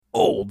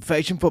Old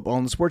Fashioned Football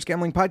on the Sports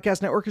Gambling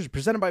Podcast Network is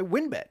presented by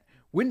WynnBET.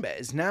 WynnBET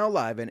is now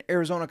live in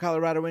Arizona,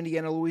 Colorado,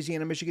 Indiana,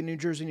 Louisiana, Michigan, New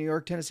Jersey, New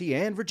York, Tennessee,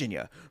 and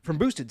Virginia. From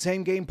boosted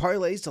same-game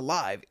parlays to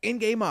live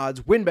in-game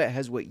odds, WynnBET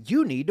has what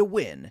you need to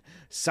win.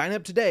 Sign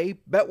up today,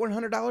 bet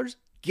 $100,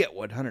 get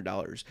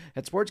 $100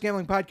 at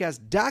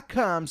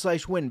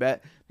sportsgamblingpodcast.com/WynnBET.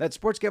 That's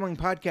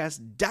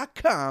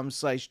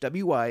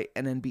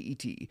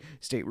sportsgamblingpodcast.com/WYNNBET.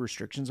 State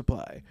restrictions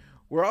apply.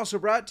 We're also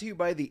brought to you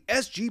by the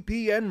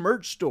SGPN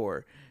merch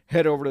store.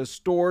 Head over to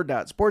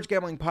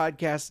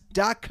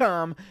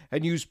store.sportsgamblingpodcast.com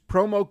and use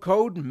promo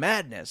code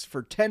MADNESS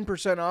for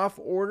 10% off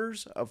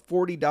orders of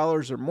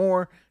 $40 or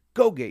more.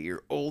 Go get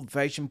your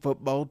old-fashioned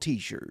football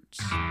t-shirts.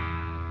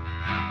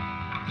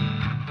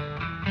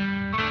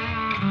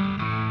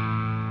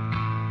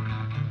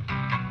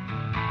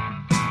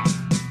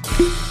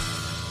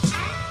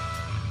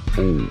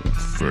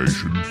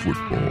 Old-fashioned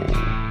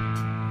football.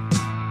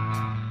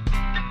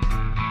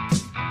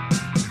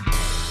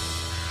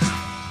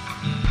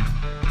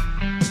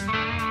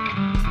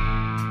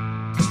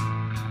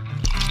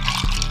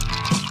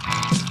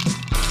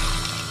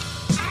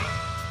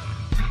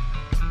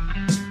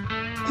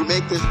 You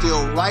make this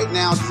deal right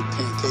now, you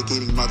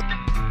pancake-eating mother.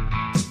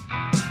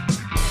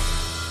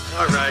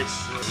 All right,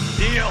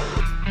 deal.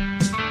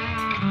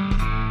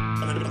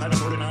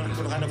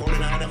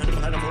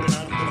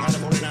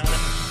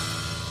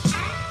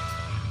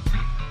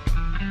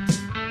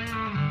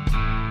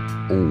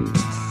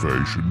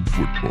 Old-fashioned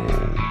football.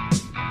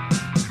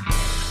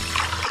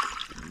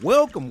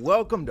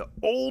 Welcome to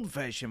Old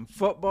Fashioned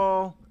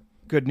Football.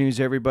 Good news,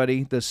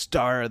 everybody. The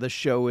star of the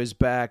show is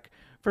back.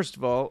 First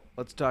of all,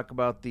 let's talk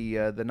about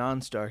the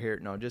non-star here.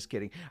 No, just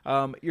kidding.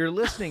 You're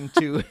listening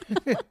to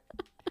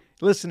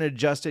listen to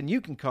Justin. You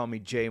can call me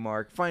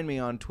J-Mark. Find me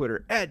on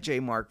Twitter at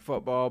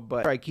JMarkFootball.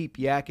 But I keep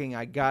yakking.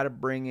 I gotta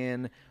bring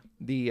in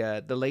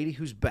the lady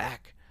who's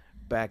back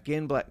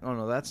in black. Oh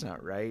no, that's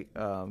not right.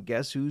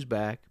 Guess who's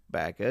back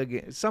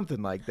again?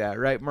 Something like that,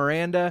 right?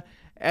 Miranda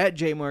at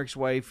J-Mark's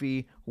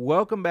wifey.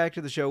 Welcome back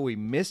to the show. We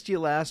missed you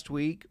last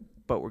week,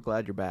 but we're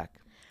glad you're back.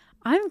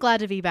 I'm glad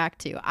to be back,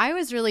 too. I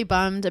was really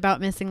bummed about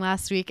missing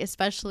last week,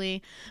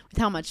 especially with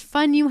how much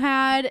fun you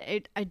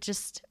had. I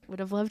just would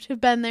have loved to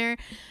have been there,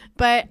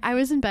 but I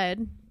was in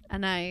bed,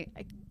 and I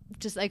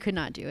could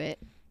not do it.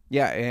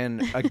 Yeah,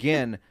 and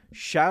again,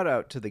 shout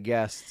out to the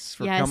guests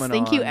for coming on. Yes,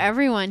 thank you,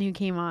 everyone who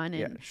came on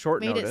and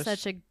short made notice. it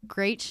such a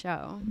great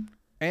show.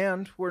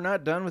 And we're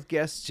not done with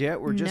guests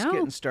yet. We're just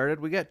getting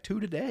started. We got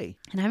 2 today.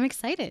 And I'm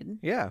excited.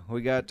 Yeah,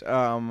 we got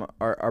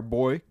our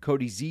boy,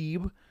 Cody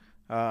Zeeb.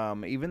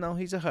 Even though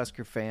he's a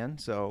Husker fan,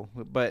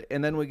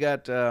 and then we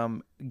got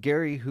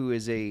Gary, who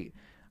is a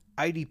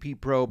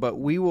IDP pro, but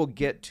we will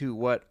get to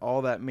what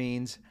all that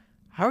means.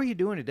 How are you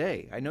doing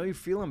today? I know you're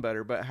feeling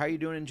better, but how are you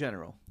doing in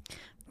general?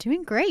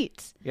 Doing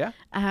great. Yeah.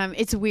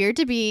 It's weird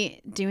to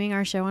be doing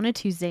our show on a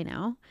Tuesday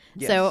now.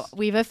 Yes. So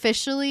we've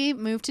officially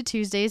moved to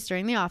Tuesdays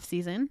during the off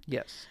season.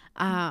 Yes.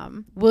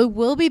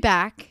 We'll be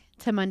back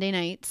to Monday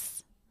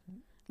nights.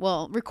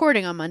 Well,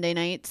 recording on Monday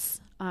nights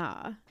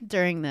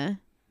during the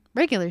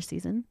regular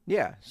season.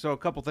 Yeah. So a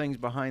couple things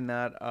behind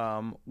that.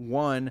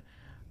 One,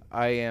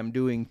 I am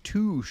doing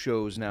 2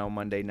 shows now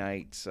Monday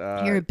nights.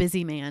 You're a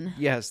busy man.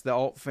 Yes, the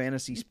Alt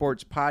Fantasy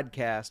Sports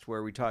Podcast,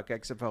 where we talk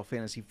XFL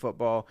fantasy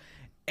football,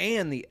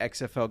 and the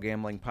XFL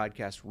Gambling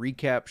Podcast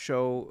recap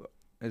show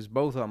is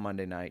both on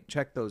Monday night.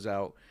 Check those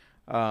out.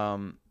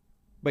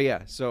 But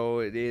yeah, so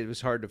it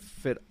was hard to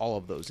fit all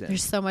of those in.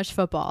 There's so much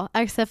football.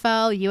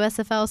 XFL,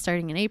 USFL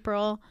starting in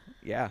April.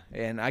 Yeah,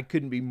 and I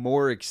couldn't be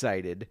more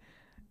excited.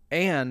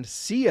 And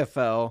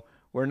CFL,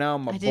 where now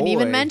my boy... I didn't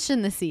even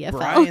mention the CFL.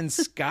 Brian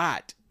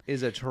Scott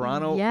is a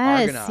Toronto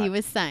Argonaut. Yes, he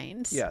was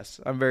signed. Yes,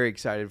 I'm very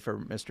excited for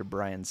Mr.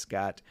 Brian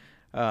Scott.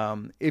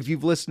 If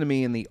you've listened to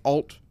me in the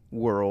alt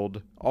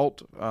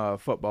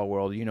football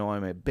world, you know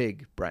I'm a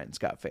big Brian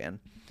Scott fan.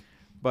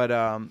 But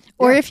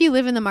or if you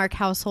live in the Mark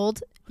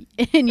household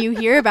and you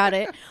hear about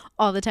it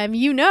all the time,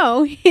 you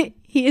know he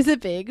is a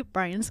big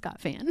Brian Scott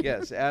fan.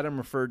 Yes, Adam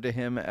referred to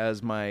him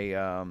as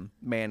my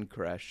man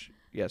crush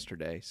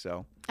yesterday,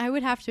 so I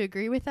would have to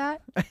agree with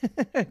that.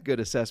 Good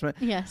assessment.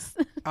 Yes.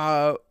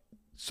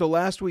 So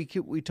last week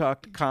we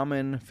talked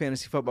common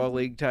fantasy football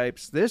league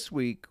types. This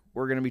week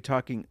we're going to be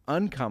talking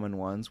uncommon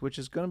ones, which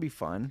is going to be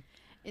fun.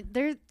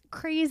 They're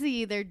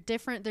crazy, they're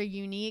different, they're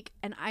unique,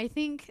 and I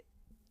think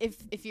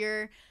if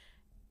you're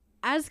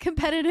as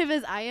competitive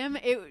as I am,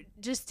 it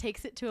just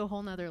takes it to a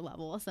whole nother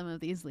level, some of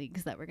these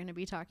leagues that we're going to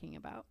be talking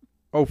about.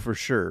 Oh, for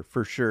sure.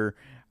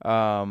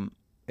 And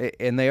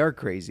they are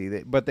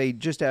crazy, but they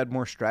just add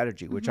more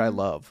strategy, which I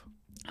love.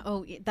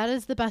 Oh, that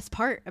is the best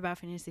part about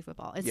fantasy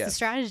football. It's the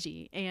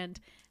strategy and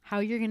how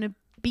you're going to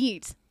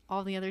beat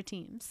all the other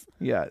teams.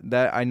 Yeah,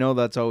 that I know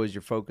that's always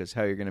your focus,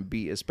 how you're going to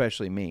beat,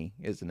 especially me,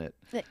 isn't it?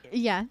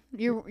 Yeah,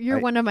 you're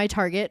one of my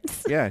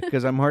targets. Yeah,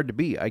 because I'm hard to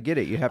beat. I get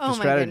it. You have to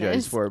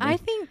strategize for me. I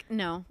think,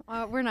 no,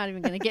 we're not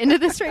even going to get into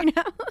this right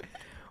now.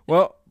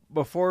 Well,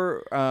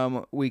 before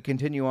we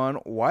continue on,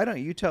 why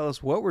don't you tell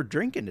us what we're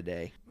drinking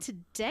today?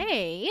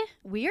 Today,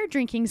 we are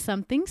drinking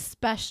something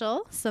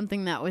special,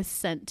 something that was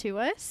sent to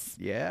us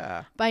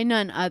Yeah. by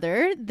none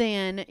other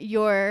than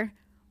your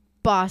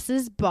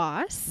boss's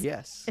boss.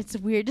 Yes. It's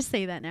weird to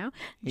say that now.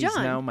 He's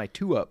John, now my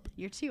 2-up.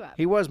 you're 2-up.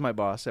 He was my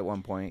boss at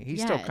one point.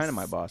 He's still kind of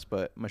my Yes. boss,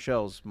 but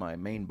Michelle's my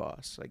main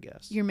boss, I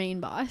guess. Your main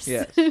boss.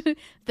 Yes.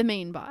 The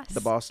main boss.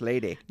 The boss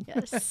lady.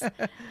 Yes.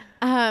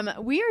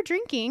 We are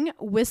drinking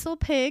Whistle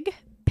Pig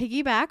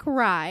Piggyback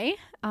Rye.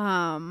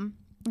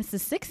 It's the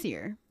 6th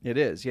year. It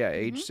is, yeah.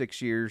 Age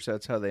 6 years.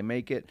 That's how they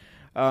make it.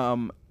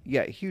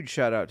 Yeah, huge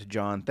shout out to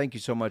John. Thank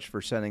you so much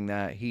for sending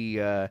that. He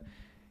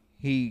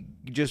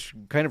just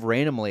kind of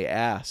randomly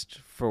asked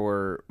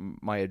for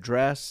my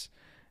address,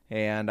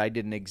 and I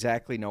didn't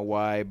exactly know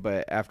why,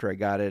 but after I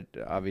got it,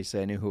 obviously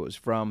I knew who it was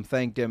from.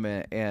 Thanked him,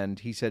 and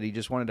he said he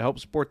just wanted to help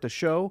support the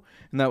show,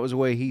 and that was a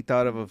way he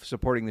thought of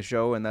supporting the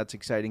show, and that's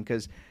exciting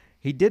because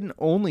he didn't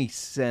only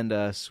send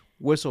us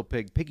Whistle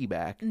Pig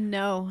Piggyback.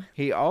 No.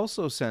 He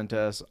also sent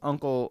us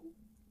Uncle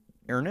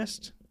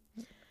Ernest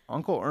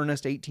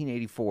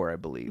 1884, I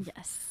believe.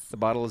 Yes. The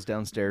bottle is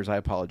downstairs. I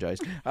apologize.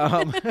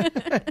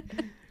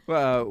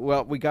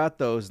 Well, we got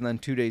those, and then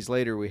 2 days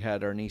later we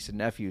had our niece and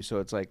nephew. So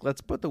it's like, let's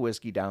put the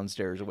whiskey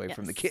downstairs away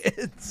from the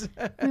kids.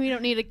 We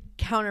don't need a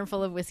counter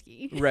full of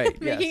whiskey. Right,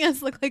 Making yes.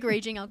 us look like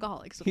raging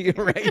alcoholics. You're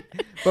right.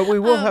 But we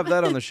will have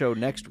that on the show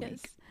next week.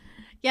 Yes.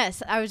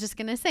 Yes, I was just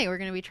going to say we're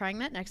going to be trying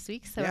that next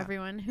week. So Yeah.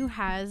 everyone who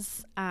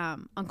has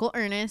Uncle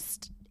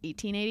Ernest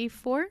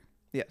 1884,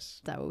 Yes.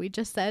 is that what we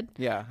just said?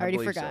 Yeah. I already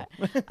believe forgot.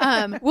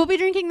 so. We'll be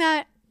drinking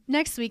that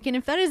next week. And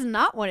if that is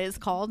not what it's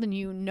called and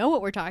you know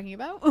what we're talking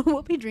about,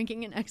 we'll be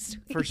drinking it next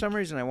week. For some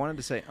reason, I wanted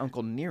to say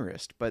Uncle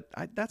Nearest, but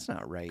that's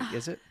not right,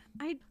 is it?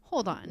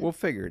 Hold on. We'll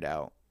figure it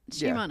out.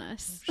 Shame Yeah. on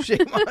us.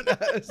 Shame on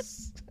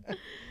us.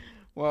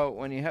 Well,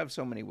 when you have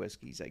so many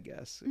whiskeys, I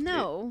guess.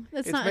 No,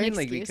 that's it's not an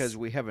mainly excuse. because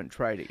we haven't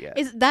tried it yet.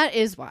 That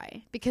is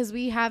why. Because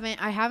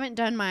I haven't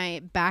done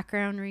my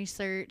background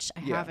research.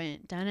 I Yeah.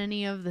 haven't done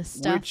any of the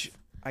stuff. Which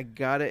I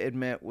gotta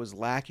admit was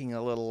lacking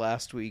a little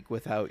last week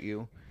without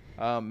you.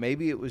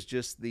 Maybe it was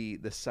just the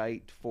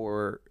site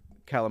for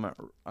Calumet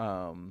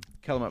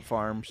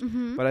Farms,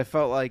 Mm-hmm. but I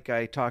felt like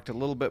I talked a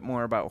little bit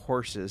more about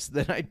horses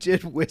than I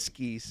did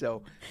whiskey.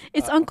 So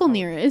It's Uncle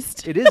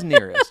Nearest. it is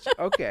Nearest.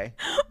 Okay,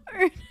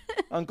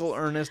 Uncle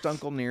Ernest,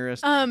 Uncle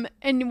Nearest.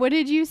 And what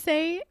did you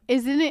say?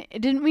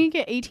 Didn't we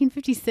get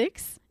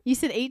 1856? You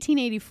said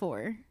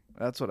 1884.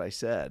 That's what I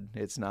said.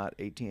 It's not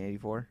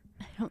 1884.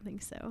 I don't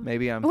think so.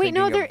 Maybe I'm. Oh, wait,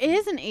 no, thinking there of-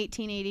 is an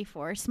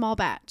 1884 small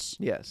batch.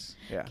 Yes.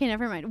 Yeah. Okay,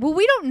 never mind. Well,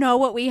 we don't know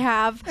what we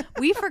have.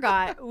 We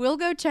forgot. We'll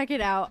go check it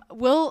out.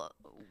 We'll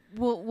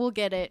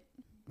get it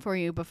for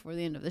you before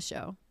the end of the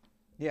show.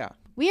 Yeah.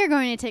 We are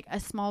going to take a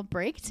small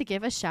break to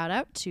give a shout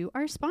out to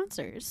our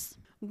sponsors.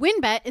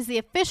 WynnBET is the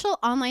official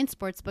online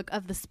sportsbook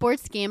of the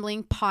Sports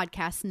Gambling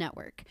Podcast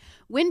Network.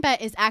 WynnBET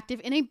is active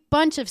in a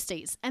bunch of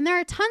states, and there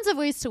are tons of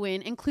ways to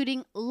win,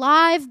 including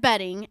live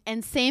betting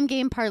and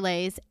same-game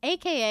parlays,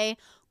 aka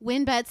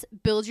WynnBET's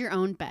Build Your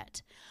Own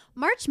Bet.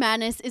 March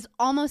Madness is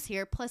almost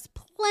here, plus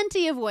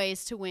plenty of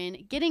ways to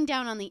win, getting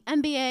down on the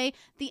NBA,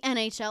 the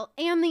NHL,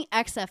 and the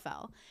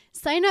XFL.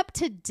 Sign up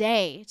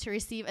today to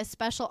receive a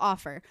special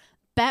offer.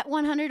 Bet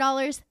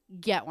 $100,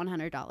 get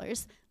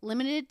 $100.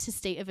 Limited to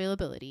state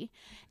availability.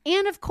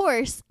 And of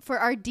course, for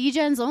our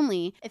DGens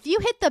only, if you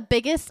hit the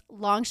biggest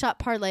long shot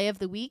parlay of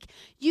the week,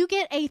 you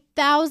get a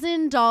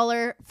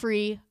 $1,000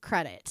 free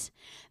credit.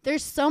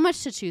 There's so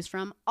much to choose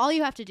from. All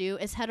you have to do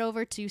is head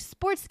over to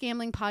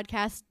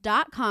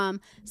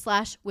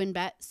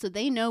sportsgamblingpodcast.com/WynnBET so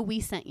they know we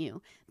sent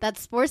you.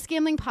 That's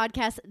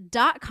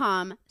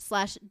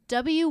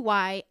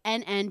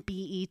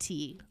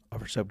sportsgamblingpodcast.com/WYNNBET.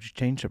 Offer subject to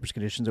change. Subject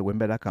conditions at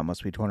WynnBET.com.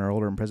 Must be 21 or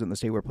older and present in the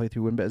state where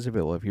playthrough WynnBET is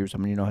available. If you're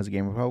someone you know has a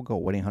game of power,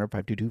 call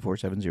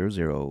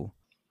 1-800-522-4700.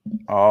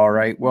 All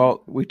right.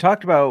 Well, we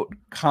talked about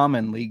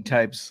common league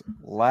types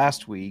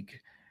last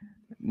week.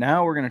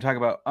 Now we're going to talk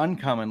about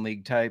uncommon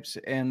league types.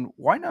 And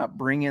why not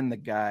bring in the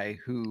guy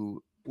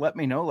who let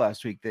me know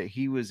last week that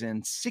he was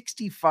in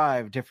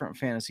 65 different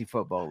fantasy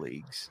football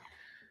leagues?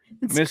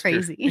 It's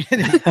crazy.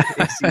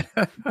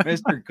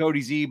 Mr.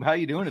 Cody Zeeb, how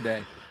you doing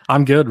today?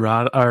 I'm good,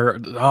 Rod.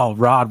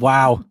 Rod.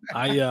 Wow.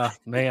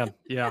 Man.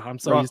 Yeah, I'm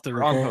so Wrong- used to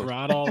wrong record host.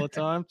 Rod all the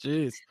time.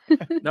 Jeez.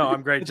 No,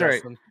 I'm great, It's all right.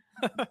 Justin.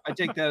 I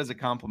take that as a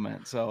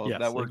compliment, so Yes,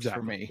 that works for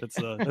exactly. me.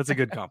 That's a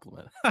good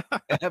compliment.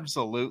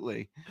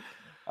 Absolutely.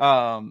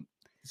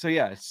 So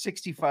yeah,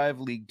 65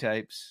 league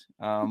types.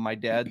 My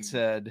dad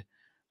said,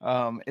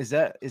 is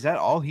that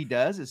all he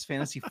does is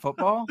fantasy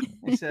football?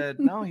 I said,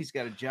 no, he's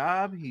got a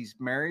job. He's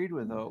married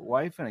with a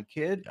wife and a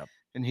kid. Yep.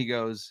 And he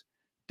goes,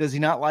 does he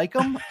not like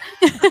them?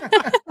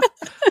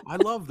 I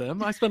love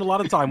them. I spend a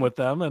lot of time with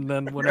them, and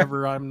then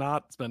whenever I'm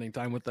not spending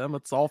time with them,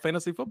 it's all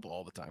fantasy football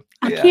all the time.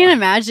 I Yeah. can't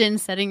imagine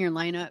setting your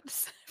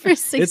lineups for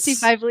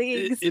 65 It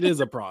leagues. is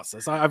a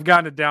process. I've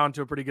gotten it down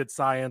to a pretty good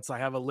science. I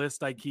have a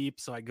list I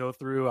keep, so I go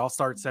through. I'll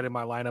start setting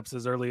my lineups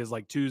as early as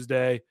like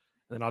Tuesday, and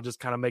then I'll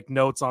just kind of make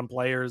notes on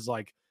players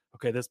like,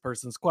 okay, this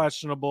person's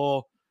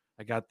questionable.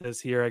 I got this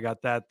here, I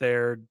got that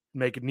there.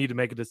 Need to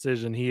make a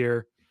decision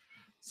here.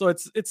 So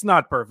it's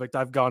not perfect.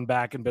 I've gone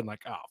back and been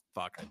like, oh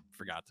fuck, I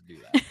forgot to do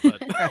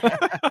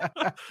that.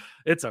 But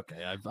it's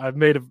okay. I've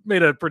made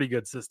a pretty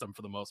good system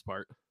for the most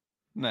part.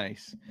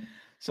 Nice.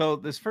 So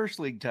this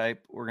first league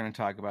type we're going to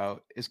talk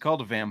about is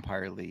called a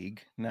Vampire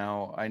League.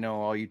 Now, I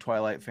know all you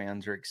Twilight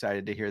fans are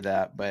excited to hear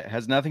that, but it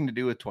has nothing to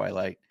do with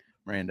Twilight,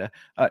 Miranda.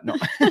 No.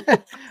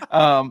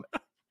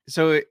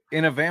 So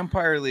in a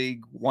Vampire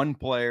League, one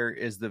player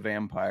is the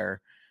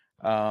vampire.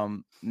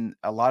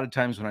 A lot of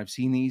times when I've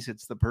seen these,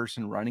 it's the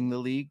person running the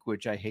league,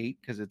 which I hate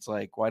because it's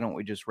like, why don't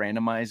we just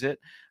randomize it?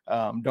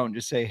 Don't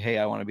just say, hey,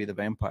 I want to be the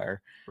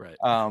vampire. Right.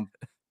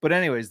 But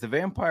anyways, the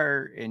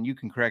vampire, and you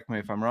can correct me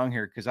if I'm wrong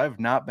here, because I've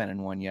not been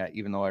in one yet,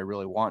 even though I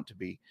really want to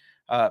be.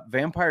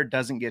 Vampire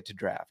doesn't get to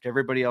draft.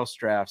 Everybody else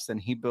drafts, then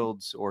he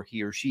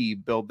or she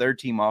build their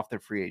team off their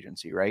free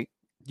agency, right?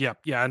 Yeah.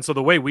 And so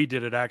the way we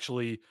did it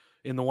actually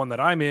in the one that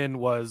I'm in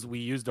was we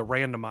used a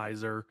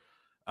randomizer,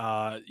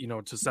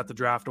 to set the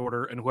draft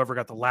order, and whoever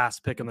got the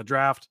last pick in the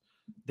draft,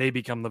 they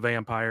become the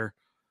vampire.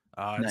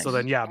 And so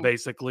then,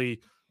 basically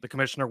the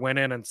commissioner went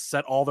in and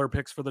set all their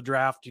picks for the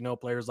draft.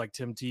 Players like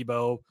Tim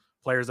Tebow,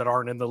 players that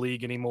aren't in the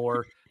league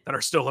anymore that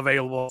are still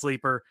available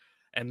sleeper,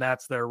 and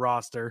that's their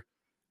roster.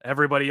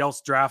 Everybody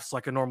else drafts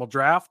like a normal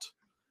draft,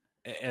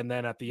 and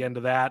then at the end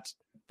of that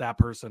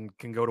person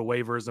can go to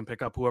waivers and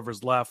pick up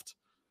whoever's left.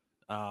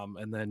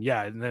 And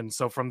then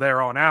so from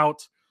there on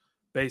out,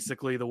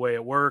 basically the way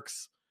it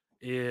works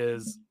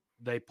is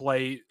they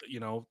play,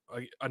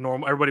 a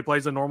normal, everybody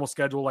plays a normal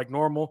schedule like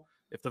normal.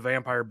 If the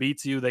vampire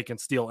beats you, they can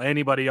steal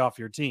anybody off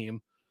your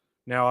team.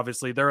 Now,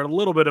 obviously, they're at a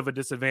little bit of a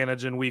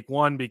disadvantage in week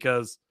one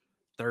because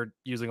they're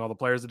using all the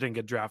players that didn't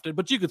get drafted,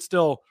 but you could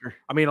still,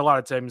 a lot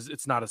of times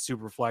it's not a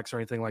super flex or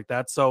anything like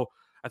that. So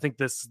I think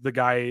the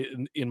guy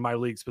in my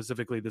league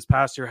specifically this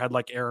past year had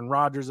like Aaron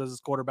Rodgers as his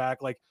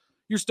quarterback. Like,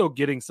 you're still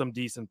getting some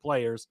decent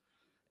players.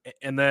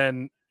 And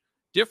then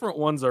different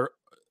ones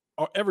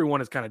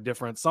everyone is kind of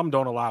different. Some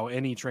don't allow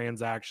any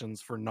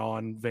transactions for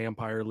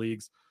non-vampire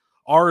leagues.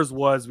 Ours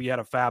was, we had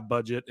a fab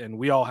budget and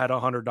we all had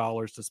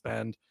 $100 to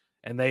spend,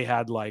 and they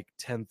had like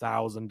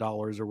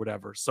 $10,000 or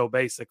whatever. So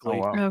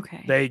basically,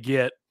 they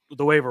get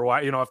the waiver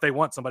wire. If they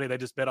want somebody, they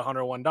just bid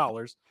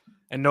 $101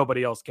 and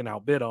nobody else can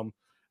outbid them.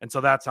 And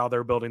so that's how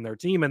they're building their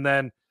team. And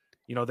then,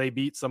 they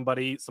beat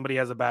somebody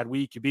has a bad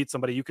week. You beat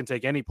somebody, you can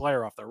take any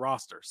player off their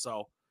roster.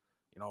 So,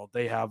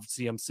 they have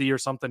CMC or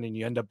something and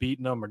you end up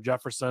beating them, or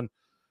Jefferson.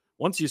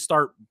 Once you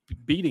start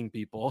beating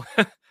people,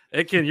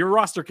 your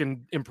roster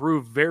can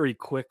improve very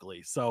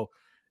quickly. So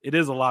it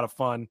is a lot of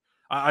fun.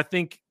 I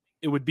think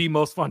it would be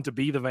most fun to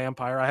be the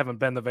vampire. I haven't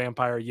been the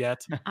vampire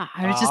yet.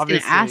 I was just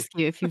going to ask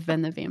you if you've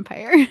been the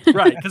vampire.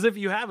 Right. Because if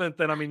you haven't,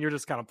 then, you're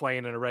just kind of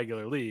playing in a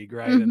regular league,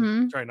 right? Mm-hmm.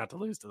 And trying not to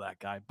lose to that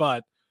guy.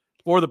 But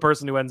for the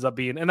person who ends up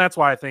being, and that's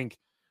why I think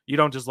you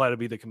don't just let it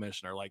be the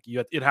commissioner. Like,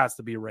 it has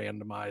to be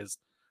randomized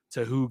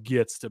to who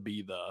gets to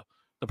be the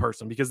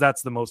person, because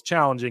that's the most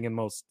challenging and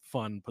most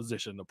fun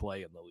position to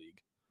play in the league.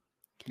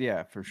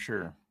 Yeah, for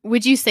sure.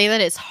 Would you say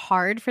that it's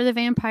hard for the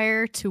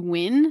vampire to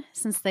win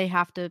since they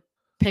have to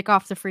pick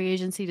off the free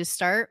agency to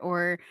start?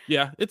 Or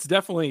yeah, it's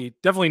definitely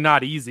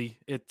not easy.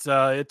 It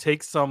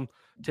takes some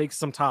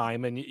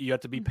time, and you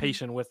have to be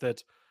patient with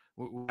it.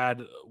 We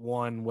had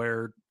one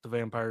where the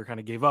vampire kind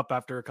of gave up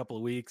after a couple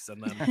of weeks,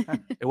 and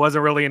then it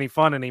wasn't really any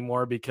fun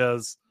anymore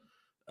because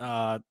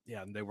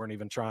they weren't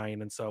even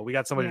trying. And so we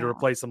got somebody to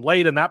replace them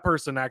late, and that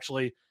person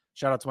actually,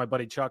 shout out to my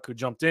buddy Chuck, who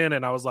jumped in,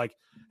 and I was like,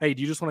 hey,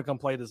 do you just want to come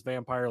play this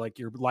vampire? Like,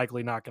 you're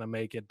likely not going to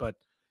make it, but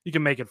you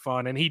can make it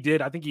fun. And he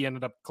did. I think he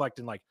ended up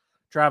collecting like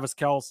Travis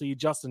Kelce,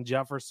 Justin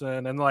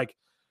Jefferson,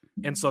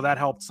 and so that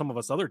helped some of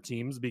us other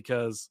teams,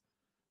 because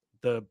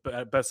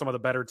some of the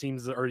better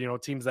teams, or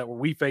teams that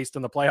we faced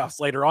in the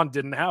playoffs later on,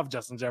 didn't have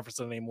Justin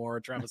Jefferson anymore, or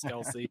Travis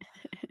Kelce.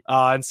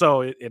 And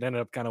so it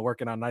ended up kind of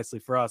working out nicely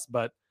for us.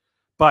 But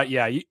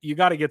yeah, you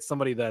got to get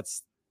somebody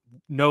that's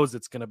knows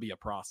it's going to be a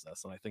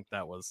process, and I think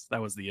that was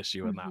the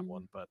issue in that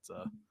one. But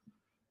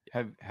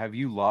have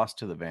you lost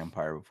to the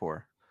vampire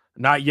before?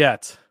 Not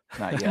yet.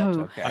 Not yet.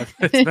 Okay.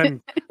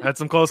 It's had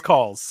some close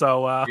calls.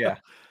 So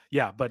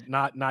yeah, but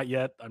not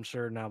yet. I'm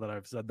sure now that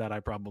I've said that, I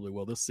probably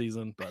will this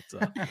season. But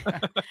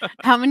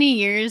how many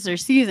years or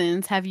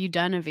seasons have you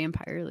done a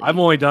vampire league? I've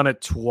only done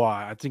it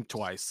twice. I think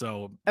twice.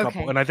 So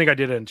couple, and I think I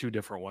did it in two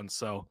different ones.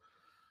 So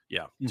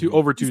yeah,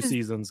 over two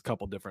seasons,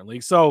 couple different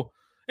leagues. So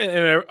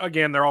and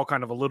again, they're all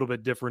kind of a little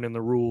bit different in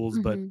the rules,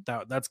 but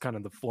that's kind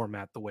of the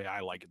format, the way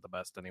I like it the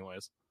best,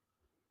 anyways.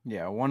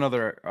 Yeah, one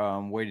other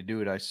way to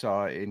do it I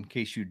saw, in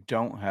case you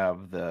don't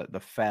have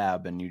the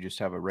fab and you just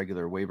have a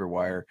regular waiver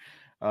wire,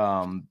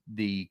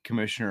 the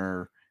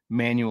commissioner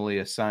manually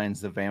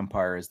assigns the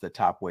vampire as the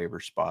top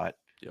waiver spot.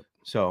 Yep.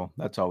 So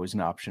that's always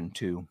an option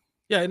too.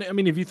 Yeah,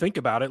 and if you think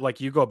about it,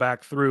 like, you go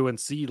back through and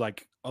see,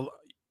 like,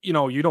 you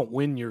don't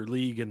win your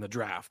league in the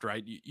draft,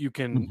 right? You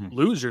can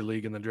lose your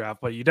league in the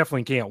draft, but you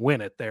definitely can't win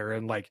it there.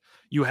 And like,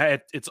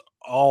 it's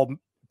all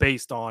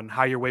based on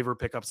how your waiver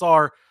pickups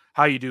are,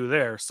 how you do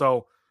there.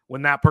 So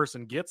when that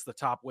person gets the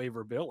top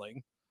waiver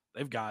billing,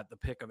 they've got the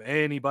pick of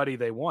anybody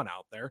they want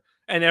out there,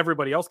 and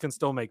everybody else can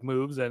still make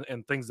moves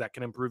and things that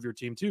can improve your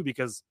team too,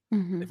 because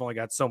they've only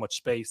got so much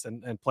space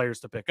and players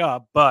to pick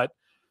up.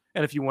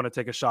 And if you want to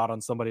take a shot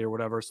on somebody or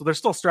whatever, so there's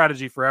still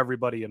strategy for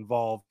everybody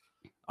involved.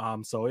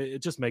 So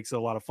it just makes it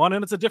a lot of fun,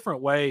 and it's a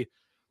different way.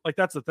 Like,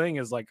 that's the thing,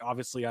 is like,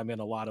 obviously I'm in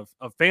a lot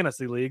of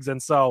fantasy leagues,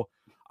 and so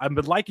I've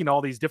been liking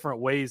all these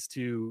different ways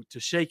to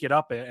shake it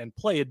up and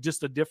play it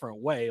just a different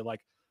way.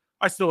 Like,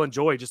 I still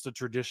enjoy just a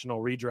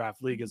traditional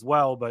redraft league as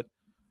well, but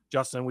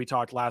Justin, we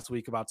talked last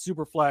week about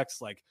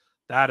Superflex. Like,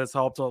 that has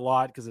helped a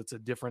lot because it's a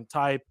different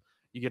type.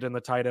 You get in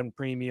the tight end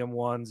premium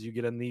ones, you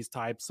get in these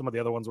types, some of the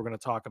other ones we're going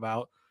to talk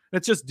about.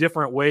 It's just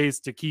different ways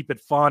to keep it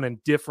fun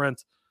and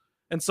different.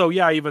 And so,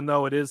 yeah, even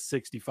though it is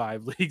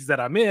 65 leagues that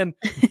I'm in,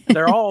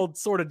 they're all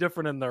sort of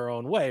different in their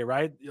own way,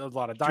 right? There's a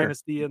lot of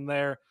dynasty in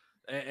there.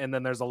 And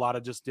then there's a lot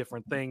of just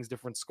different things,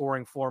 different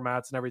scoring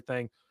formats and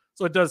everything.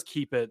 So it does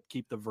keep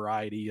the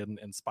variety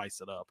and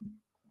spice it up.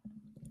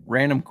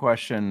 Random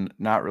question,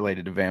 not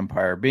related to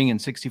Vampire. Being in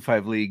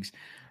 65 leagues,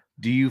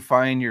 do you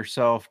find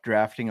yourself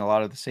drafting a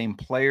lot of the same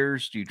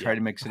players? Do you try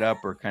to mix it up,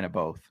 or kind of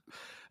both?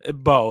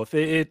 Both.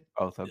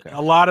 Both, okay.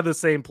 A lot of the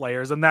same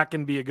players, and that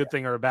can be a good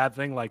thing or a bad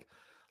thing. Like,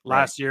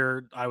 last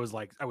year, I was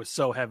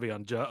so heavy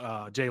on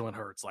Jalen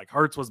Hurts. Like,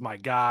 Hurts was my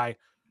guy.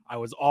 I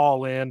was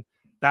all in.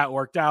 That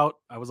worked out.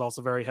 I was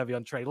also very heavy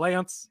on Trey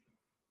Lance.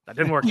 That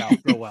didn't work out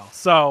real well.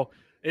 So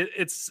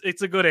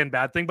it's a good and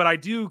bad thing. But I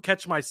do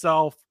catch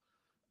myself.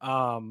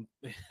 I'm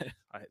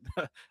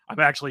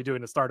actually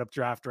doing a startup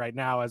draft right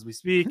now as we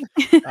speak.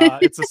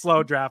 It's a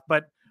slow draft,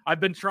 but I've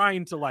been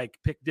trying to like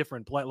pick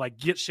different like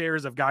get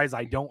shares of guys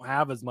I don't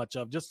have as much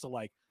of, just to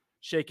like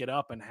shake it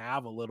up and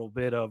have a little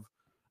bit of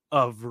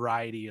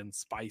variety and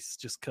spice,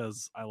 just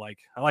because I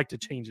like to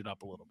change it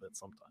up a little bit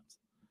sometimes.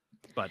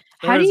 But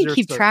how do you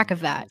keep track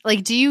of that?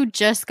 Like, do you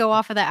just go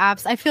off of the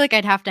apps? I feel like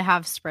I'd have to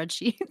have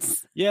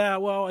spreadsheets. Yeah,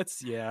 well,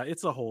 it's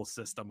a whole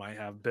system I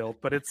have built,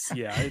 but it's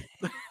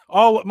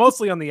all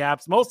mostly on the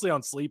apps, mostly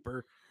on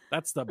Sleeper.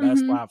 That's the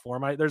best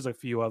platform. There's a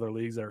few other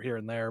leagues that are here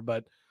and there,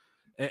 but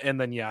and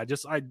then I'm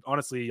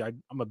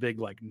a big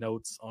like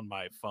notes on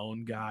my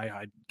phone guy.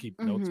 I keep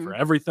notes for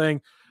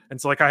everything,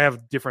 and so like I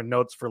have different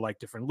notes for like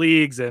different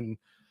leagues, and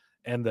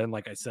then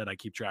like I said, I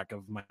keep track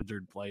of my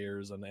injured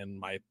players and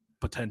my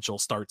potential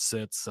start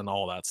sits and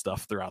all that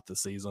stuff throughout the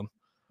season.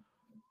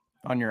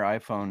 On your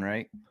iPhone,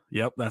 right?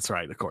 Yep, that's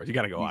right. Of course, you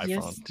got to go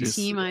iPhone.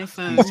 Team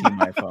iPhone. Team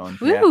iPhone.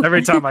 Yeah.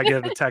 Every time I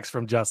get a text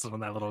from Justin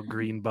on that little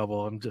green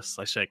bubble,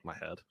 I shake my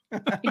head.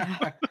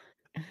 Yeah.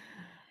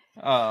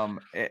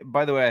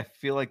 By the way, I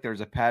feel like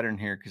there's a pattern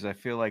here, because I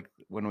feel like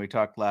when we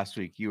talked last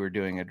week, you were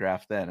doing a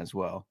draft then as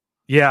well.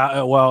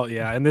 Yeah, well,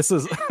 yeah, and this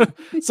is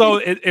so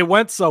it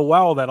went so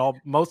well that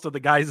most of the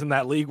guys in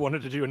that league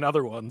wanted to do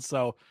another one.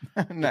 So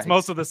Nice. It's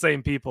most of the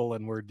same people,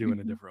 and we're doing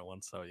a different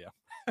one. So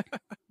yeah,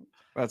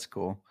 that's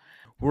cool.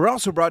 We're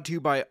also brought to you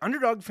by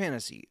Underdog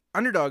Fantasy.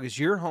 Underdog is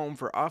your home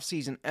for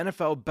off-season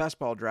NFL best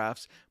ball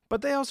drafts,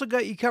 but they also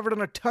got you covered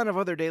on a ton of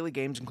other daily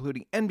games,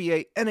 including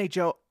NBA,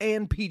 NHL,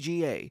 and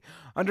PGA.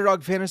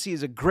 Underdog Fantasy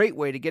is a great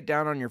way to get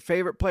down on your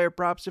favorite player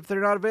props if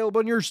they're not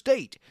available in your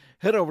state.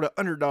 Head over to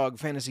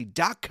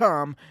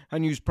UnderdogFantasy.com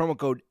and use promo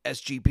code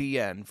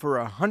SGPN for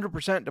a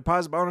 100%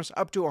 deposit bonus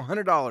up to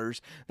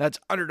 $100. That's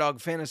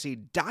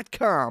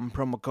UnderdogFantasy.com,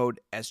 promo code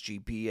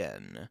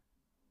SGPN.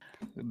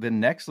 The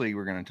next league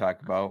we're going to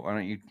talk about, why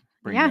don't you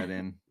bring that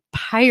in?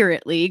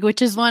 Pirate League,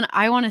 which is one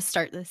I want to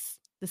start this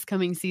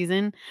coming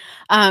season.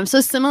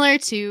 So similar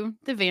to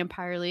the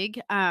Vampire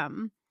League. I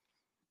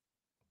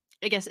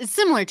guess it's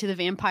similar to the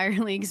Vampire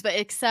Leagues, but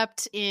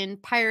except in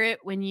Pirate,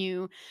 when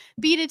you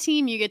beat a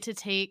team, you get to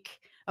take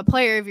a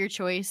player of your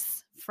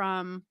choice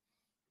from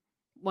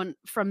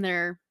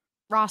their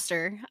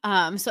roster.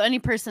 So any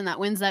person that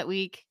wins that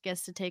week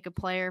gets to take a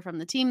player from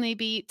the team they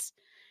beat.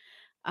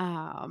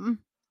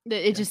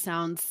 It just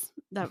sounds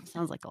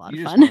like a lot of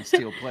fun. You just want to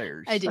steal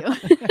players. I do.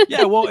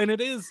 Yeah, well, and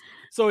it is.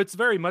 So it's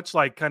very much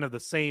like kind of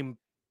the same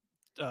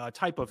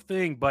type of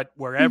thing, but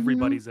where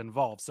everybody's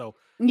involved. So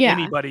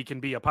anybody can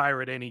be a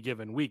pirate any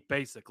given week,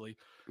 basically.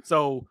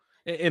 So,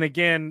 and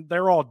again,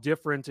 they're all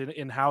different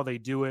in how they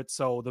do it.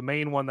 So the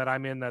main one that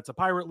I'm in, that's a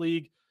pirate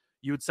league,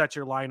 you would set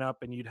your lineup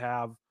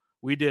and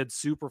we did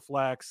super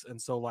flex.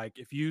 And so like,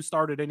 if you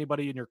started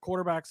anybody in your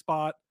quarterback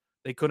spot,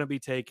 they couldn't be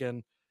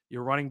taken.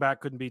 Your running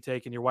back couldn't be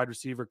taken. Your wide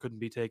receiver couldn't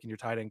be taken. Your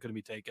tight end couldn't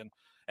be taken.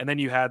 And then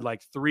you had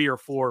like 3 or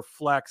 4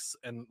 flex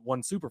and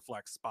 1 super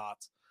flex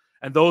spots.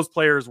 And those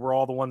players were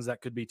all the ones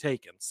that could be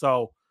taken.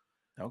 So,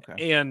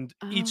 okay. And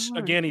each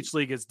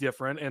league is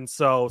different. And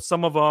so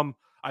some of them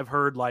I've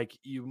heard like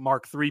you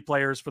mark 3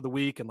 players for the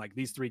week and like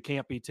these 3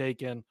 can't be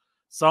taken.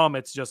 Some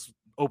it's just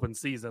open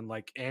season.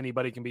 Like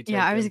anybody can be taken.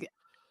 Yeah,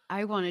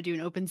 I want to do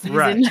an open season.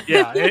 Right.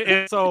 Yeah.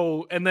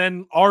 And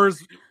then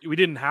ours, we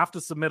didn't have to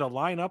submit a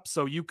lineup.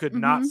 So you could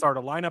not start a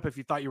lineup if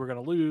you thought you were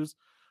going to lose,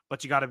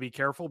 but you got to be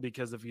careful,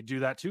 because if you do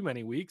that too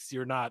many weeks,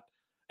 you're not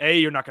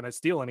going to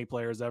steal any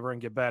players ever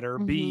and get better.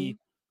 B,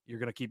 you're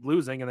going to keep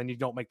losing and then you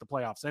don't make the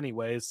playoffs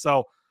anyways.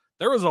 So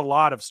there was a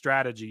lot of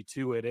strategy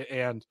to it.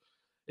 And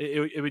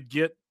it would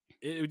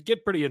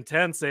get pretty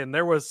intense. And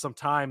there was some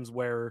times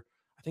where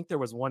I think there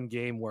was one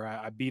game where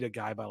I beat a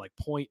guy by like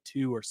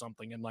 0.2 or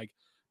something. And like,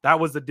 that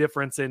was the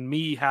difference in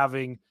me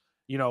having,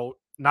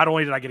 not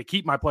only did I get to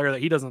keep my player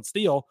that he doesn't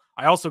steal,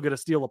 I also get to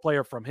steal a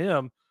player from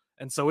him.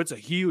 And so it's a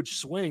huge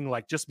swing,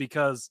 like just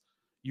because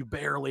you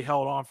barely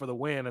held on for the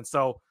win. And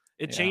so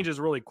it changes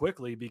really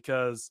quickly,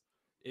 because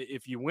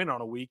if you win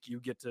on a week, you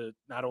get to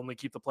not only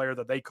keep the player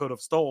that they could have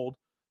stole,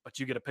 but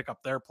you get to pick up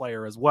their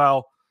player as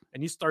well.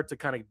 And you start to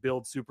kind of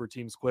build super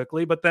teams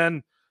quickly. But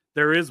then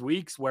there is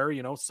weeks where,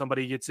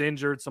 somebody gets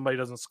injured, somebody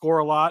doesn't score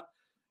a lot,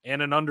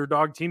 and an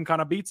underdog team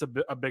kind of beats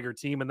a bigger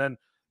team. And then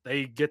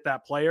they get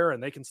that player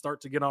and they can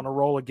start to get on a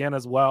roll again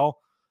as well.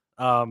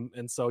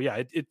 And so,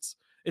 yeah,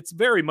 it's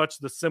very much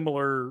the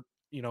similar,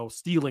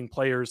 stealing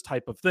players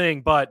type of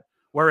thing, but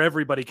where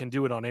everybody can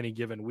do it on any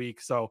given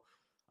week. So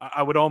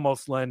I would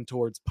almost lend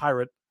towards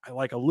Pirate. I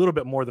like a little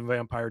bit more than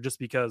Vampire, just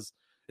because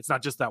it's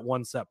not just that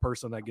one set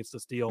person that gets to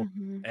steal.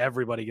 Mm-hmm.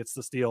 Everybody gets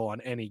to steal on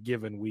any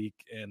given week,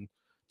 and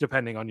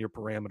depending on your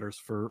parameters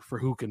for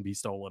who can be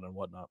stolen and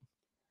whatnot.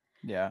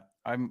 Yeah,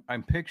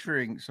 I'm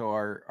picturing, so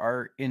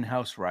our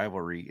in-house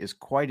rivalry is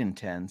quite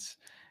intense,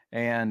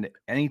 and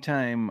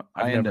anytime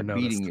I end up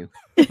beating you,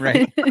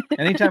 right?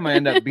 Anytime I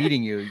end up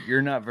beating you,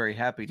 you're not very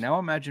happy. Now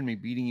imagine me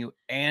beating you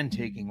and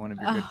taking one of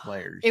your good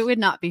players. It would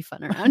not be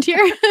fun around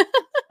here.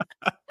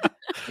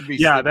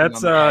 Yeah,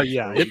 that's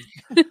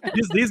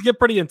these get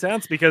pretty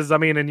intense, because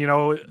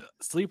and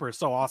Sleeper is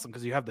so awesome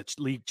because you have the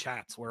league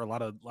chats where a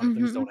lot of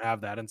things don't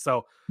have that. And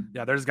so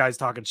yeah, there's guys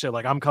talking shit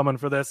like, I'm coming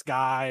for this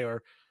guy,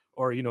 or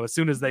as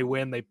soon as they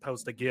win, they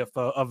post a gif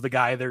of the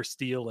guy they're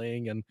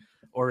stealing,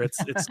 or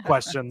it's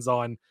questions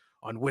on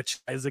which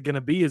guy is it going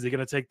to be? Is he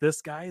going to take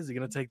this guy? Is he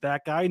going to take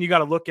that guy? And you got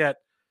to look at,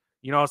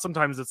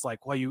 sometimes it's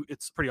like, well,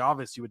 it's pretty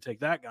obvious you would take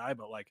that guy,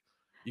 but like,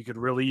 you could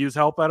really use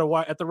help at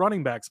the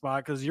running back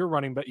spot because you're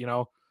running back,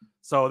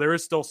 so there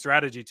is still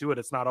strategy to it.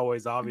 It's not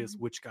always obvious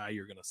which guy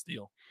you're going to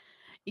steal.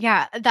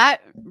 Yeah,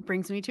 that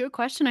brings me to a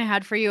question I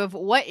had for you of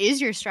what is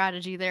your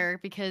strategy there?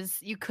 Because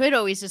you could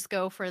always just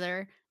go for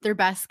their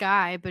best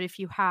guy, but if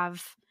you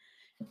have,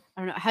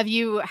 I don't know, have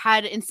you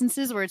had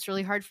instances where it's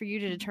really hard for you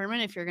to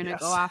determine if you're going to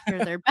go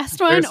after their best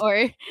one, or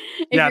if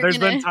there's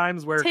been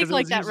times where take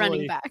like that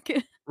running back.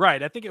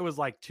 Right. I think it was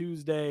like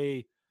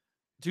Tuesday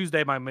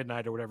by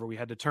midnight or whatever, we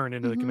had to turn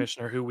into the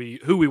commissioner who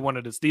we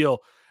wanted to steal.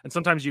 And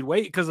sometimes you'd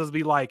wait, because it'd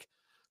be like,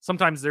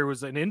 sometimes there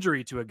was an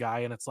injury to a guy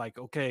and it's like,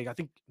 okay, I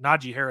think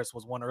Najee Harris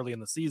was one early in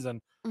the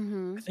season.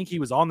 I think he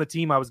was on the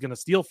team I was going to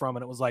steal from.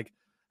 And it was like,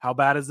 how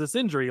bad is this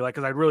injury? Like,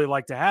 cause I'd really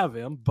like to have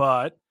him,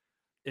 but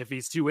if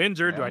he's too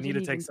injured, do I need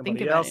to take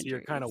somebody else? So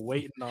you're kind of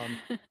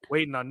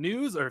waiting on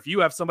news. Or if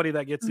you have somebody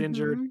that gets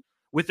injured,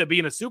 with it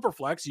being a super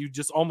flex, you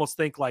just almost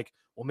think like,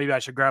 well, maybe I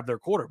should grab their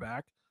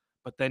quarterback.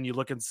 But then you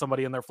look at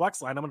somebody in their flex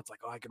lineup and it's like,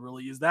 oh, I could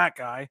really use that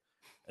guy.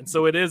 And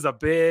so it is a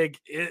big,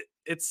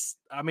 it's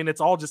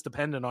all just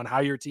dependent on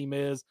how your team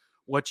is,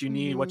 what you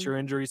need, what your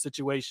injury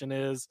situation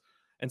is.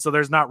 And so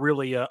there's not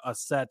really a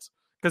set,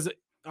 because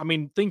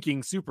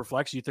thinking super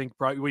flex, you think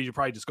you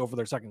probably just go for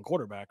their second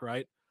quarterback,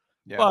 right?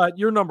 Yeah. But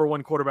your number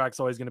one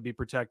quarterback's always going to be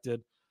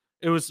protected.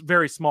 It was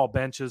very small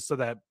benches so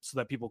that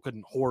people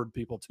couldn't hoard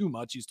people too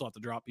much. You still have to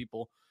drop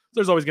people. So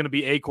there's always going to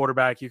be a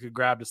quarterback you could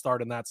grab to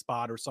start in that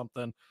spot or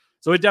something.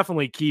 So it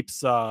definitely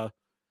keeps, and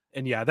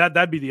yeah,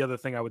 that'd be the other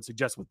thing I would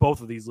suggest with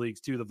both of these leagues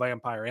too, the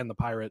Vampire and the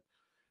Pirate,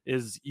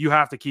 is you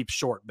have to keep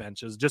short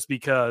benches just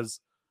because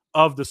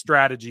of the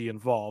strategy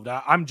involved.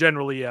 I'm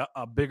generally a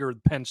bigger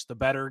bench, the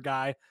better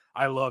guy.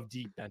 I love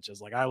deep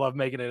benches. Like, I love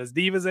making it as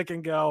deep as it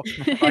can go.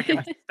 I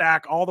can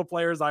stack all the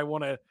players I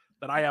want to,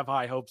 that I have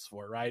high hopes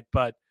for, right?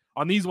 But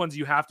on these ones,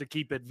 you have to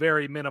keep it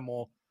very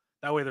minimal.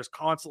 That way there's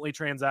constantly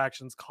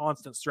transactions,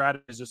 constant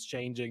strategies just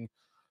changing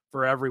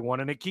for everyone.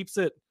 And it keeps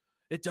it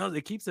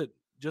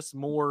just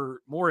more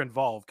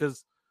involved,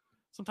 because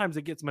sometimes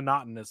it gets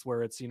monotonous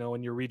where it's,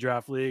 in your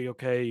redraft league,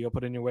 okay, you go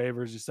put in your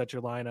waivers, you set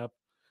your lineup.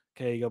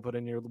 Okay, you go put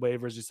in your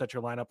waivers, you set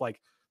your lineup. Like,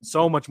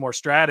 so much more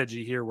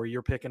strategy here where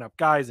you're picking up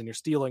guys and you're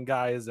stealing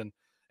guys and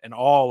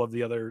all of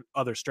the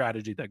other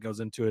strategy that goes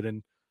into it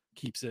and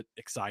keeps it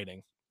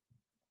exciting.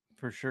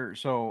 For sure.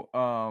 So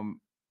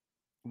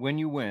when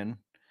you win,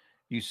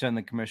 you send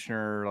the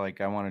commissioner,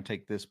 like, I want to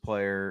take this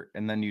player,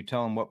 and then you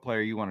tell him what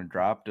player you want to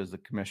drop. Does the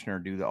commissioner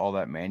do all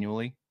that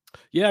manually?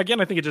 Yeah, again,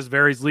 I think it just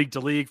varies league to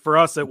league. For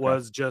us, it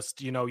was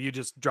just, you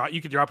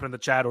could drop it in the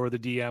chat or the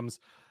DMs.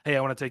 Hey, I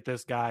want to take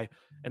this guy.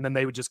 And then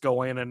they would just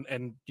go in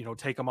and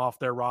take them off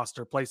their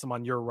roster, place them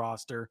on your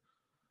roster.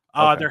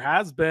 There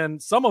has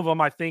been some of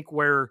them, I think,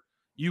 where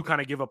you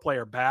kind of give a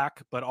player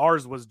back, but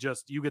ours was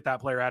just, you get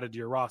that player added to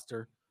your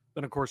roster.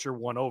 Then, of course, you're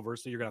one over,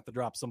 so you're going to have to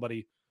drop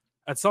somebody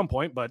at some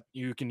point, but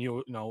you can,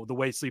 the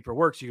way Sleeper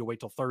works, you can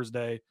wait till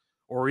Thursday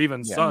or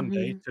even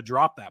Sunday to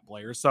drop that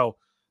player. So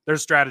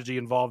there's strategy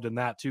involved in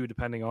that too,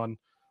 depending on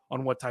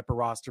what type of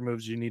roster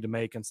moves you need to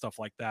make and stuff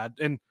like that.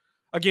 And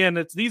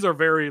again, these are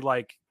very,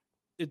 like,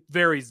 it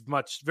varies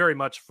very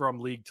much from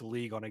league to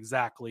league on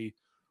exactly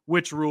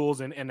which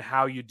rules and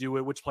how you do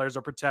it, which players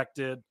are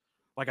protected,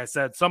 like I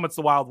said, some it's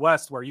the Wild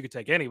West where you could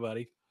take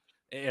anybody,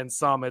 and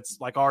some it's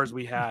like ours.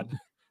 We had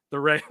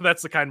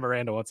that's the kind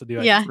Miranda wants to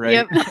do. Yeah. Right.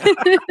 Yep.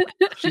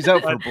 She's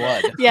out for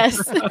blood.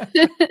 Yes.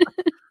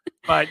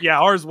 But yeah,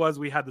 ours was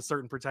we had the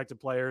certain protected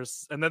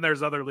players, and then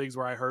there's other leagues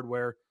where I heard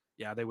where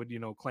they would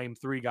claim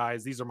 3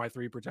 guys. These are my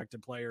 3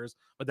 protected players,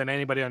 but then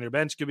anybody on your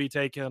bench could be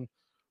taken,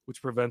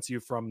 which prevents you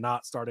from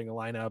not starting a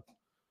lineup.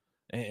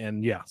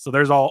 And so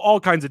there's all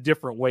kinds of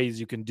different ways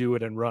you can do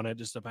it and run it,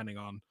 just depending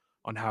on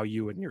how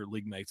you and your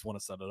league mates want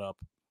to set it up.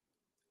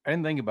 I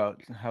didn't think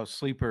about how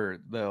Sleeper,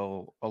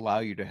 they'll allow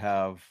you to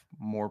have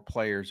more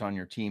players on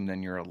your team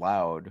than you're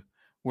allowed,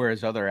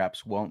 whereas other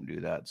apps won't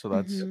do that. So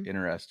that's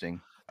interesting.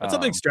 That's a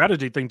big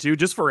strategy thing too,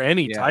 just for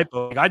any type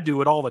of, I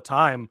do it all the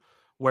time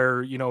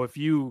where, if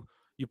you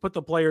put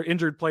the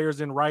injured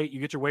players in right,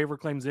 you get your waiver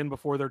claims in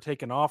before they're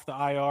taken off the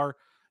IR,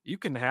 you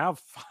can have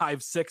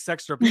 5, 6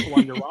 extra people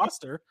on your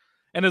roster.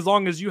 And as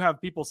long as you have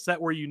people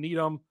set where you need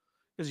them,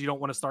 because you don't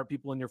want to start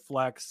people in your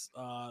flex,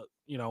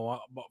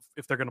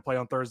 if they're going to play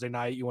on Thursday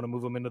night, you want to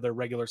move them into their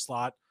regular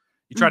slot.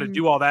 You try to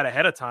do all that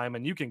ahead of time,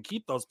 and you can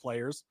keep those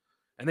players,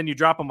 and then you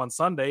drop them on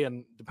Sunday,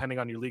 and depending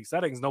on your league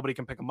settings, nobody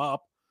can pick them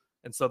up.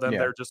 And so then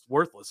they're just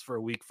worthless for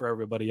a week for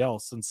everybody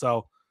else. And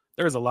so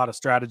there's a lot of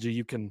strategy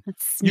you can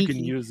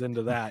use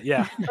into that.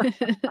 Yeah.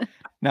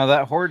 Now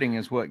that hoarding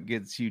is what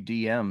gets you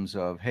DMs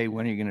of, hey,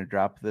 when are you going to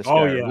drop this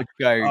guy? Yeah. Which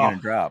guy are you going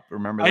to drop?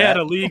 Remember that? I had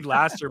a league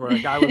last year where a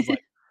guy was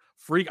like,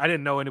 freak. I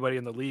didn't know anybody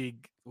in the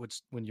league,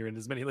 which when you're in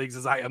as many leagues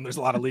as I am, there's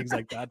a lot of leagues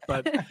like that.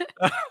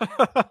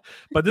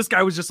 But this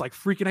guy was just like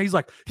freaking out. He's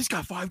like, he's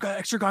got 5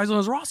 extra guys on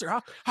his roster.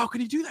 How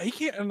can he do that? He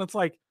can't. And it's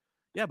like,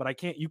 yeah,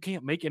 but you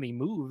can't make any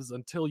moves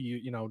until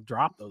you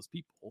drop those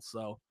people.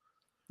 So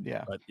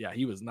yeah, but yeah,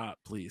 he was not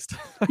pleased.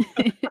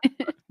 A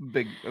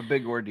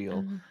big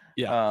ordeal.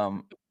 Yeah.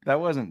 That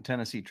wasn't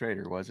Tennessee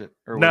Trader, was it?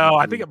 Or no,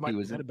 was I think it might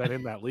have been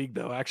in that league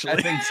though, actually.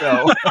 I think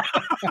so.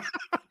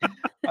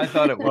 I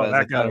thought it was. Well,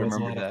 that guy I was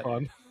remember a that.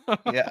 lot of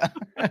fun. Yeah.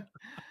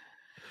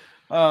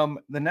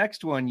 The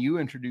next one you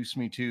introduced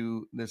me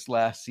to this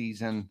last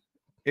season,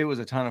 it was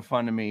a ton of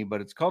fun to me,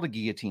 but it's called a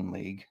Guillotine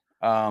League.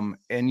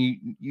 And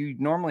you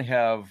normally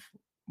have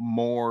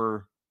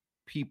more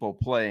people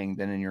playing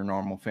than in your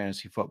normal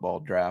fantasy football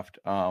draft.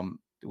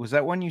 Was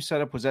that one you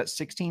set up? Was that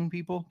 16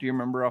 people? Do you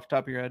remember off the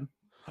top of your head?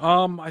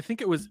 I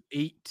think it was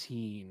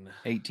 18.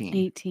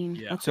 18.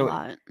 Yeah. That's So- a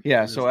lot.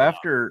 Yeah. It is So a lot.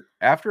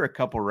 after a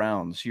couple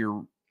rounds,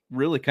 you're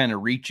really kind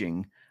of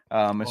reaching,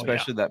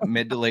 especially that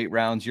mid to late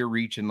rounds, you're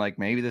reaching like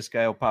maybe this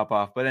guy will pop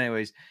off. But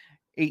anyways,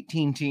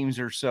 18 teams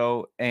or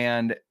so.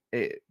 And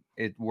it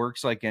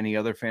works like any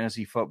other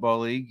fantasy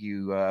football league.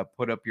 You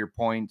put up your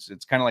points.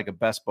 It's kind of like a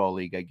best ball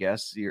league, I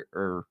guess.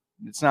 Or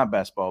it's not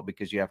best ball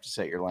because you have to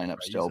set your lineup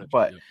Right, still. you said-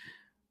 But yeah.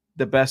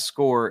 the best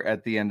score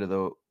at the end of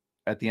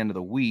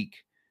the week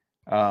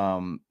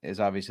is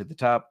obviously at the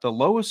top. The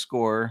lowest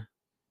score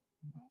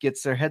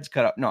gets their heads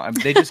cut up. No,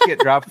 they just get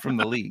dropped from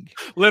the league.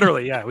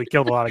 Literally, yeah, we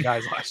killed a lot of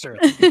guys last year.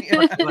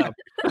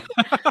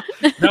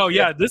 No,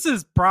 yeah, this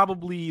is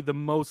probably the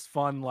most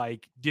fun,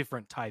 like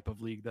different type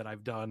of league that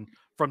I've done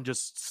from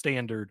just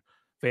standard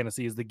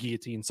fantasy is the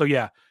Guillotine. So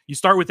yeah, you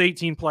start with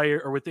 18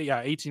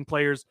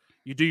 players,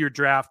 you do your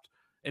draft,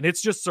 and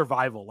it's just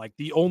survival. Like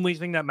the only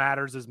thing that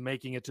matters is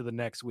making it to the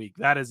next week.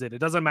 That is it. It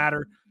doesn't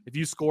matter if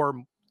you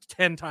score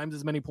 10 times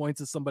as many points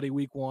as somebody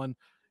week 1.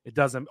 It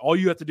doesn't. All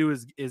you have to do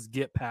is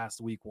get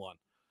past week 1.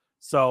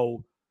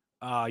 So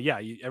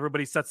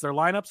everybody sets their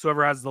lineups.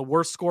 Whoever has the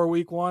worst score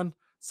week 1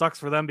 sucks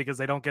for them because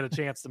they don't get a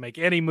chance to make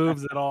any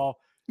moves at all,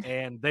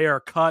 and they are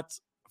cut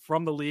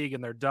from the league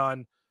and they're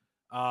done.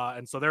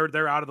 And so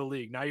they're out of the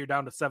league. Now you're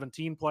down to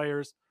 17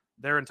 players.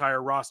 Their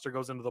entire roster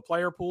goes into the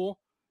player pool.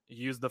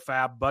 You use the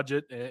fab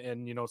budget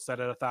and set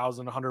at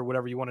 1,000, 100,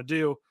 whatever you want to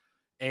do,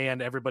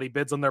 and everybody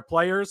bids on their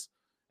players.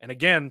 And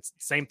again,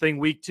 same thing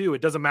week 2.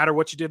 It doesn't matter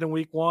what you did in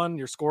week 1.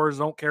 Your scores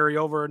don't carry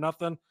over or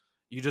nothing.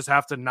 You just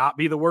have to not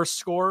be the worst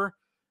scorer.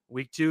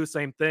 Week 2,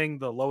 same thing.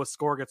 The lowest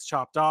score gets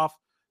chopped off.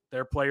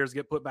 Their players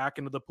get put back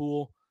into the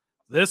pool.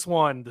 This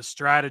one, the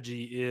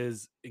strategy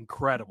is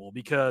incredible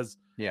because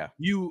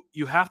you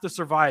have to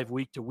survive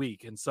week to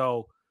week. And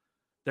so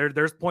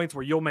there's points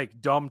where you'll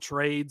make dumb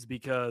trades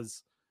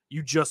because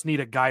you just need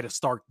a guy to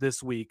start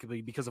this week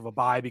because of a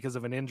bye, because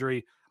of an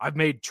injury. I've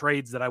made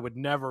trades that I would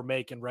never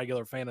make in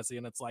regular fantasy.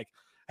 And it's like,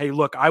 hey,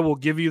 look, I will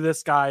give you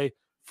this guy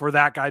for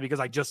that guy because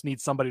I just need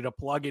somebody to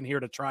plug in here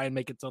to try and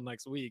make it till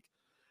next week.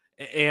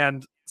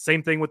 And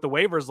same thing with the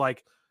waivers.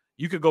 Like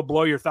you could go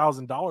blow your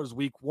 $1,000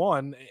 week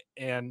 1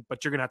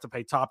 but you're going to have to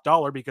pay top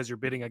dollar because you're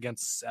bidding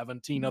against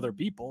 17 other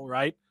people.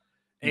 Right.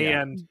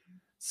 Yeah. And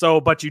so,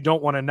 but you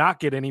don't want to not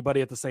get anybody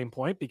at the same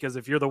point because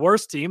if you're the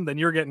worst team, then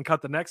you're getting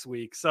cut the next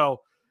week.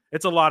 So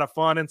it's a lot of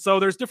fun. And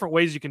so there's different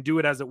ways you can do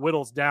it as it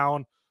whittles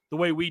down. The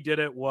way we did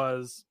it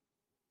was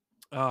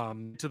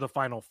to the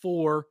final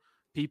 4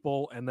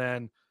 people. And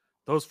then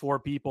those 4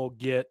 people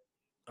get,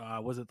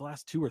 was it the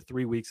last 2 or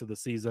 3 weeks of the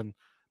season,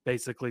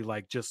 basically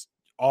like just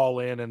all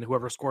in, and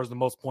whoever scores the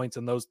most points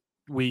in those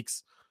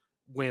weeks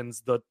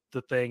wins the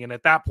thing. And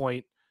at that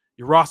point,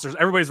 your rosters,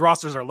 everybody's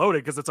rosters are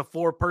loaded because it's a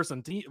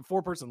 4-person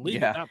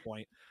league Yeah. at that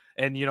point.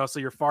 And, so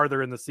you're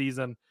farther in the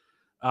season.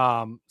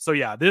 So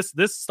yeah, this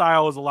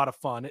style is a lot of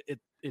fun.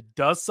 It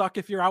does suck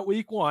if you're out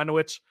week 1,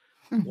 which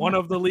one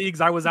of the leagues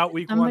I was out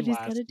week 1 Somebody's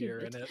last gotta do year.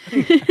 it. And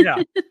it,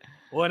 yeah.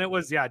 Well, and it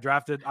was,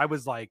 drafted. I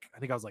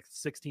think I was like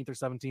 16th or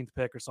 17th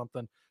pick or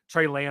something.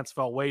 Trey Lance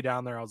fell way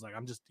down there. I was like,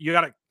 you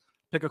got to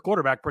pick a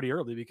quarterback pretty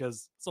early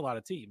because it's a lot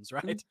of teams,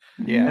 right?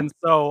 Yeah. And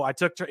so I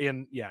took,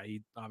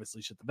 he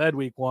obviously shit the bed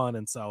week 1.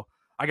 And so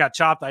I got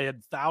chopped. I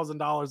had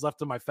 $1,000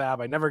 left in my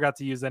fab. I never got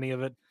to use any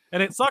of it.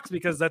 And it sucks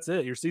because that's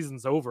it. Your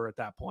season's over at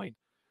that point.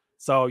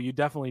 So you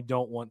definitely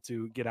don't want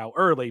to get out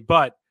early.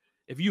 But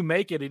if you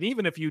make it, and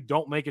even if you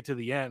don't make it to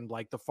the end,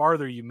 like the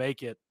farther you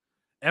make it,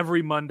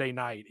 every Monday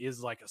night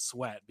is like a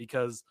sweat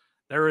because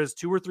there is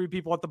 2 or 3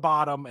 people at the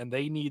bottom and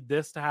they need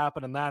this to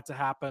happen and that to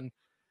happen.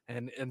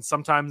 And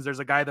sometimes there's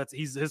a guy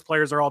his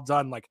players are all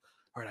done. Like,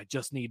 all right, I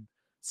just need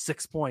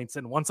 6 points.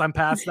 And once I'm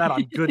past that,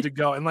 I'm good to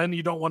go. And then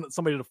you don't want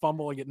somebody to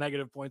fumble and get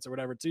negative points or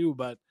whatever too.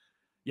 But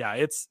yeah,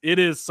 it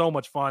is so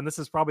much fun. This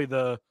is probably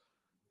the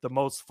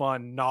most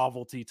fun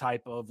novelty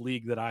type of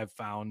league that I've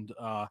found.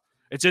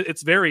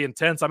 It's very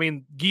intense. I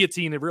mean,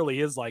 Guillotine, it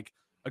really is like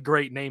a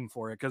great name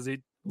for it because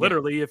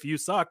literally, if you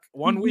suck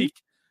one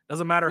week,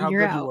 doesn't matter how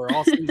You're good out. you were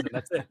all season.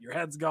 That's it. Your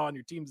head's gone.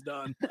 Your team's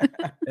done.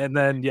 And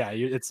then,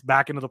 it's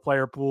back into the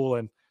player pool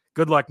and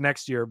good luck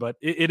next year. But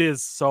it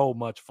is so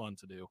much fun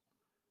to do.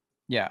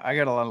 Yeah, I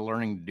got a lot of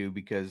learning to do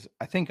because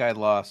I think I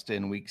lost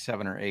in week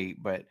 7 or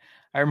 8, but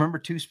I remember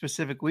 2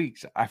 specific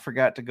weeks. I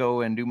forgot to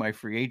go and do my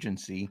free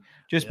agency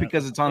just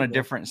because it's on a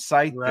different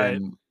site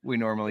than we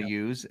normally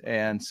use.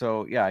 And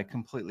so, I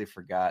completely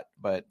forgot,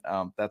 but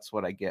that's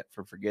what I get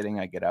for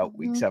forgetting. I get out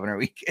week 7 or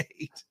week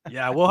 8.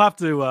 Yeah, we'll have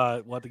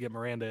to get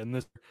Miranda in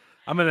this.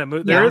 I'm going to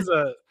move. There is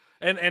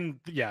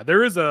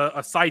there is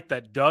a site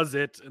that does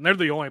it, and they're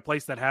the only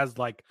place that has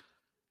like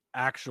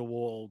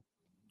actual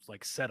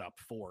like setup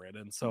for it.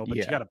 And so, but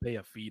you got to pay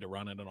a fee to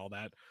run it and all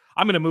that.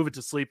 I'm going to move it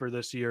to Sleeper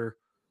this year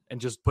and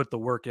just put the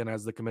work in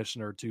as the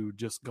commissioner to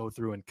just go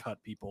through and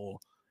cut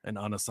people and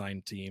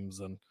unassigned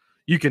teams. And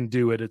you can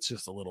do it. It's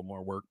just a little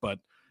more work, but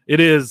it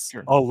is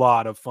a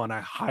lot of fun.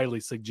 I highly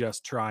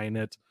suggest trying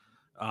it.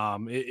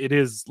 It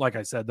is, like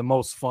I said, the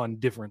most fun,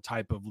 different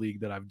type of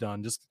league that I've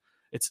done. Just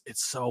it's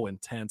so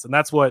intense. And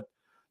that's what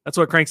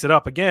cranks it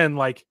up. Again,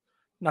 like,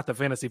 not that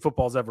fantasy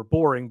football is ever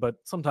boring, but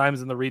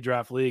sometimes in the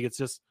redraft league, it's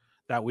just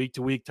that week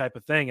to week type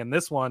of thing. And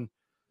this one,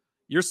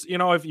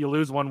 if you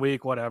lose one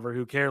week, whatever,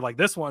 who cares? Like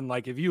this one,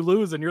 like if you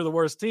lose and you're the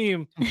worst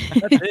team,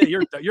 that's it.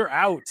 You're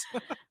out.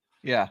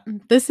 Yeah.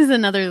 This is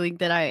another league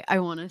that I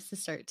want us to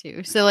start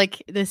too. So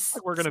like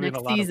we're going to be in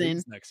a lot of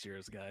leagues next year,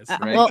 guys.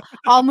 Right? Well,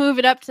 I'll move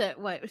it up to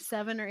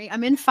 7 or 8.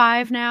 I'm in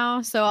 5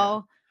 now,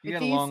 so You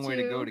got a long way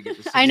to go to get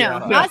to 65. I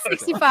know, not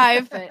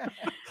 65, but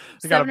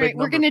 7 or 8.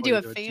 We're going to do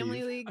a to family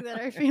achieve. league that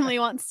our family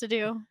wants to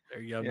do.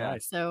 There you go. Yeah.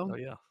 Nice. So Oh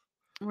yeah.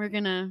 we're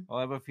gonna. I'll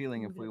have a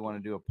feeling if we want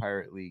to do a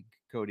pirate league,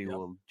 Cody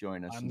will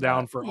join us. I'm in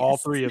down that. for all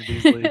 3 of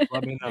these leagues.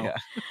 Let me know.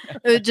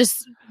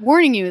 Just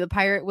warning you, the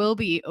pirate will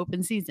be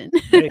open season.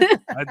 Hey,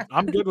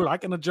 I'm good with. I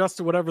can adjust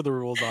to whatever the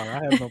rules are.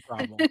 I have no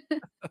problem.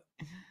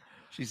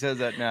 She says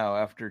that now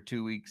after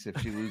 2 weeks.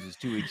 If she loses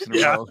 2 weeks in a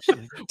Yeah. row, she's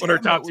like, When her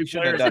 "Damn top it, 2 we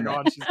should have players are done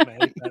gone, that." she's going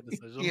to hate that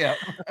decision. Yeah,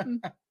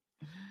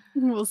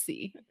 We'll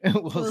see.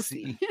 we'll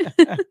see.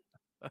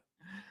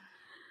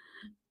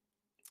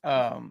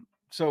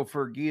 So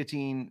for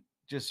Guillotine,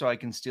 just so I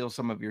can steal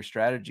some of your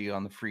strategy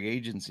on the free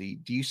agency,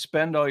 do you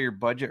spend all your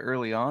budget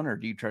early on, or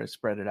do you try to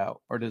spread it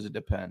out, or does it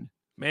depend?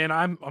 Man,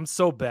 I'm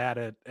so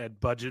bad at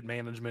budget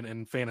management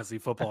in fantasy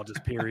football,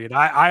 just period.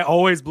 I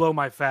always blow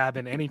my fab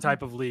in any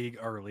type of league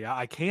early.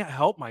 I can't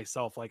help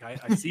myself. Like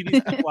I see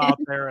these people out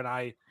there and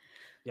I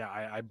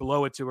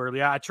blow it too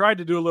early. I tried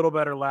to do a little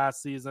better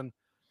last season,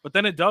 but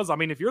then it does. I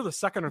mean, if you're the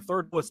second or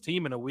third place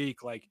team in a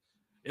week, like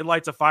it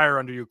lights a fire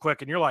under you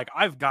quick and you're like,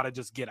 I've got to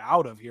just get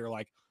out of here.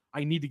 Like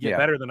I need to get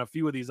better than a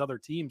few of these other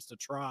teams to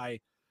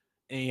try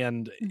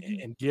and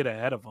get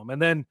ahead of them.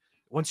 And then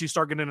once you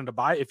start getting into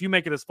if you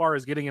make it as far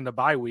as getting into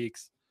bye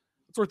weeks,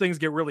 that's where things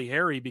get really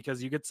hairy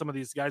because you get some of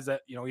these guys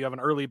that, you have an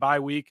early bye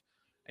week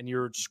and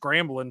you're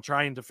scrambling,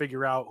 trying to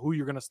figure out who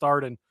you're going to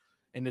start. And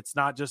it's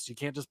not just, you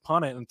can't just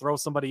punt it and throw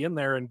somebody in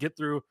there and get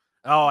through.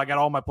 Oh, I got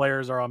all my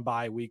players are on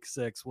bye week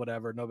 6,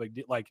 whatever. No big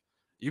deal. Like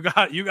you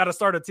got to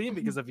start a team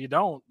because if you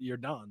don't, you're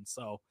done.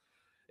 So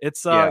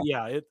it's,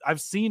 I've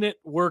seen it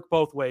work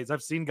both ways.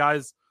 I've seen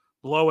guys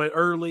blow it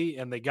early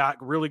and they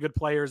got really good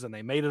players and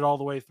they made it all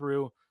the way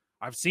through.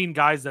 I've seen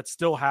guys that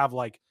still have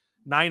like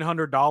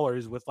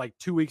 $900 with like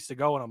 2 weeks to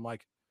go. And I'm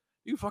like,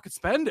 you fucking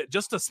spend it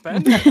just to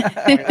spend it.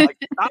 Like,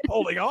 stop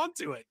holding on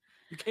to it.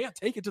 You can't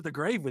take it to the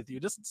grave with you.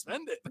 Just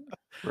spend it.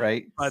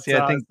 Right. But See,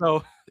 I think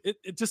so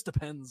it just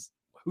depends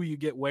who you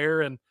get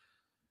where. And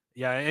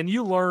and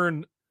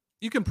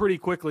you can pretty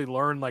quickly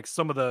learn like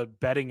some of the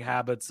betting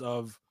habits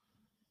of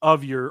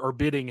your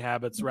bidding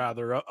habits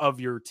rather of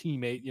your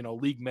teammate,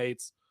 league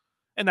mates.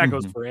 And that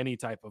goes for any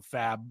type of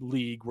fab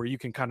league where you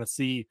can kind of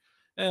see,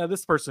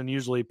 this person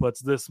usually puts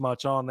this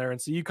much on there.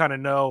 And so you kind of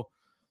know,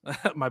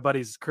 my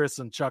buddies Chris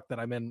and Chuck that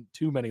I'm in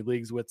too many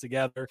leagues with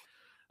together,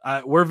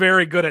 we're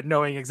very good at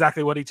knowing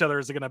exactly what each other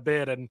is going to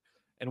bid, and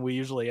we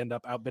usually end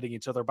up outbidding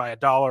each other by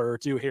 $1 or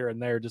 $2 here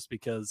and there, just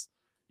because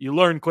you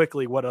learn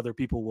quickly what other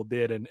people will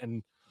bid,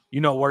 and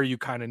you know where you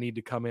kind of need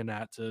to come in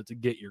at to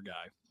get your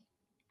guy.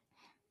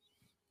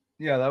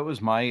 Yeah, that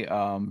was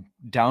my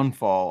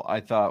downfall. I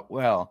thought,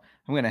 well,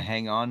 I'm going to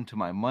hang on to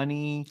my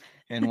money,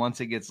 and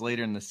once it gets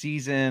later in the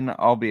season,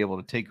 I'll be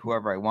able to take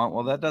whoever I want.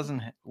 Well, that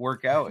doesn't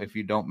work out if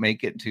you don't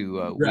make it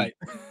to Right.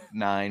 week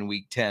 9,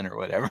 week 10, or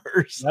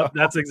whatever. So.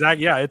 That's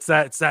exactly, yeah. It's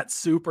that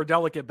super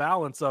delicate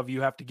balance of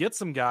you have to get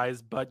some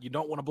guys, but you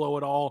don't want to blow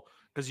it all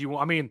because you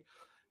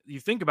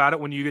think about it,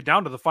 when you get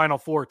down to the final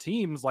 4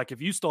 teams, like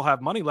if you still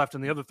have money left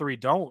and the other 3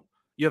 don't,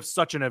 you have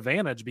such an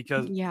advantage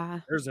because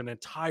there's an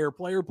entire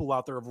player pool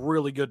out there of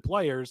really good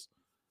players,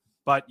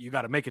 but you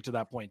got to make it to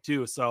that point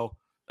too. So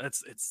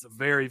it's a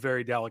very,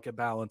 very delicate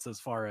balance as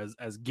far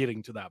as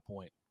getting to that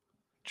point.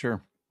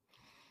 Sure.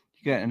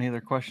 You got any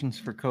other questions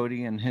for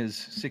Cody and his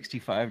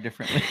 65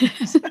 different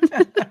leagues?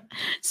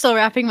 Still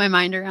wrapping my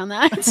mind around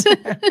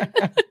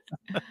that.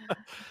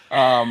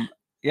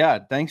 Yeah,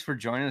 thanks for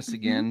joining us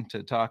again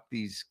to talk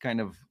these kind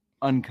of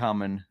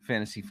uncommon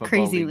fantasy football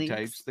Crazy league leagues.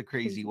 types, the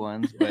crazy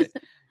ones. But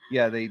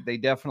yeah, they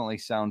definitely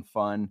sound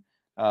fun.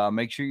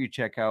 Make sure you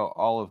check out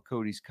all of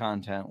Cody's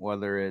content,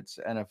 whether it's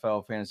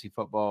NFL fantasy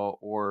football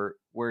or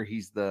where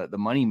he's the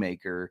money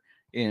maker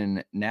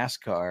in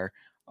NASCAR.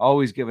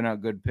 Always giving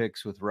out good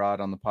picks with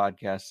Rod on the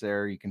podcast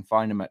there. You can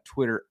find him at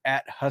Twitter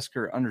at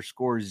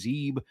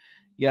Husker_Zeeb.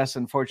 Yes,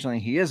 unfortunately,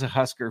 he is a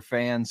Husker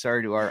fan.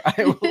 Sorry to our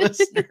Iowa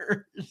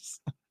listeners.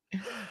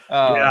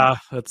 Yeah,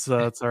 that's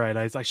all right.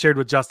 I shared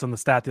with Justin the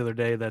stat the other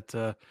day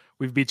that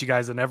we've beat you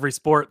guys in every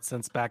sport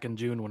since back in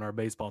June when our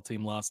baseball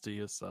team lost to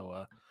you.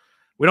 So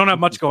we don't have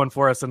much going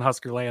for us in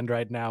Husker land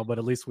right now, but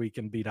at least we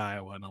can beat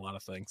Iowa in a lot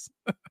of things.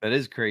 That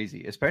is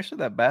crazy, especially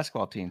that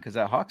basketball team, because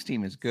that Hawks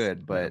team is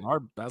good, but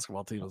our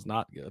basketball team is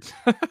not good.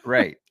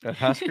 Right. The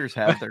Huskers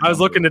have their I was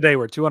looking today,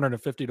 we're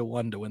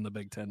 250-1 to win the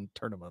Big Ten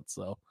tournament.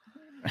 So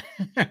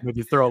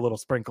maybe throw a little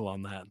sprinkle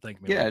on that and thank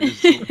me. Yeah,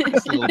 just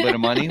a little bit of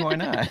money. Why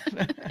not?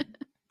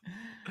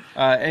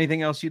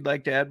 Anything else you'd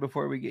like to add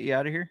before we get you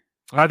out of here?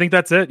 I think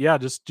that's it. Yeah,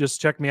 just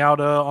check me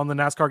out on the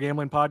NASCAR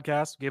Gambling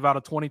Podcast. Gave out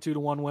a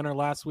 22-1 winner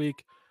last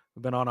week.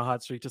 We've been on a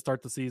hot streak to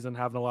start the season,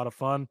 having a lot of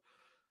fun.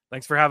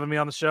 Thanks for having me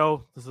on the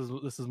show. This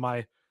is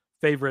my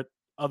favorite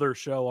other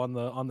show on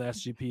the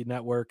SGP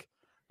network.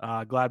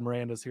 Glad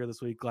Miranda's here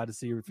this week. Glad to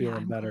see you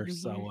feeling better.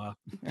 So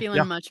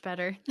feeling much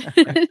better.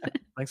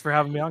 Thanks for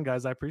having me on,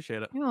 guys. I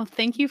appreciate it. Well,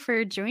 thank you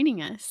for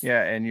joining us.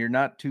 Yeah, and you're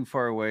not too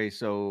far away,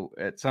 so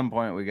at some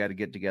point we got to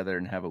get together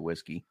and have a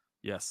whiskey.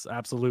 Yes,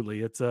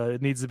 absolutely.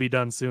 It needs to be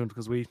done soon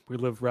because we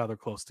live rather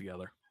close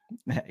together.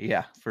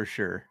 Yeah, for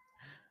sure.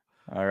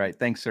 All right,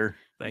 thanks, sir.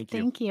 Thank you.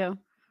 Thank you.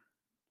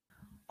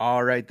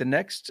 All right, the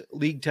next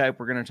league type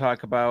we're going to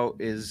talk about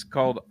is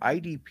called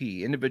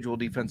IDP, Individual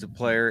Defensive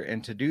Player,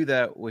 and to do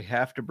that, we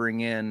have to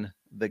bring in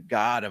the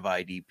god of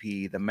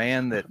IDP, the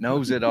man that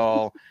knows it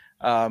all.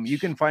 You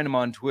can find him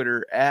on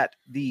Twitter at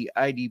the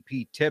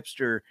IDP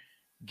Tipster.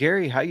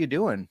 Gary, how you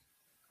doing?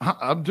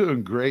 I'm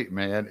doing great,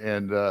 man,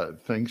 and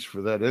thanks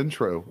for that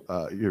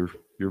intro.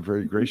 You're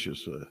very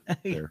gracious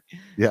there.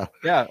 Yeah.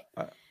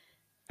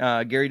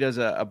 Gary does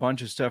a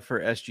bunch of stuff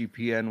for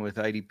SGPN with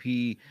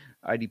IDP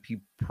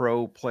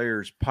Pro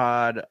Players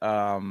Pod.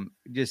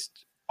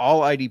 Just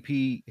all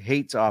IDP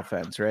hates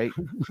offense, right?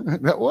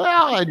 Well,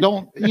 I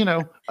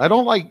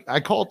don't like,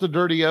 I call it the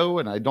dirty O,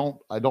 and I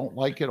don't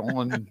like it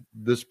on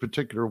this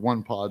particular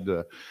one pod,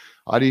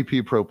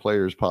 IDP Pro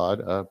Players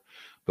Pod.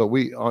 But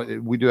we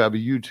do have a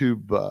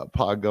YouTube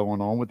pod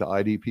going on with the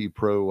IDP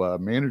Pro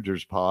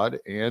Managers Pod,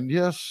 and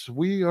yes,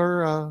 we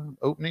are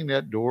opening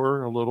that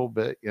door a little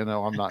bit.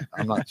 I'm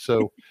not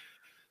so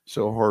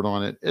hard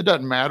on it. It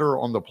doesn't matter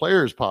on the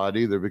Players Pod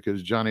either,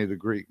 because Johnny the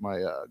Greek,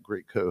 my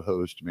great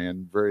co-host,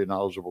 man, very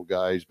knowledgeable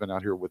guy. He's been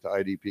out here with the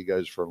IDP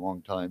guys for a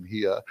long time.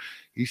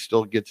 He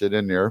still gets it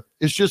in there.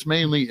 It's just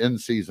mainly in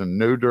season,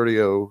 no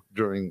dirty O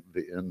during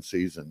the in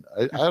season.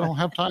 I don't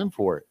have time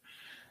for it.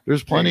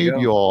 There's plenty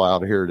of you all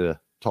out here to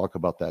talk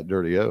about that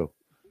dirty O.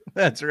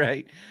 That's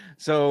right.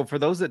 So for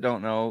those that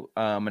don't know,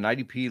 an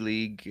IDP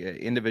league,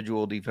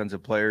 individual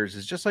defensive players,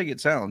 is just like it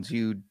sounds.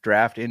 You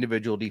draft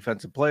individual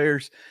defensive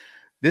players.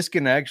 This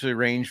can actually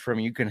range from,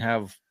 you can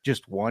have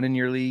just one in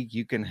your league.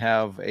 You can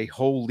have a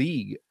whole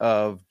league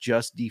of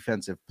just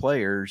defensive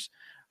players.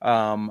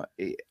 I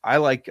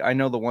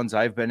know the ones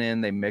I've been in,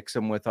 they mix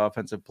them with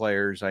offensive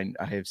players. I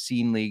have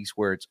seen leagues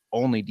where it's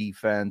only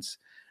defense.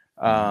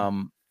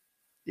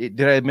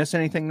 Did I miss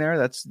anything there?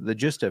 That's the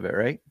gist of it,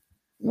 right?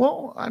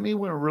 Well, I mean,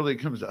 when it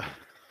cocomes to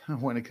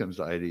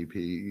IDP,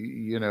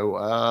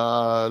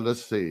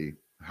 let's see.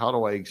 How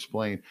do I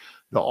explain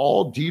the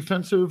all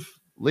defensive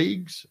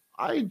leagues?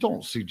 I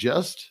don't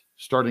suggest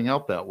starting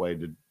out that way,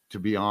 to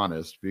be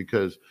honest,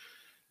 because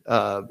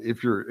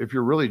if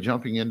you're really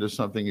jumping into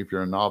something, if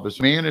you're a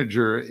novice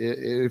manager,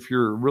 if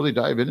you're really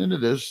diving into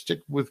this,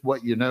 stick with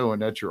what you know,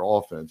 and that's your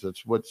offense.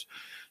 That's what's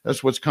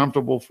that's what's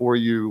comfortable for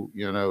you,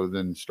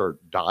 then start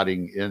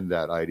dotting in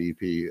that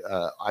IDP.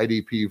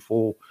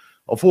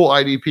 A full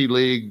IDP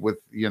league with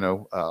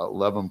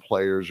 11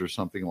 players or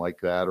something like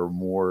that or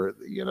more,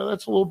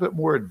 that's a little bit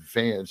more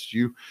advanced.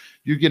 You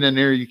get in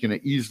there, you can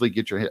easily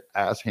get your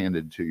ass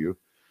handed to you.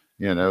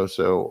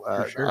 So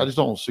sure. I just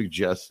don't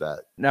suggest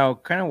that. Now,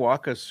 kind of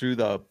walk us through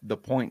the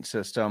point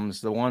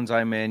systems. The ones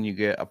I'm in, you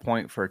get a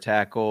point for a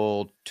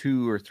tackle,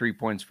 2 or 3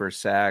 points for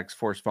sacks,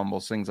 forced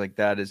fumbles, things like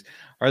that.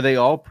 Are they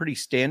all pretty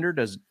standard,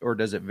 or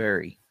does it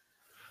vary?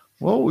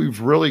 Well,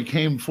 we've really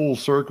came full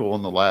circle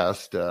in the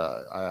last,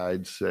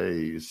 I'd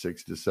say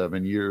 6 to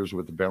 7 years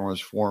with the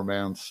balanced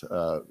formats.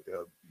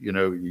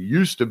 It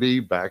used to be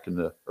back in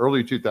the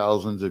early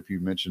 2000s, if you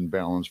mentioned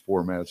balanced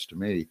formats to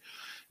me,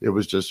 it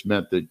was just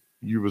meant that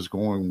you was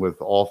going with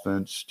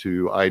offense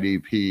to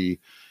IDP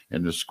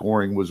and the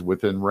scoring was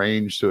within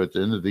range. So at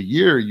the end of the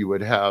year, you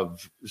would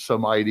have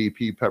some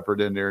IDP peppered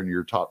in there in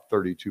your top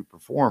 32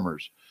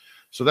 performers.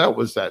 So that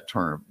was that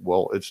term.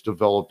 Well, it's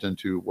developed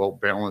into,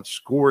 balanced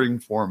scoring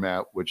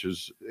format, which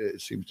it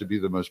seems to be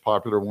the most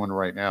popular one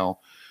right now,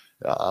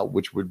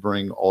 which would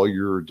bring all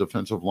your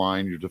defensive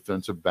line, your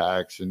defensive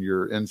backs, and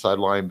your inside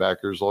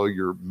linebackers, all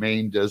your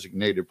main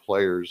designated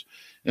players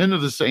into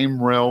the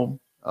same realm.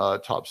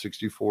 Top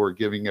 64,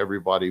 giving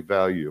everybody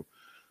value.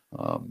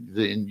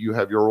 Then you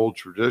have your old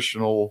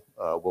traditional,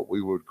 what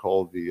we would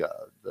call the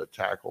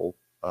tackle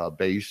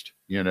based.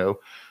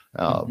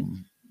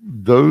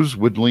 Those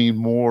would lean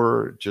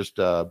more just,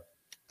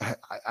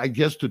 I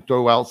guess, to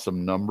throw out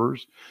some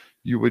numbers.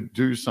 You would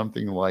do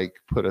something like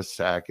put a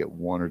sack at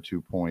 1 or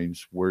 2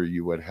 points, where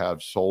you would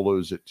have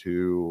solos at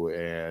 2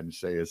 and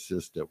say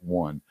assist at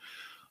 1.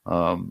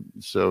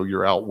 So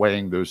you're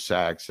outweighing those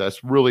sacks. That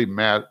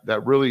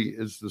really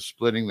is the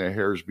splitting the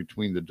hairs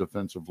between the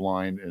defensive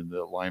line and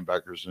the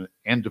linebackers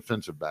and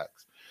defensive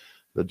backs.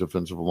 The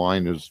defensive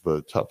line is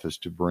the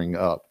toughest to bring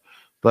up.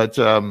 But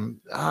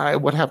I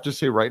would have to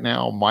say right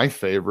now, my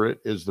favorite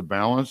is the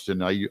balanced.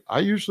 And I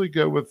usually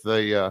go with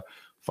a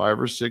 5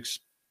 or 6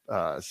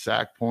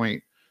 sack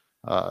point,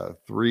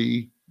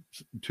 3,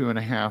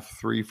 2.5,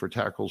 3 for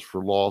tackles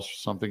for loss,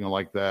 something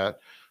like that.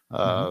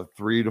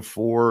 3 to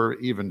 4,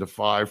 even to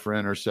 5 for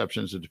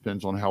interceptions. It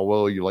depends on how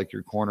well you like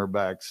your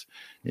cornerbacks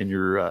and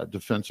your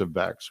defensive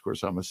backs. Of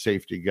course, I'm a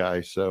safety guy,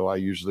 so I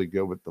usually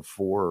go with the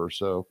 4 or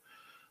so.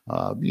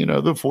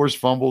 The forced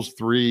fumbles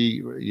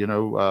 3,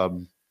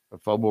 a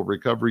fumble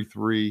recovery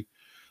 3.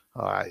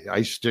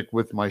 I stick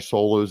with my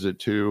solos at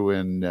 2,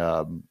 and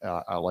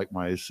I like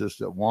my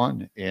assist at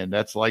 1. And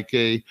that's like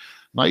a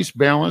nice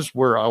balance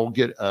where I'll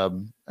get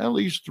at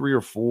least 3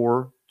 or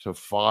 4 to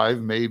 5,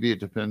 maybe. It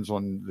depends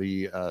on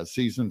the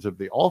seasons of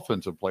the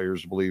offensive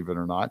players, believe it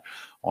or not,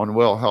 on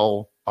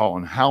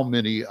how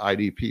many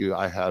IDP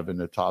I have in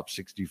the top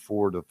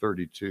 64 to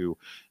 32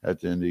 at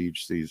the end of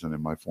each season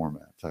in my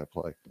formats I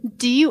play.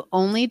 Do you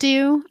only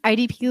do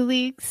IDP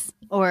leagues,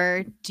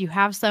 or do you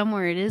have some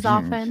where it is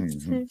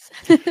offensive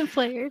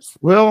players?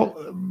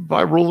 Well,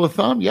 by rule of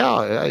thumb,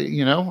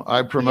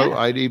 I promote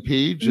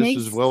IDP just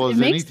as well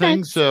as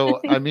anything. Sense. So,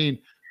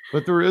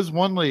 but there is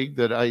one league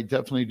that I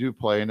definitely do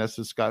play, and that's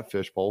the Scott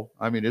Fish Bowl.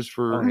 It's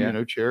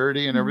for,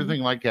 charity and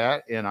everything like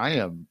that. And I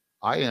am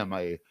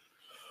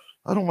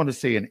I don't want to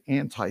say an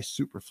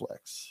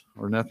anti-superflex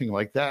or nothing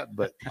like that,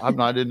 but I'm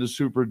not into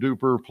super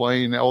duper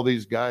playing all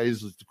these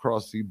guys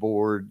across the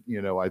board.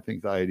 I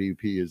think the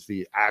IDP is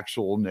the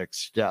actual next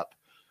step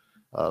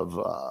of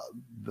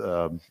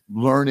the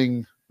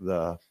learning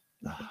the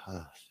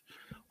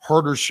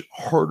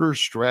harder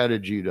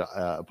strategy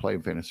to play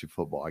fantasy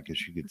football, I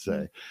guess you could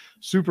say.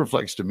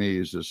 Superflex to me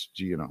is just,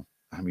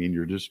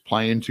 you're just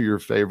playing to your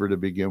favor to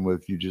begin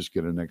with. You just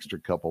get an extra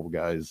couple of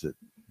guys that,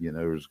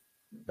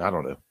 I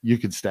don't know, you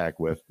could stack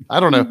with.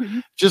 I don't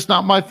know. Just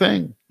not my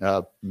thing.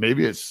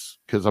 Maybe it's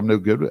because I'm no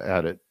good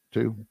at it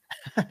too.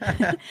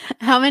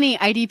 How many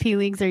IDP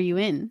leagues are you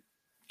in?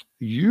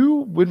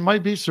 You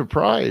might be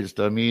surprised.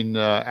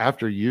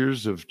 After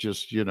years of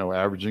just,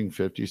 averaging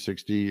 50,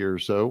 60 or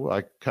so,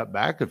 I cut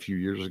back a few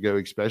years ago,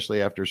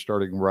 especially after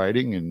starting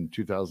writing in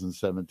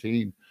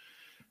 2017,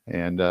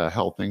 and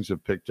how things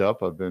have picked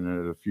up. I've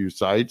been at a few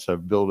sites.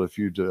 I've built a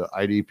few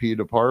IDP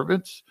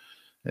departments.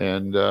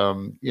 And,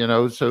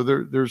 so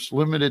there's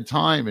limited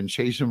time, and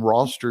chasing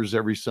rosters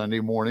every Sunday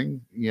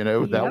morning,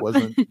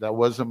 that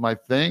wasn't my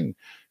thing,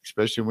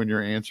 especially when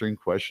you're answering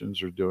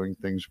questions or doing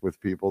things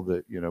with people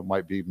that,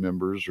 might be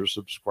members or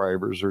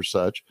subscribers or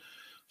such.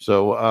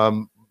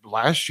 So,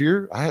 last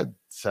year I had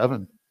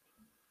 7.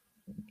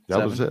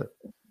 That was it.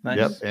 Nice.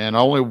 Yep. And I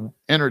only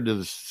entered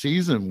the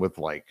season with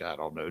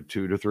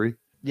 2 to 3.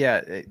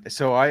 Yeah.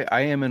 So I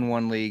am in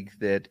one league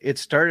that it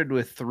started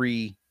with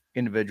 3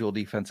 individual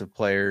defensive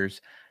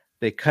players.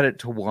 They cut it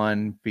to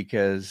 1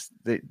 because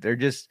they're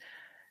just,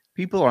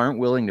 people aren't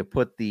willing to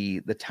put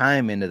the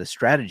time into the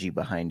strategy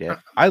behind it.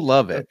 I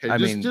love it.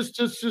 Okay,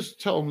 just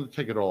tell them to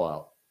take it all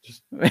out.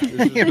 Just this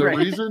is the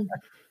reason.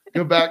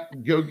 Go back,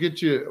 go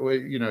get you,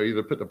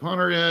 either put the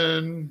punter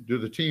in, do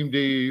the team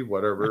D,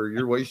 whatever.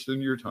 You're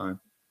wasting your time.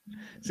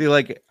 See,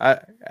 like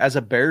as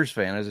a Bears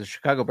fan, as a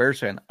Chicago Bears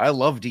fan, I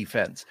love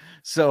defense.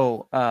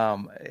 So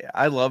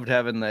I loved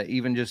having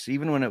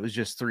even when it was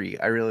just 3,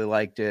 I really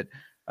liked it.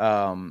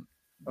 I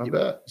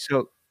bet.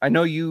 So I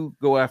know you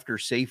go after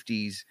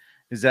safeties.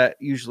 Is that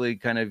usually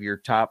kind of your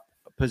top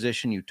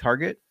position you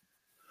target?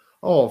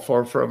 Oh,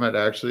 far from it,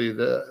 actually.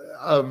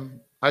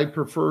 I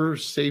prefer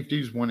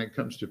safeties when it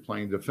comes to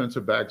playing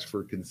defensive backs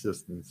for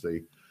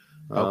consistency.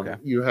 Okay.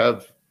 You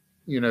have,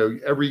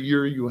 every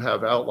year you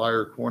have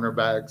outlier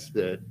cornerbacks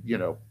that,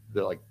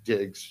 they're like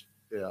Diggs,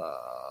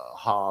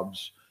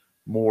 Hobbs,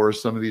 Moore.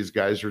 Some of these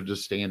guys are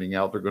just standing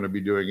out. They're going to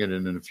be doing it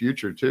in the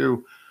future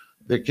too.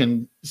 They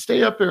can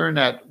stay up there in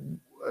that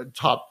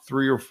top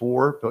 3 or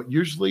 4, but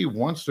usually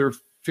once they're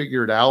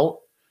figured out,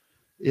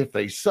 if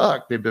they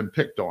suck, they've been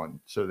picked on.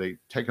 So they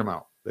take them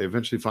out. They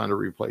eventually find a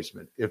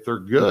replacement. If they're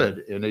good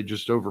and they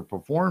just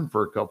overperform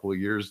for a couple of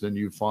years, then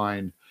you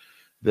find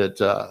that,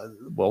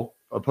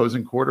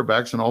 opposing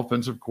quarterbacks and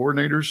offensive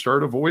coordinators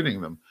start avoiding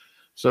them.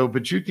 So,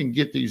 but you can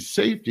get these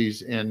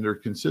safeties, and their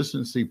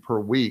consistency per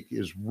week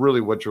is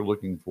really what you're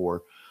looking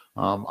for.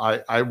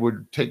 I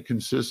would take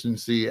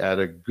consistency at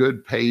a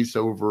good pace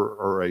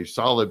or a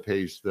solid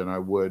pace than I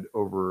would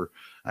over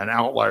an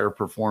outlier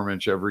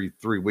performance every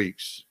 3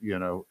 weeks,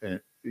 and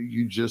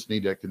you just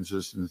need that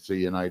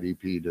consistency in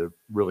IDP to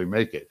really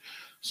make it.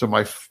 So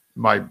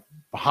my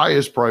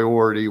highest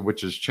priority,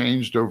 which has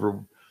changed over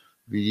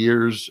the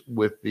years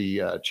with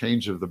the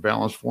change of the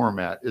balance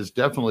format, is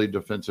definitely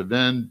defensive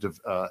end,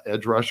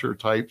 edge rusher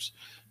types.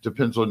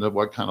 Depends on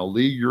what kind of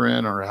league you're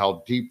in or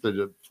how deep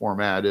the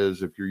format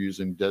is, if you're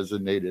using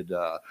designated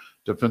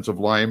defensive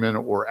linemen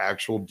or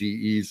actual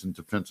DEs and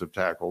defensive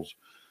tackles.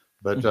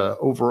 But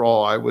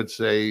overall, I would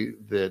say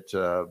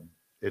that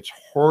it's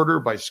harder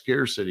by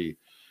scarcity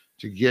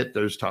to get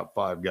those top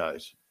 5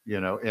 guys,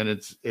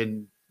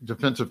 and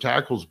defensive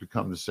tackles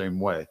become the same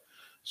way.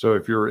 So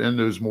if you're in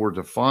those more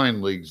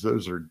defined leagues,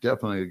 those are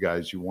definitely the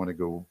guys you want to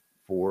go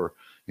for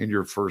in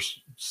your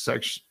first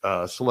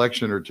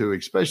selection or 2,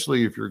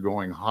 especially if you're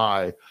going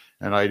high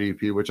in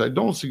IDP, which I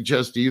don't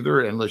suggest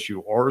either, unless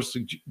you are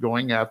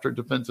going after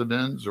defensive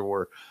ends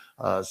or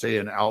say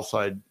an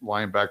outside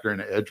linebacker and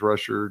an edge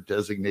rusher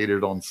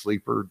designated on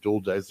sleeper,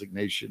 dual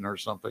designation or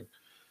something.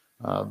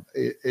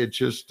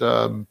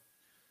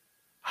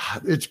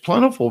 It's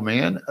plentiful,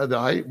 man.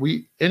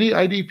 Any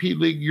IDP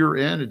league you're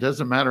in, it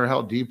doesn't matter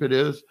how deep it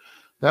is.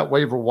 That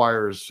waiver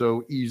wire is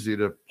so easy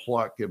to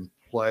pluck and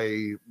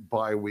play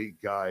bye week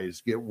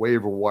guys, get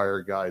waiver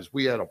wire guys.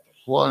 We had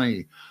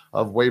plenty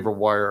of waiver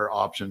wire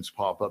options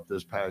pop up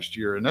this past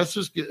year, and that's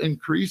just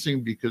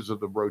increasing because of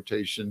the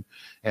rotation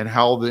and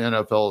how the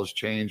NFL has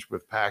changed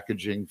with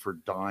packaging for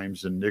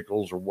dimes and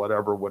nickels or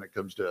whatever when it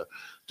comes to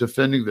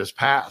defending this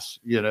pass,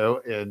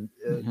 and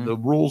the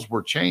rules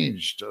were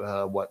changed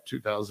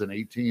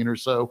 2018 or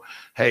so.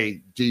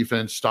 Hey,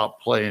 defense,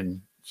 stop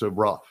playing so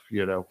rough,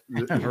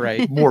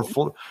 Right.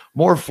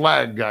 More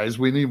flag guys.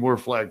 We need more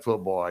flag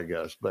football, I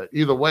guess. But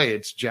either way,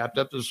 it's jacked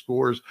up the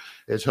scores.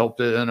 It's helped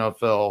the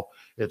NFL.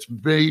 It's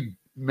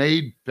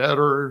made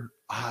better.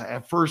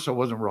 At first, I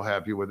wasn't real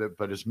happy with it,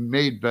 but it's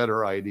made better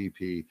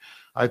IDP.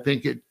 I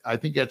think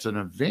that's an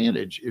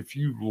advantage. If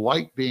you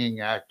like being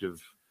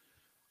active,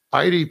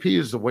 IDP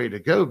is the way to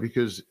go,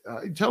 because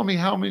tell me,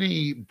 how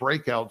many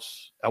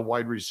breakouts a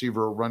wide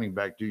receiver or running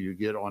back do you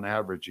get on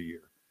average a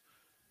year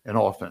in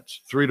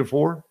offense? 3 to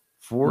 4?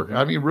 4. Mm-hmm.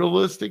 I mean,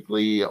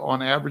 realistically,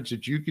 on average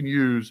that you can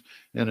use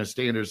in a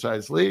standard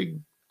size league,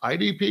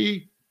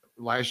 IDP,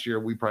 last year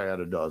we probably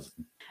had a dozen.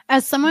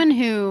 As someone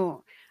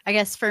who, I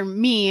guess for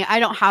me, I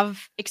don't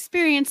have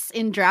experience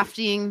in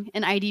drafting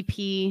an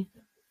IDP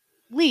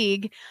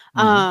league.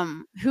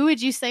 Who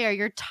would you say are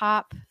your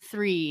top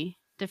 3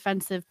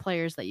 defensive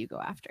players that you go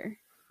after?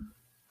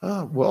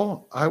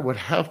 Well, I would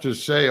have to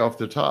say off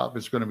the top,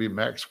 it's going to be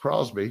Max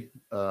Crosby,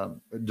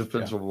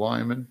 defensive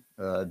lineman,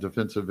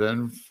 defensive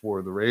end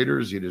for the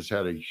Raiders. He just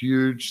had a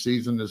huge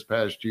season this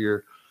past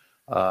year.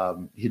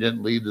 He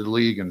didn't lead the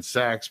league in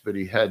sacks, but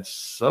he had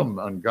some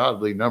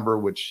ungodly number,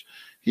 which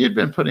he had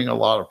been putting a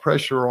lot of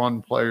pressure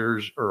on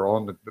players or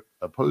on the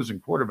opposing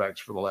quarterbacks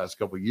for the last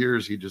couple of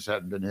years. He just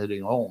hadn't been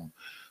hitting home.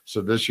 So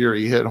this year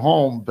he hit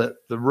home, but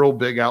the real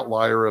big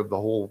outlier of the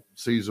whole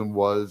season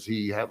was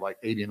he had like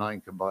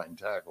 89 combined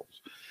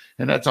tackles.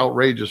 And that's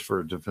outrageous for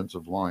a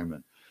defensive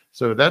lineman.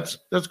 So that's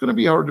going to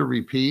be hard to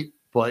repeat,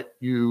 but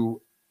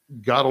you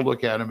got to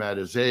look at him at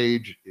his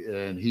age,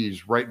 and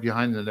he's right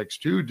behind the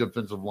next 2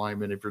 defensive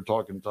linemen if you're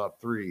talking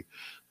top 3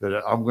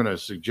 that I'm going to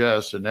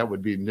suggest, and that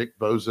would be Nick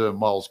Bosa and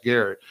Myles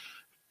Garrett.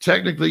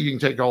 Technically, you can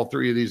take all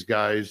 3 of these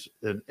guys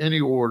in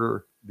any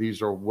order.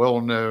 These are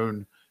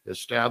well-known,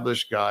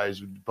 established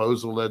guys.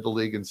 Bosa led the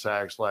league in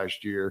sacks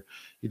last year.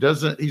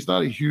 He's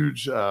not a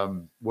huge,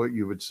 what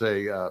you would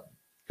say,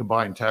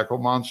 combined tackle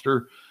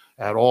monster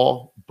at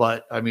all.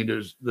 But I mean,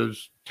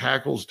 those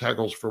tackles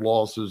for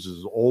losses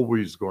is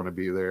always going to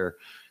be there.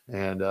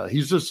 And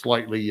he's just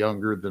slightly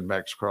younger than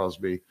Max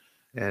Crosby.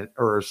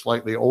 or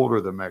slightly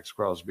older than Max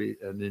Crosby.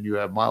 And then you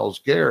have Myles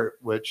Garrett,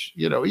 which,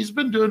 he's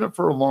been doing it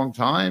for a long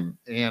time.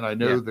 And I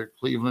know that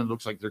Cleveland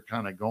looks like they're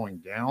kind of going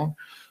down,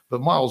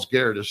 but Myles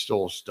Garrett is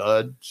still a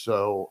stud.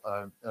 So,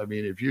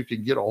 if you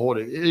can get a hold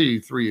of any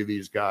three of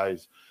these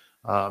guys,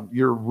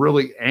 you're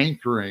really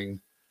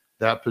anchoring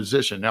that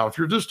position. Now, if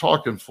you're just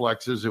talking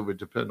flexes, it would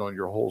depend on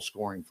your whole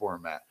scoring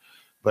format.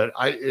 But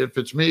if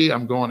it's me,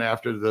 I'm going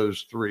after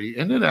those three.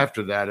 And then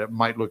after that, it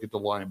might look at the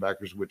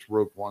linebackers, which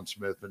Roquan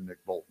Smith and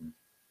Nick Bolton.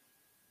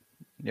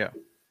 Yeah.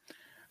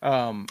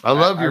 I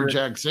love your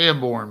Jack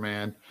Sanborn,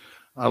 man.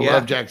 I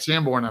love Jack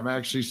Sanborn. I'm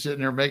actually sitting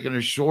there making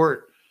a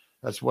short.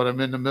 That's what I'm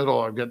in the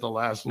middle. I've got the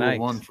last little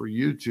one for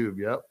YouTube.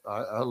 Yep.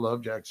 I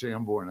love Jack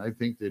Sanborn. I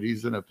think that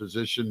he's in a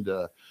position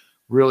to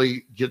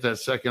really get that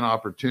second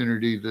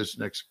opportunity this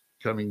next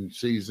coming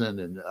season.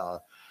 And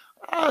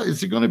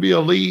is he going to be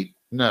elite?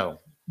 No.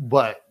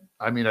 But,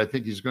 I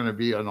think he's going to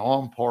be an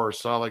on-par,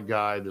 solid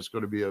guy that's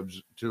going to be able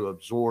to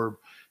absorb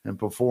and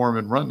perform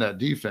and run that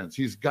defense.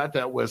 He's got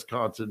that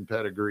Wisconsin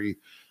pedigree.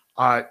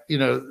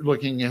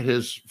 Looking at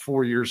his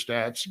 4-year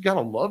stats, you got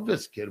to love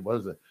this kid,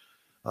 wasn't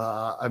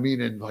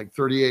it? In like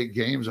 38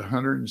 games,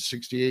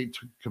 168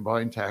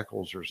 combined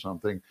tackles or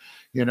something.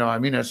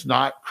 It's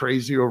not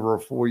crazy over a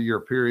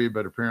 4-year period,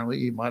 but apparently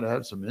he might have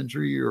had some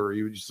injury or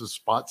he was just a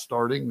spot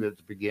starting at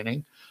the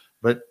beginning.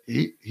 But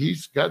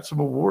he's got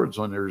some awards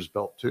under his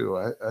belt too.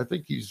 I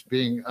think he's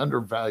being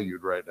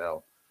undervalued right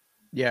now.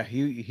 Yeah,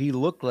 he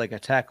looked like a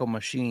tackle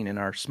machine in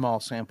our small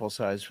sample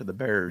size for the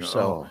Bears.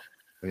 So,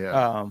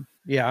 I'm.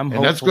 And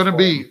that's going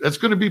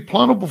to be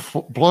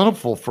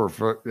plentiful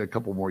for a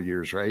couple more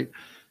years, right?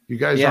 You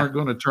guys aren't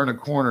going to turn a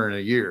corner in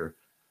a year,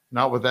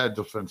 not with that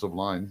defensive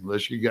line,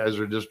 unless you guys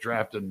are just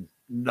drafting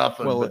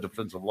nothing but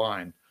defensive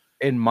line.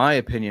 In my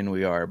opinion,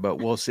 we are, but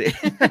we'll see.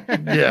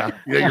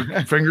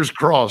 Your fingers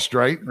crossed,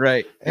 right?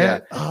 Right.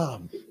 And,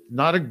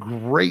 not a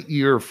great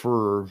year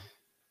for.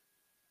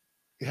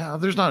 Yeah,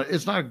 it's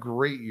not a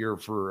great year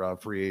for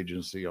free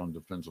agency on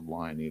defensive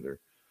line either.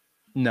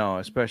 No,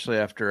 especially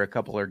after a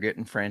couple are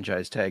getting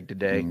franchise tagged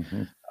today.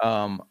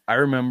 Mm-hmm. I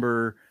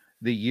remember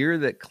the year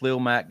that Khalil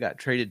Mack got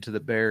traded to the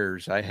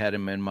Bears. I had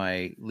him in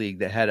my league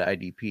that had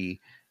IDP,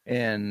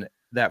 and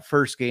that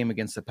first game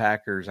against the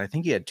Packers, I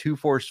think he had 2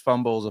 forced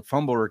fumbles, a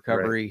fumble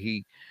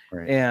recovery.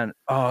 And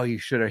you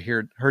should have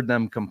heard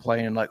them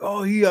complain like,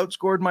 "Oh, he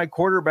outscored my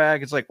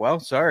quarterback." It's like,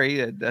 well,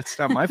 sorry, that's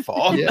not my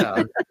fault.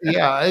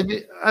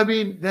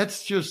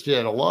 That's just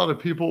it. A lot of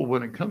people,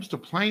 when it comes to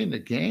playing the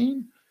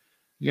game,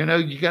 you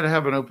got to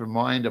have an open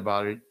mind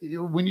about it.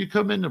 When you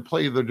come in to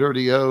play the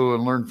Dirty O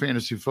and learn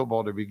fantasy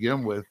football to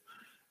begin with,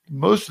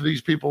 most of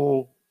these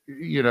people,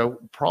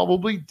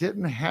 probably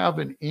didn't have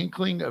an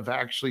inkling of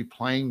actually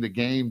playing the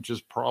game,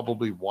 just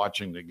probably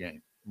watching the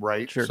game,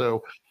 right? Sure.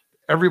 So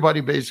everybody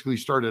basically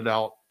started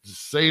out the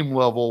same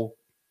level,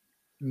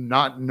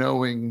 not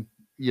knowing,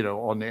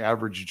 on the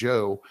average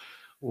Joe,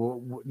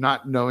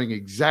 not knowing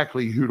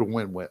exactly who to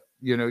win with.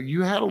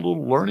 You had a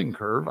little learning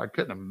curve. I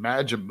couldn't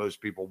imagine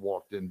most people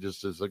walked in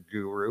just as a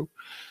guru.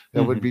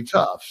 That would be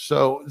tough.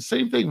 So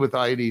same thing with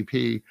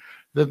IDP.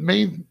 The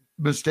main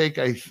mistake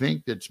I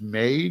think that's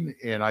made,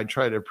 and I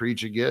try to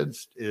preach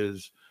against,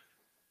 is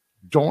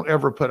don't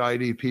ever put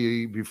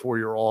IDP before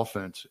your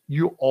offense.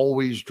 You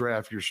always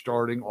draft your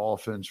starting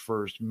offense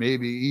first.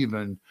 Maybe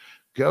even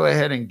go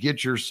ahead and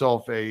get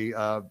yourself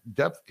a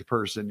depth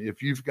person.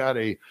 If you've got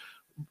a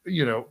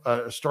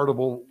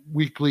startable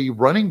weekly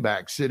running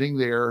back sitting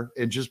there,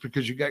 and just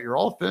because you got your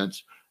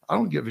offense, I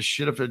don't give a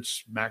shit if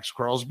it's Max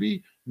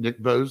Crosby, Nick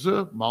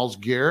Bosa, Myles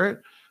Garrett.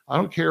 I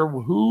don't care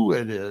who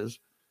it is.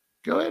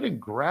 Go ahead and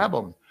grab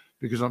them,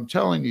 because I'm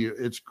telling you,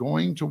 it's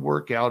going to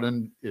work out.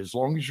 And as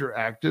long as you're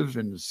active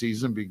and the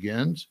season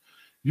begins,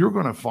 you're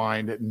going to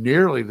find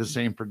nearly the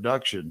same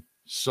production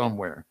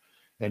somewhere.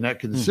 And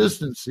that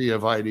consistency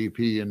of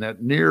IDP and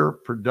that near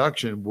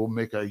production will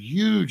make a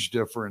huge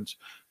difference,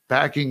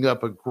 backing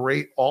up a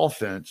great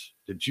offense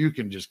that you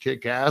can just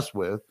kick ass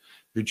with,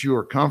 that you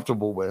are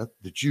comfortable with,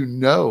 that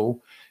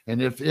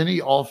and if any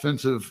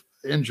offensive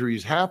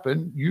injuries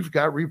happen, you've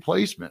got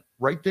replacement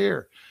right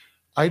there.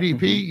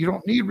 IDP, you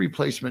don't need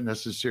replacement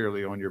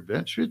necessarily on your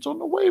bench. It's on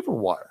the waiver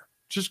wire.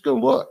 Just go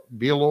look,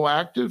 be a little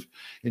active,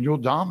 and you'll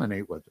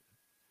dominate with it.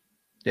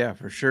 Yeah,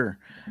 for sure.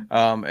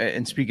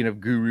 And speaking of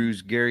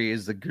gurus, Gary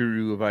is the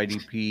guru of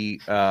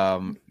IDP.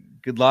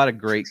 A lot of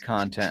great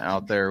content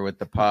out there with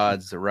the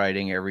pods, the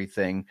writing,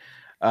 everything.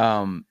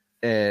 Follow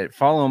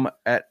him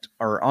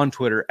on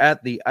Twitter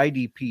at the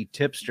IDP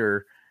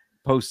Tipster.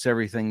 Posts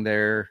everything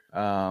there.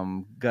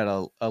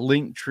 Got a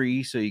link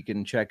tree so you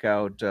can check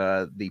out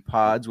the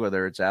pods,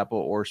 whether it's Apple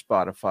or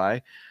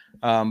Spotify.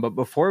 But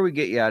before we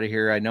get you out of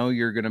here, I know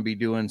you're going to be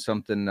doing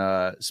something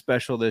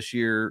special this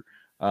year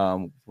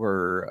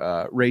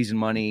for raising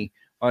money.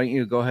 Why don't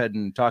you go ahead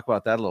and talk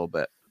about that a little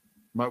bit?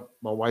 My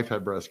wife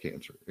had breast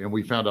cancer, and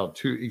we found out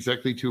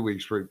exactly 2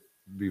 weeks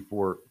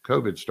before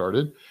COVID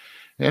started.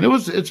 And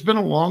it's been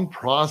a long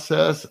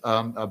process.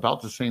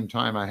 About the same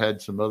time, I had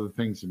some other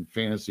things in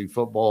fantasy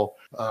football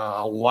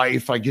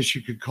life, I guess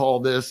you could call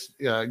this,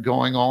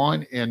 going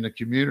on, and the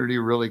community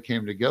really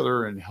came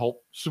together and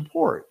helped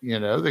support.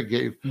 They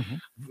gave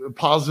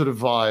positive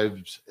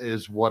vibes,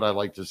 is what I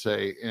like to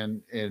say.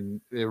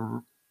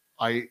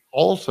 I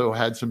also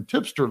had some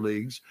tipster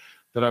leagues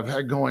that I've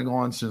had going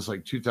on since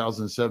like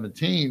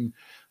 2017.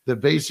 That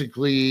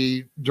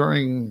basically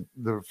during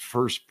the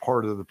first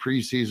part of the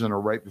preseason or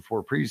right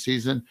before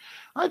preseason,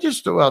 I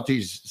just throw out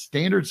these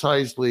standard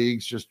sized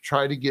leagues, just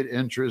try to get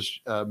interest,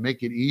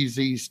 make it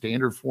easy,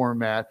 standard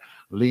format,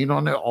 lean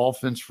on the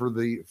offense for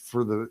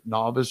the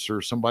novice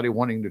or somebody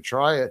wanting to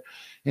try it,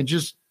 and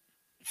just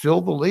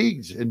fill the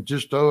leagues and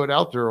just throw it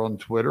out there on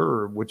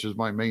Twitter, which is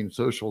my main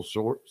social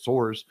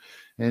source,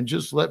 and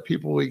just let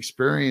people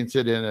experience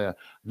it in a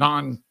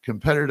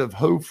non-competitive,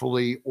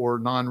 hopefully, or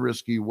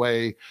non-risky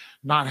way,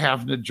 not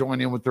having to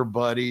join in with their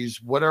buddies,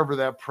 whatever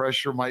that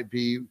pressure might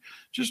be,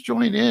 just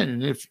join in.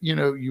 And if,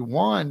 you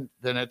won,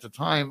 then at the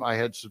time I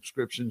had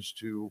subscriptions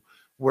to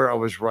where I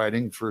was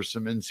writing for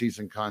some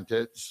in-season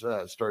content,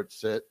 Start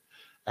Sit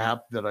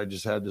app that I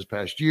just had this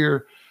past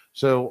year.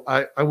 So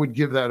I would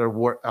give that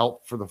award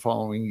out for the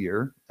following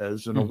year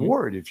as an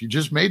award. If you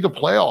just made the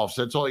playoffs,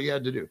 that's all you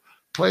had to do.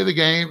 Play the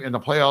game. In the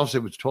playoffs, it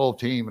was 12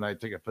 team, and I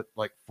think I put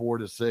like 4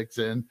 to 6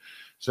 in.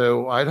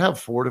 So I'd have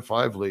 4 to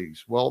 5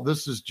 leagues. Well,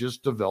 this is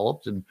just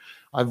developed, and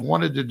I've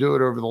wanted to do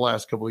it over the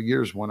last couple of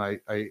years when I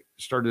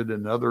started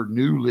another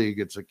new league.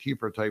 It's a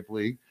keeper type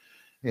league.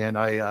 And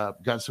I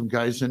got some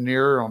guys in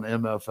there on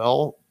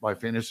MFL, my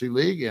fantasy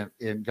league,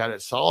 and got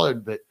it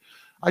solid. But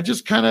I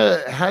just kind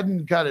of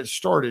hadn't got it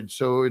started.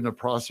 So in the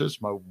process,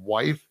 my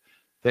wife,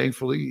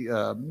 thankfully,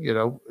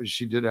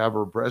 she did have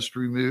her breast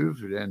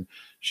removed and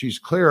she's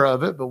clear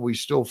of it, but we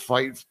still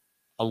fight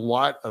a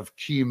lot of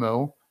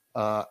chemo,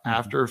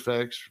 after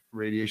effects,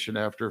 radiation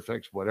after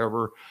effects,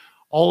 whatever.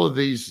 All of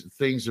these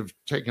things have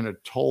taken a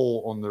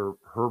toll on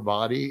her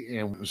body.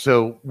 And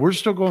so we're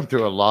still going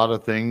through a lot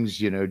of things,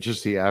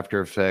 just the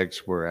after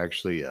effects. We're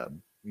actually,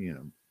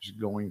 just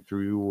going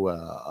through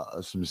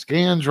some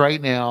scans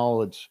right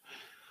now.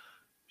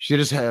 She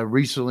just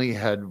recently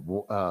had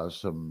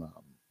some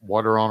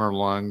water on her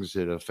lungs.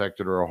 It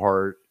affected her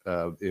heart.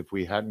 If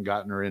we hadn't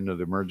gotten her into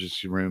the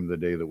emergency room the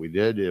day that we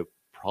did, it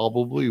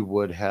probably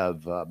would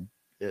have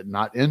it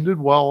not ended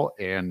well.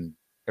 And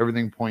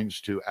everything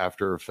points to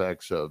after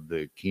effects of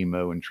the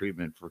chemo and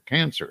treatment for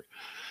cancer.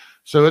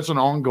 So it's an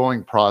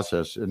ongoing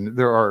process. And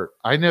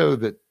I know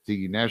that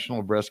the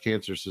National Breast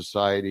Cancer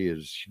Society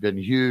has been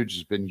huge.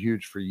 It's been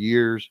huge for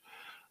years.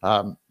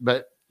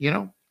 But,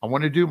 I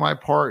want to do my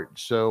part.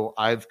 So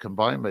I've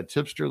combined my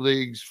tipster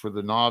leagues for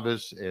the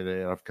novice, and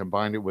I've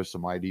combined it with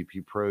some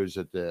IDP pros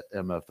at the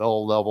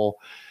MFL level.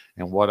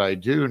 And what I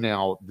do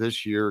now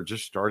this year,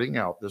 just starting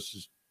out, this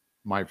is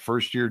my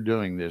first year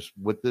doing this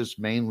with this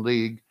main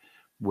league,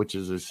 which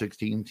is a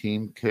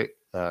 16-team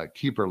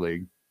keeper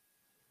league.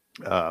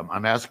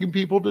 I'm asking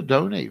people to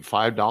donate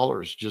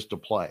 $5 just to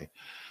play.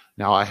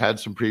 Now, I had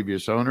some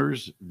previous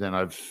owners. Then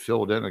I've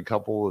filled in a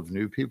couple of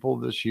new people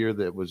this year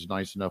that was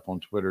nice enough on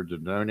Twitter to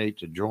donate,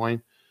 to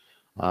join.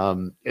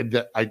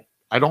 And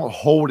I don't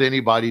hold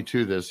anybody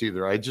to this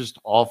either. I just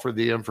offer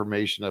the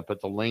information. I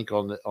put the link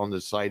on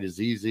the site as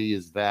easy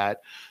as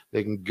that.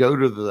 They can go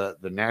to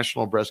the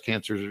National Breast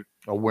Cancer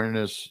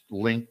Awareness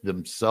link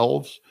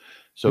themselves.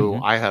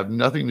 So I have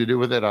nothing to do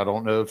with it. I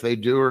don't know if they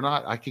do or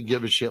not. I could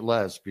give a shit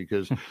less,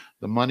 because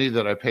the money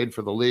that I paid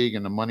for the league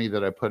and the money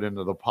that I put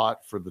into the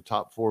pot for the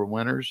top 4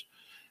 winners,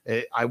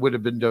 I would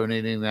have been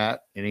donating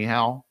that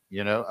anyhow.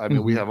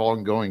 We have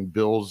ongoing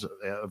bills,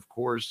 of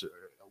course,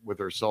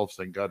 with ourselves.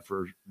 Thank God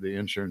for the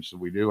insurance that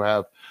we do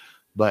have.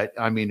 But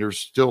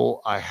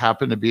I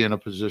happen to be in a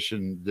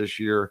position this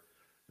year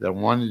that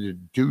wanted to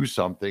do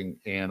something,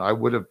 and I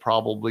would have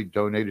probably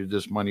donated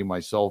this money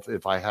myself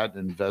if I hadn't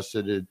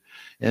invested it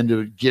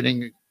into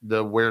getting the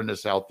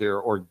awareness out there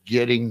or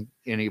getting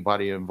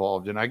anybody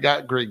involved. And I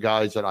got great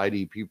guys at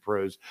IDP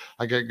Pros.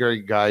 I got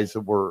great guys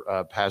that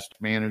were past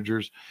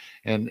managers,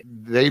 and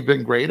they've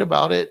been great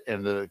about it.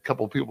 And the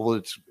couple of people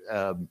that's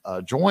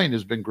joined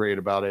has been great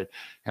about it.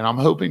 And I'm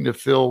hoping to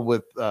fill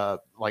with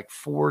like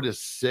 4 to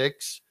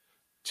 6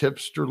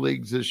 tipster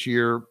leagues this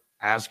year,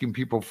 asking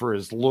people for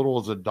as little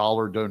as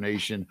 $1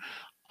 donation.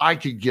 I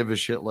could give a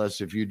shit less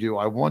if you do.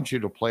 I want you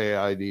to play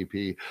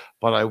IDP,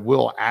 but I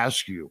will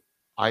ask you.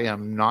 I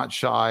am not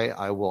shy.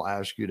 I will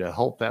ask you to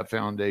help that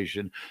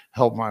foundation,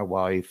 help my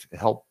wife,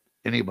 help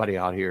anybody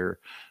out here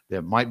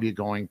that might be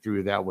going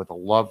through that with a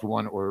loved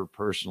one or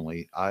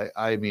personally.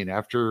 I mean,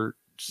 after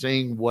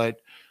seeing what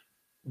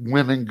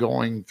women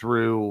going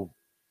to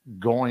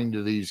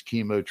these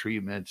chemo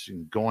treatments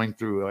and going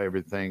through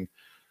everything,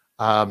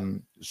 I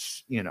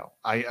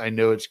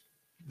know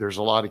there's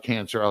a lot of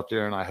cancer out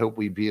there, and I hope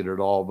we beat it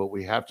all, but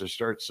we have to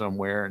start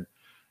somewhere.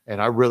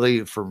 And I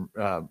really, for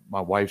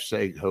my wife's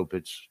sake, hope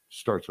it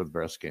starts with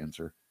breast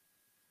cancer.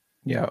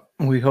 Yeah,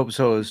 we hope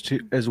so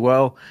as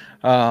well.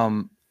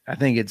 I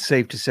think it's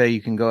safe to say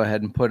you can go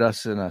ahead and put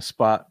us in a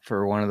spot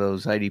for one of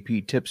those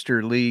IDP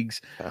tipster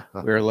leagues.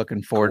 We're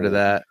looking forward to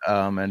that.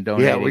 And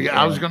donating.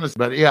 I was going to,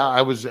 but yeah,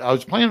 I was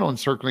planning on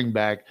circling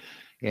back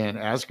and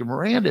asking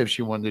Miranda if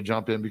she wanted to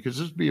jump in, because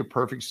this would be a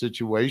perfect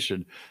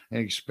situation,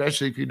 and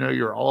especially if you know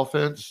your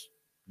offense,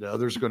 the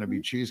other's going to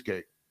be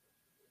cheesecake.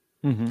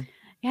 Mm-hmm.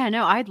 Yeah,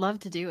 no, I'd love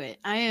to do it.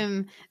 I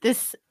am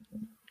this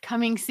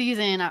coming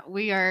season.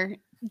 We are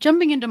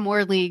jumping into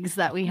more leagues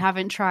that we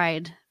haven't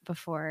tried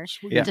before,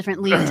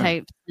 different league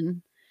types.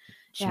 And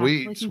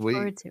sweet.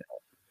 Forward to it.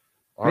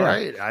 All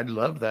right, I'd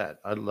love that.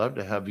 I'd love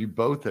to have you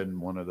both in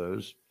one of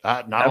those.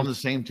 Not on the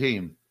same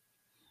team.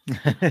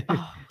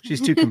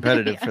 She's too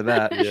competitive for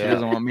that. She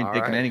doesn't want me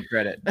taking any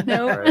credit.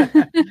 No.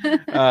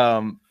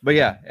 But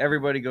yeah,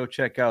 everybody go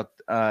check out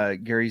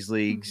Gary's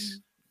leagues.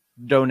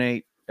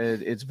 Donate.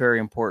 It's very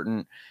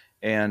important.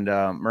 And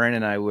Miranda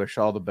and I wish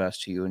all the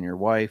best to you and your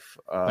wife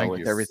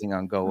with everything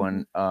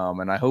ongoing.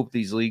 And I hope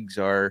these leagues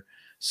are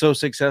so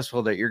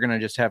successful that you're going to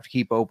just have to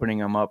keep opening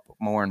them up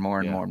more and more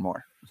and more and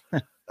more.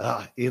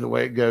 Either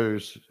way it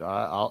goes,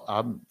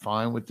 I'm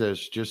fine with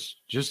this.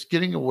 Just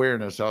getting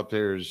awareness out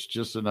there is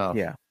just enough.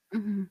 Yeah,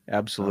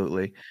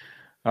 absolutely.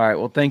 All right.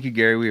 Well, thank you,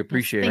 Gary. We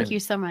appreciate it. Thank you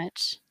so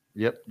much.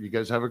 Yep. You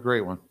guys have a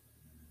great one.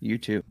 You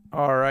too.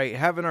 All right.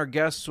 Having our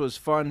guests was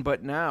fun,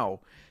 but now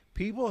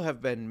people have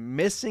been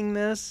missing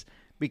this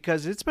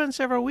because it's been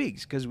several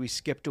weeks because we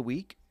skipped a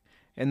week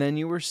and then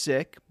you were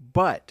sick,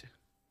 but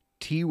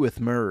Tea with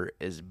Murr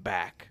is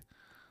back.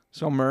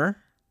 So Murr,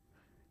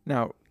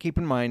 now keep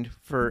in mind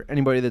for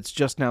anybody that's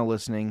just now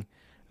listening,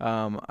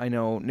 I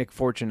know Nick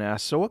Fortune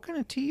asked, so what kind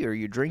of tea are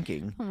you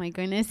drinking? Oh my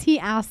goodness, he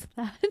asked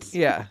that.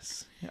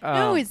 Yes.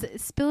 No,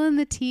 it's spilling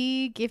the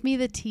tea. Give me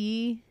the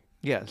tea.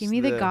 Yes. Give me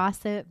the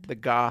gossip. The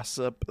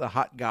gossip, the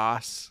hot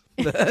goss.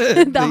 The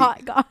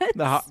hot goss.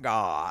 The hot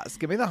goss.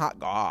 Give me the hot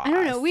goss. I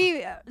don't know.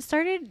 We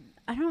started,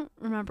 I don't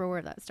remember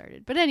where that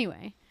started. But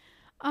anyway.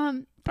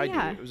 I do.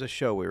 It was a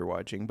show we were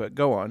watching, but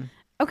go on.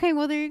 Okay,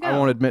 well, there you go. I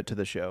won't admit to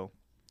the show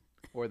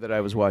or that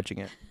I was watching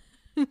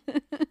it.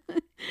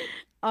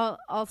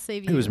 I'll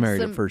save you. He was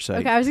married at first sight.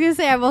 Okay, I was going to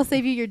say I will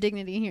save you your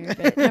dignity here,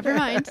 but never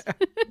mind.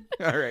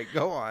 All right,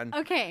 go on.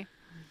 Okay.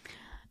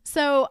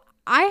 So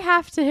I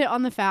have to hit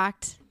on the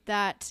fact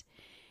that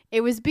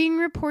it was being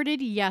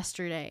reported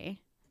yesterday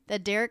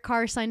that Derek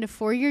Carr signed a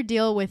 4-year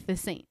deal with the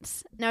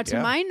Saints. Now,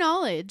 to my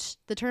knowledge,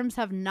 the terms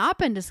have not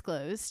been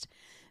disclosed,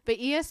 but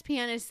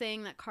ESPN is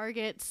saying that Carr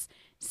gets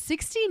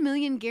 $60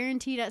 million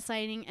guaranteed at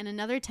signing and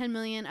another $10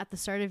 million at the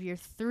start of year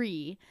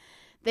 3.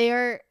 They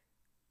are,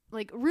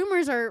 like,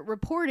 rumors are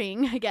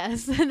reporting, I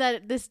guess,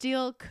 that this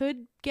deal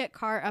could get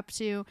Carr up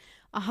to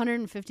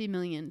 $150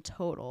 million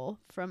total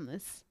from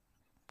this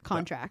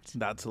contract.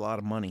 That's a lot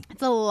of money.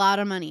 It's a lot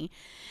of money.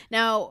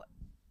 Now,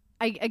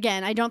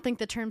 I don't think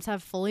the terms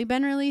have fully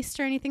been released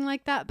or anything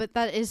like that, but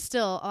that is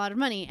still a lot of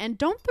money. And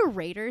don't the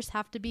Raiders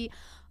have to be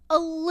a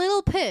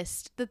little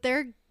pissed that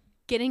they're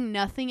getting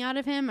nothing out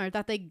of him, or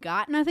that they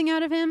got nothing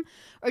out of him?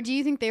 Or do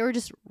you think they were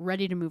just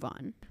ready to move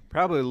on?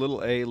 Probably a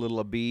little A, a little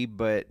a B,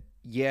 but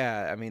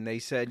yeah, I mean, they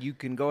said you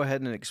can go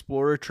ahead and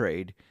explore a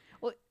trade.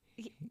 Well,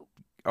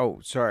 oh,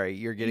 sorry,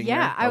 you're getting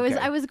there? Okay.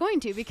 I was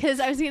going to, because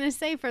I was going to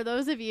say, for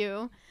those of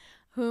you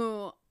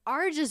who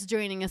are just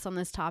joining us on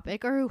this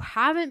topic or who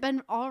haven't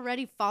been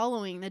already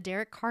following the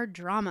Derek Carr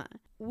drama,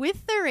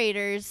 with the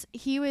Raiders,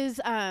 he was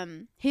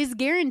his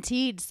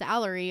guaranteed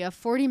salary of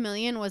 $40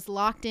 million was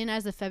locked in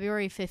as of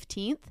February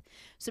 15th.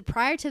 So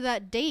prior to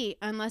that date,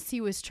 unless he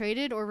was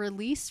traded or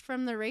released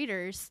from the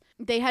Raiders,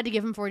 they had to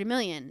give him $40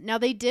 million. Now,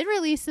 they did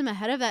release him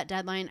ahead of that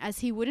deadline as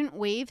he wouldn't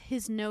waive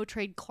his no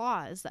trade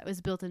clause that was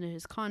built into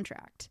his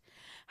contract.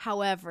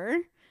 However,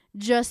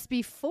 just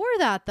before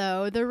that,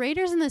 though, the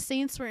Raiders and the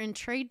Saints were in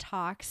trade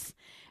talks,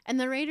 and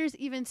the Raiders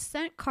even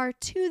sent Carr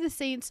to the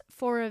Saints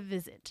for a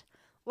visit.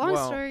 Long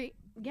story.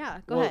 Yeah,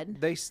 go ahead.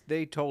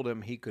 They told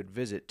him he could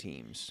visit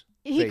teams.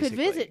 He could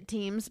visit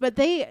teams, but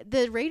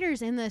the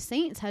Raiders and the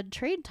Saints had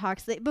trade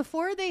talks.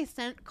 Before they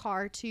sent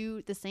Carr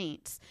to the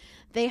Saints,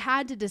 they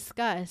had to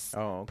discuss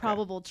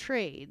probable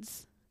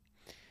trades.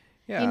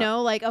 Yeah. You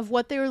know, like of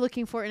what they were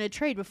looking for in a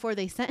trade before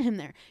they sent him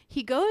there.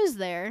 He goes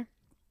there.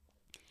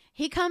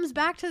 He comes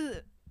back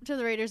to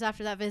the Raiders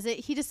after that visit.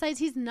 He decides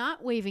he's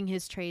not waiving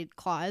his trade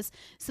clause,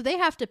 so they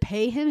have to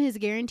pay him his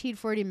guaranteed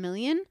 $40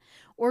 million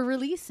or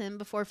release him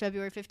before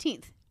February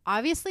 15th.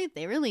 Obviously,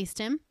 they released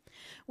him,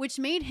 which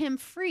made him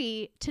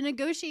free to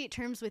negotiate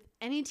terms with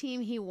any team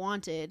he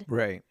wanted.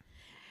 Right.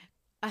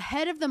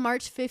 Ahead of the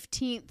March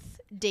 15th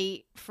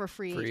date for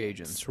free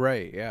agents.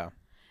 Right, yeah.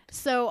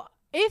 So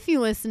if you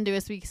listened to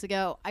us weeks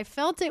ago, I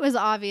felt it was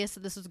obvious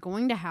that this was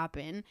going to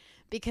happen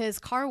because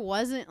Carr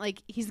wasn't,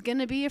 like, he's going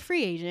to be a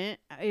free agent,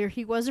 or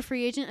he was a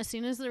free agent as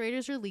soon as the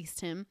Raiders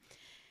released him.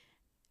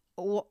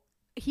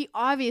 He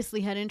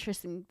obviously had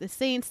interest in the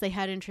Saints. They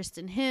had interest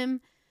in him.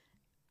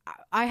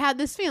 I had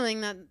this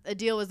feeling that a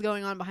deal was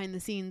going on behind the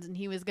scenes and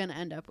he was going to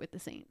end up with the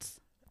Saints.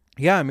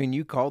 Yeah, I mean,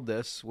 you called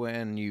this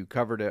when you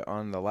covered it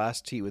on the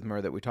last Tea with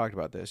Murr that we talked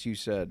about this. You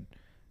said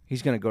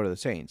he's going to go to the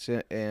Saints.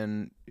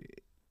 And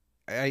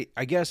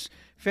I guess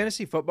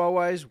fantasy football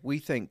wise, we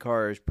think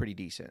Carr is pretty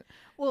decent.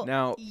 Well,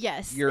 Now,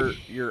 yes.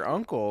 your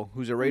uncle,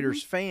 who's a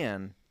Raiders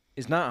fan,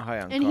 is not high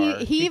on And Carr.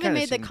 he even kinda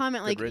made the seemed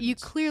comment, good like, you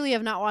riddance. clearly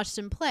have not watched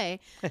him play.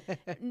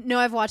 No,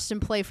 I've watched him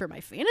play for my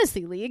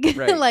fantasy league.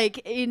 Right. Like,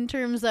 in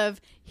terms of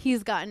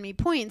he's gotten me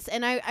points.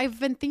 And I've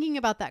been thinking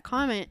about that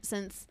comment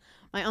since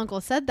my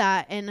uncle said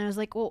that. And I was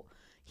like, well,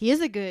 he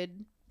is a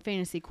good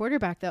fantasy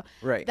quarterback, though.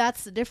 Right.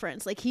 That's the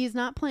difference. Like, he's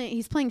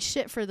playing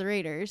shit for the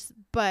Raiders,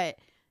 but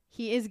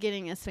he is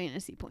getting us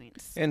fantasy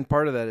points. And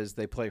part of that is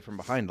they play from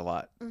behind a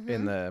lot Mm-hmm.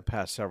 in the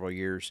past several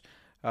years.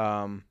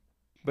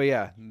 But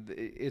yeah,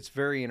 it's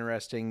very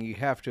interesting. You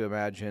have to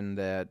imagine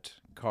that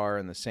Carr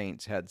and the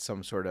Saints had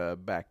some sort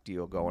of back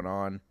deal going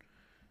on.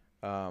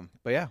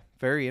 But yeah,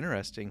 very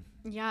interesting.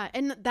 Yeah,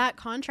 and that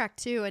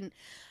contract too. And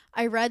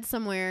I read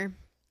somewhere,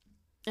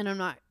 and I'm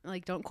not,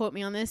 like, don't quote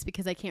me on this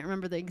because I can't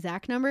remember the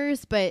exact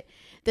numbers, but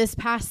this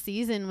past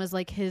season was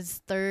like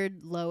his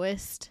third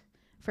lowest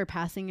for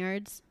passing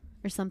yards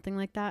or something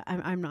like that.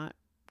 I'm not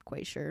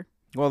quite sure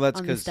Well, that's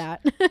on the because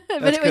stat,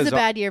 but it was a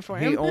bad year for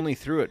he him. only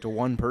threw it to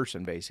one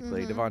person,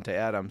 basically, Mm-hmm. Devontae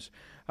Adams.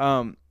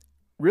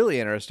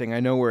 Really interesting. I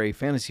know we're a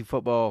fantasy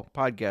football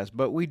podcast,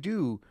 but we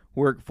do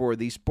work for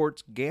the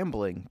Sports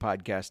Gambling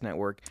Podcast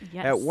Network.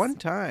 Yes. At one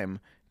time,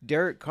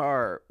 Derek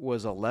Carr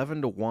was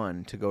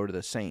 11-1 to go to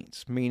the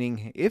Saints,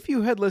 meaning if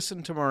you had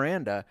listened to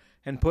Miranda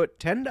and put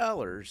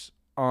 $10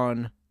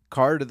 on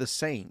Carr to the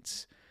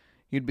Saints,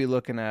 you'd be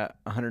looking at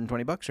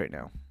 $120 right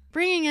now.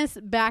 Bringing us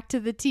back to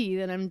the tea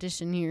that I'm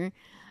dishing here.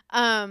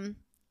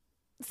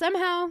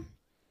 Somehow,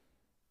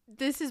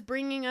 this is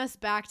bringing us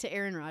back to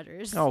Aaron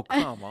Rodgers. Oh,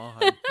 come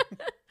on.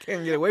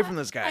 Can't get away from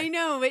this guy. I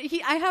know, but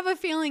I have a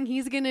feeling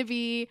he's going to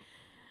be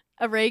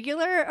a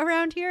regular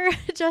around here,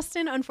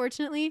 Justin,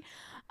 unfortunately.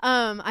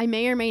 I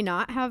may or may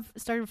not have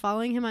started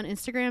following him on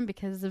Instagram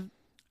because of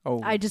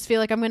I just feel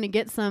like I'm going to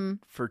get some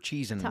for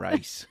cheese and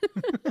rice.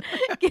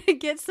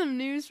 get some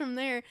news from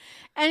there.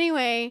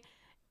 Anyway,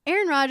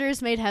 Aaron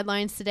Rodgers made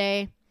headlines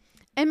today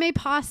and may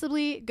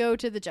possibly go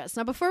to the Jets.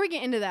 Now, before we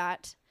get into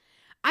that,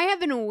 I have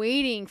been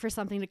waiting for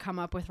something to come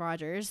up with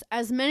Rodgers.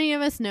 As many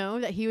of us know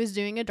that he was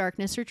doing a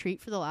darkness retreat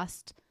for the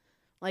last,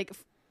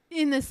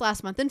 in this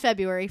last month in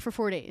February for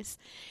 4 days.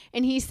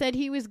 And he said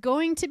he was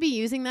going to be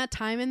using that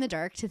time in the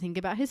dark to think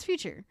about his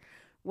future,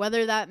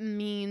 whether that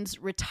means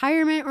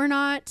retirement or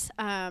not.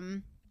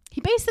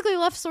 He basically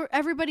left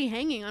everybody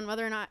hanging on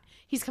whether or not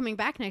he's coming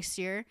back next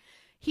year.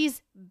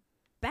 He's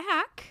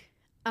back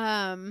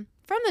from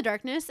the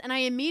darkness, and I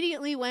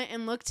immediately went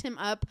and looked him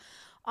up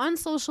on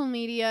social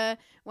media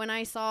when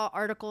I saw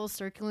articles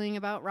circling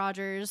about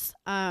Rodgers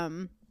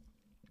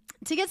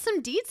to get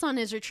some deets on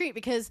his retreat,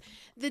 because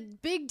the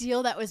big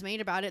deal that was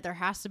made about it, there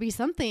has to be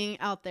something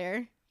out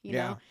there, you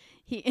know.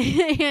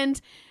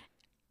 And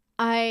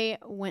I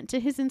went to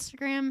his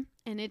Instagram,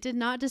 and it did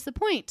not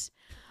disappoint.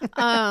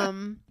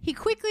 He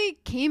quickly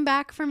came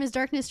back from his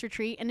darkness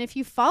retreat, and if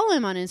you follow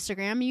him on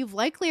Instagram, you've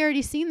likely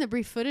already seen the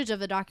brief footage of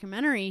the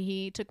documentary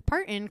he took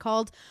part in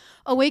called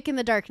Awake in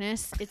the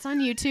Darkness. It's on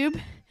YouTube.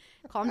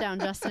 Calm down,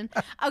 Justin.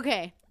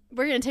 Okay,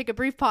 we're going to take a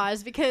brief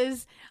pause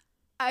because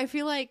I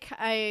feel like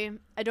I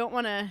don't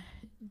want to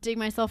dig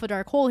myself a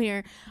dark hole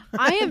here.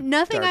 I have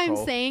nothing I'm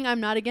saying.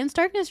 I'm not against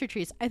darkness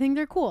retreats. I think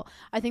they're cool.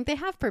 I think they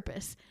have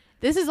purpose.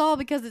 This is all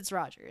because it's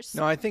Rodgers.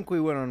 No, I think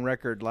we went on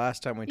record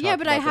last time we talked about this. Yeah,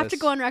 but I have to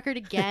go on record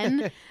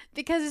again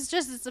because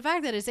it's the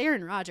fact that it's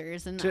Aaron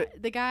Rodgers, and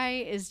the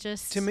guy is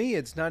just... To me,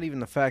 it's not even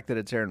the fact that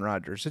it's Aaron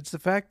Rodgers. It's the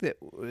fact that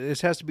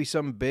this has to be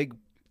some big,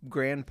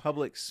 grand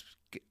public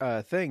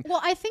thing.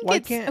 Well, I think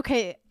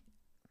okay.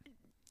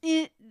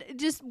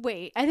 Just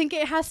wait. I think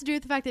it has to do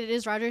with the fact that it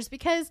is Rodgers,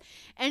 because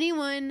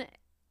anyone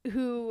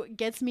who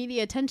gets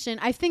media attention,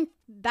 I think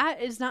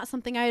that is not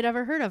something I had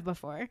ever heard of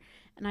before,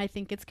 and I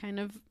think it's kind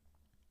of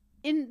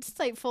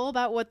insightful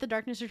about what the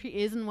darkness retreat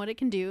is and what it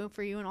can do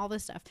for you and all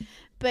this stuff.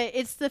 But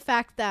it's the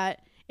fact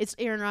that it's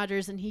Aaron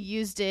Rodgers and he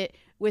used it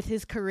with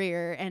his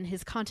career and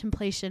his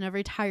contemplation of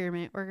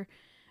retirement or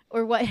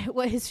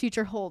what his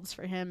future holds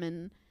for him.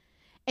 And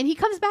he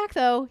comes back,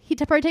 though. He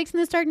partakes in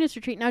this darkness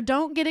retreat. Now,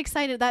 don't get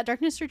excited. That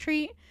darkness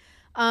retreat,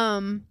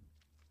 what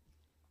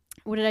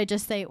did I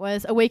just say it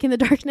was? Awake in the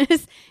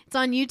Darkness. It's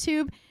on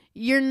YouTube.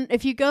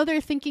 If you go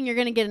there thinking you're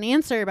going to get an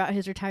answer about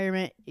his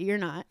retirement, you're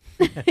not.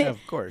 Of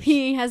course.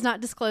 He has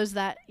not disclosed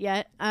that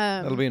yet.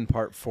 That'll be in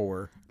part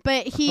 4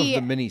 but of the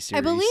miniseries.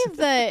 I believe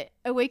that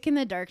Awake in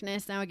the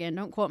Darkness, now again,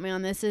 don't quote me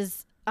on this,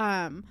 is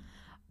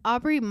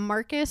Aubrey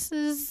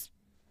Marcus's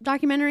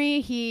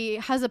documentary. He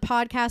has a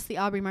podcast, the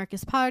Aubrey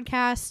Marcus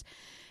podcast.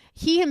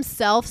 He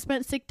himself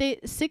spent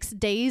 6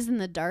 days in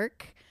the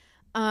dark.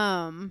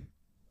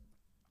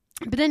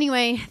 But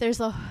anyway,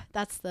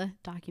 that's the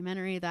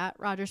documentary that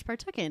Rodgers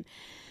partook in.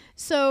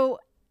 So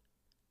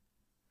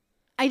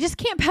I just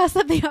can't pass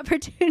up the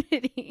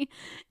opportunity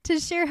to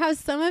share how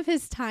some of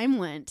his time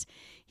went.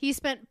 He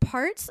spent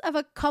parts of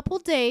a couple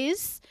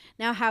days.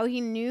 Now, how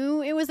he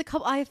knew it was a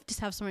couple, I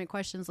just have so many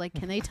questions. Like,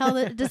 can they tell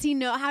that? Does he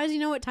know? How does he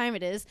know what time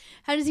it is?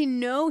 How does he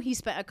know he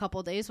spent a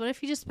couple days? What if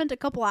he just spent a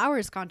couple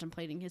hours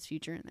contemplating his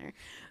future in there?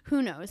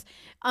 Who knows?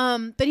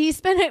 But he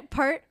spent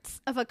parts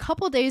of a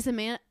couple days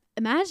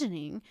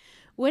imagining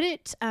what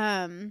it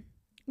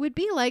would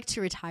be like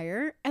to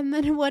retire, and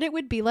then what it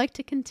would be like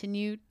to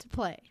continue to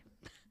play.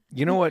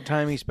 You know what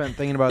time he spent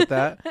thinking about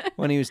that?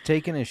 When he was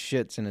taking his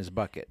shits in his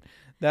bucket.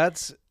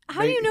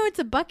 How do you know it's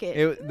a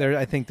bucket?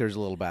 I think there's a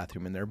little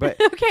bathroom in there, but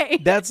okay.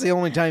 That's the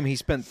only time he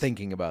spent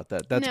thinking about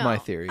that. That's No, my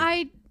theory.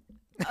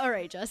 All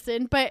right,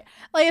 Justin. But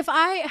like, if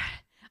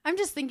I'm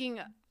just thinking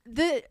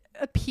the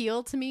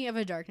appeal to me of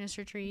a darkness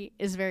retreat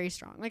is very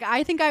strong. Like,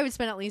 I think I would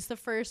spend at least the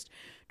first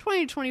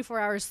 20 to 24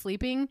 hours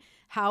sleeping.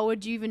 How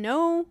would you even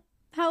know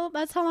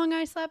that's how long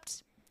I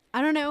slept?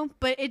 I don't know,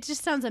 but it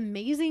just sounds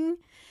amazing.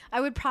 I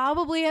would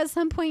probably at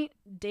some point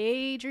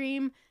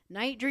daydream,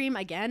 night dream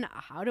again.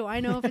 How do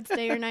I know if it's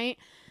day or night?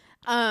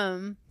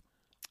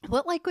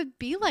 What would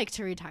be like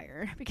to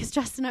retire? Because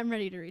Justin, I'm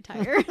ready to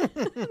retire.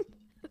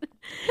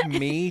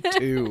 Me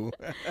too.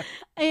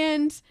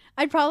 And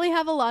I'd probably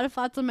have a lot of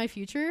thoughts on my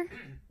future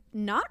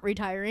not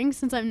retiring,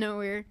 since I'm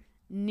nowhere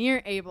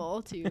near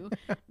able to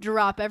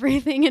drop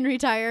everything and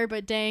retire.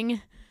 But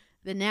dang,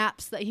 the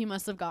naps that he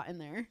must have gotten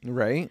there.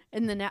 Right.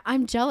 And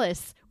I'm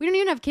jealous. We don't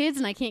even have kids,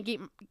 and I can't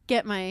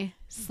get my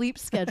sleep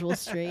schedule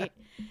straight.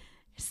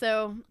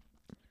 So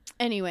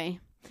anyway,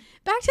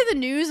 back to the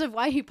news of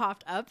why he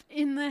popped up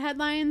in the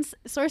headlines.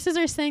 Sources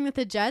are saying that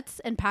the Jets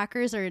and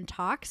Packers are in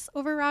talks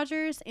over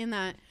Rodgers, and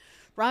that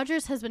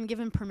Rodgers has been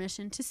given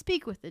permission to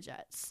speak with the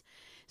Jets.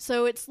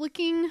 So it's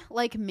looking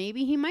like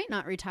maybe he might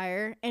not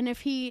retire. And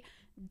if he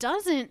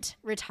doesn't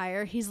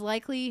retire, he's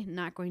likely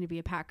not going to be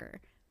a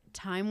Packer.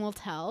 Time will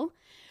tell.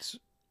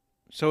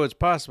 So it's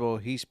possible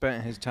he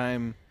spent his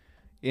time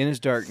in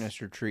his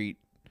darkness retreat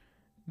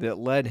that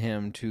led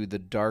him to the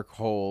dark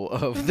hole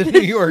of the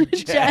New York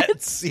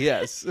Jets.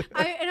 Yes.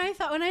 I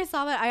thought when I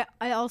saw that,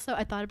 I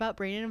thought about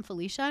Brandon and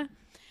Felicia,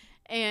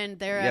 and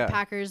they're at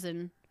Packers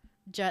and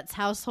Jets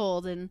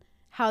household, and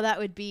how that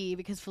would be,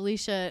 because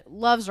Felicia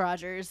loves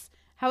Rodgers.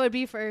 How it would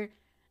be for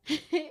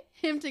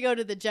him to go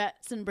to the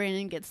Jets and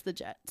Brandon gets the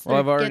Jets.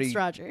 Well, gets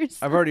Rodgers.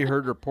 I've already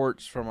heard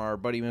reports from our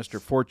buddy Mr.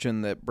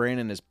 Fortune that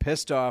Brandon is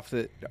pissed off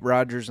that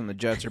Rodgers and the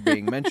Jets are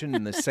being mentioned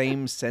in the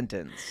same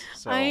sentence.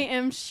 So. I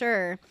am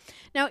sure.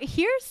 Now,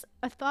 here's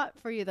a thought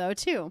for you, though,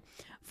 too.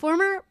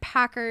 Former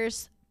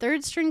Packers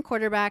third-string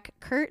quarterback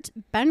Kurt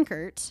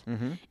Benkert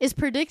is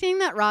predicting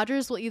that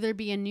Rodgers will either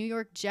be a New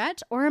York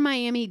Jet or a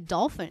Miami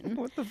Dolphin.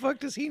 What the fuck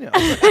does he know?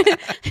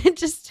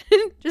 just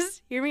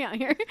hear me out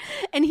here.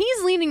 And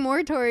he's leaning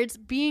more towards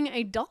being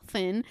a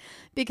Dolphin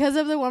because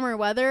of the warmer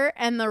weather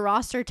and the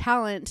roster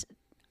talent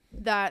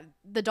that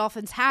the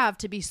Dolphins have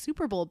to be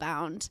Super Bowl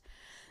bound.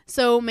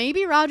 So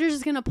maybe Rodgers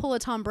is going to pull a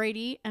Tom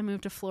Brady and move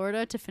to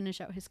Florida to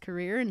finish out his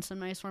career in some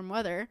nice warm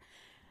weather.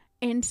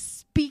 And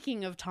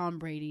speaking of Tom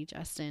Brady,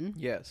 Justin.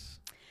 Yes.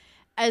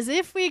 As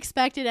if we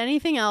expected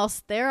anything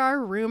else, there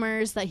are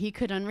rumors that he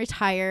could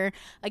unretire.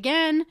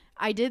 Again,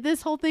 I did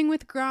this whole thing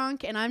with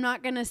Gronk, and I'm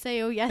not going to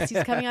say, oh, yes,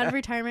 he's coming out of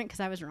retirement, because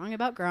I was wrong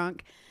about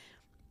Gronk.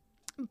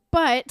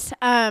 But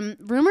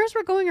rumors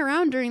were going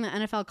around during the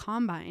NFL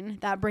Combine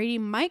that Brady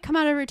might come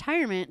out of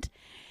retirement,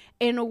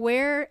 and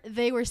where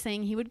they were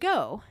saying he would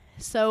go.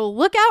 So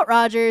look out,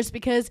 Rodgers,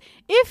 because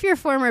if your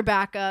former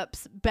backup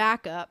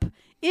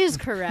is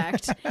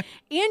correct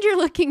and you're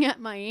looking at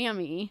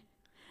Miami,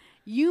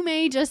 you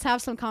may just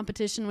have some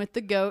competition with the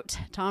GOAT,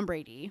 Tom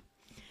Brady.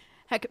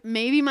 Heck,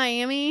 maybe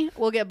Miami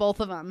will get both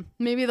of them.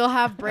 Maybe they'll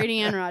have Brady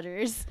and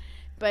Rodgers.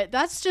 But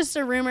that's just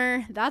a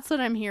rumor. That's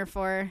what I'm here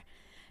for.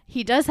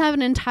 He does have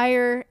an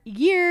entire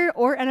year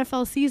or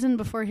NFL season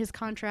before his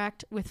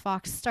contract with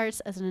Fox starts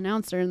as an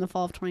announcer in the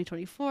fall of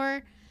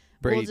 2024.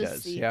 Brady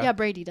does. See. Yeah? Yeah,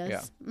 Brady does.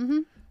 Yeah. Mm-hmm.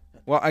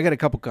 Well, I got a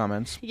couple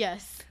comments.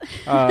 Yes.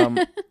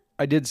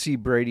 I did see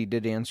Brady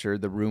did answer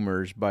the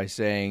rumors by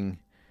saying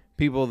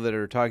people that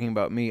are talking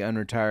about me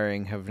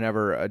unretiring have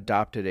never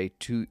adopted a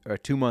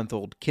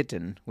 2-month-old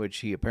kitten, which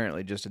he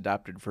apparently just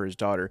adopted for his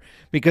daughter,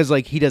 because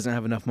he doesn't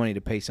have enough money to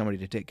pay somebody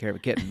to take care of a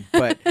kitten.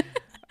 But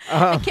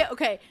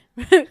okay.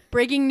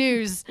 Breaking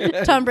news.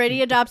 Tom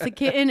Brady adopts a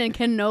kitten and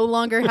can no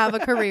longer have a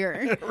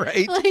career.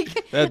 Right.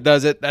 That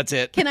does it. That's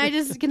it. Can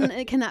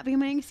that be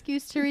my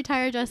excuse to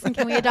retire, Justin?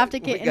 Can we adopt a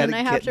kitten and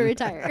I have to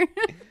retire?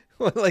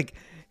 Well,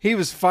 he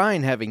was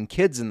fine having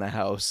kids in the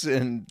house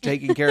and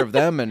taking care of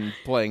them and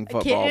playing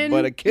football,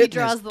 but a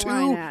kitten is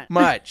too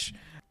much.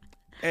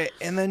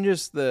 And then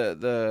just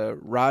the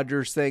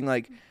Rodgers thing,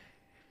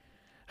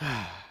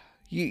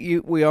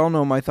 we all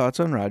know my thoughts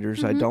on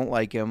Rodgers. I don't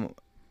like him.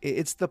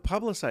 It's the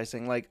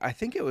publicizing. I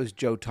think it was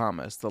Joe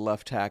Thomas, the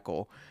left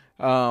tackle,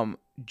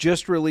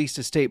 just released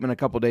a statement a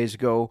couple days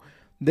ago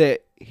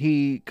that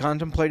he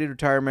contemplated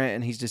retirement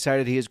and he's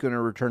decided he is going to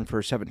return for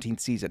a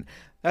 17th season.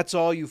 That's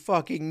all you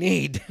fucking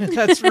need.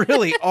 That's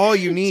really all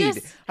you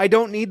need. I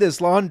don't need this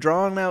long,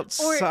 drawn-out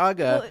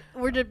saga.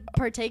 Or to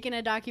partake in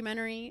a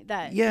documentary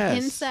that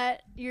hints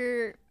at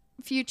your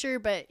future,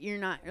 but you're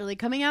not really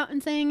coming out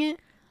and saying it.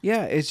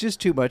 Yeah, it's just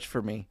too much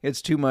for me.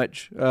 It's too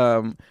much.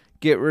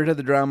 Get rid of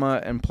the drama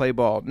and play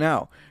ball.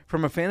 Now,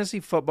 from a fantasy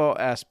football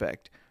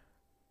aspect,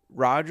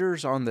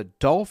 Rodgers on the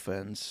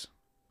Dolphins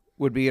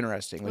would be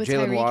interesting with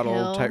Jalen Tyreek Waddle,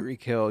 Hill.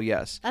 Tyreek Hill.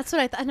 Yes, That's what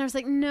I thought. And I was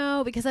like,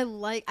 no, because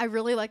I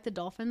really like the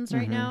Dolphins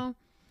right now.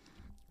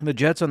 the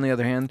Jets, on the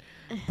other hand,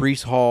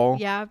 Brees Hall.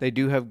 Yeah. They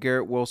do have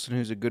Garrett Wilson,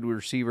 who's a good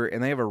receiver,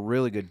 and they have a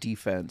really good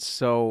defense.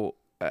 So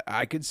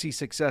I could see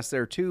success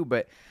there too.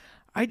 But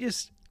I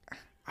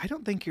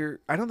don't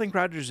think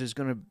Rodgers is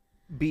going to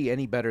be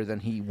any better than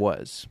he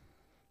was.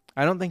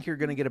 I don't think you're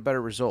going to get a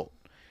better result.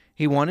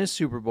 He won his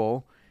Super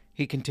Bowl.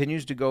 He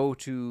continues to go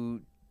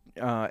to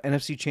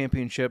NFC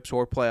championships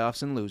or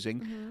playoffs and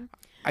losing.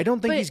 I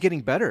don't think But he's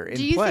getting better in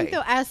Do you play. think,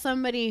 though, as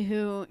somebody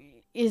who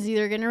is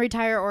either going to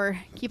retire or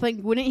keep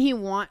playing, wouldn't he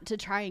want to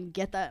try and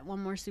get that one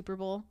more Super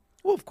Bowl?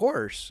 Well, of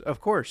course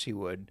he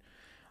would.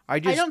 I I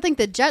don't think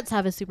the Jets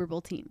have a Super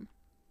Bowl team.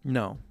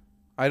 No,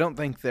 I don't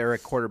think they're a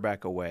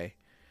quarterback away,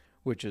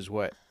 which is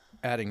what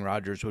adding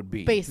Rodgers would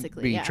be.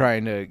 Basically, yeah.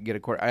 Trying to get a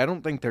quarter. I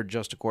don't think they're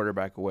just a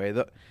quarterback away.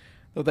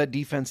 Though that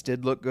defense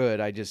did look good,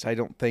 I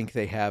don't think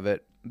they have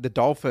it. The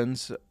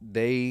Dolphins,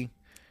 They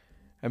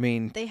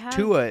have-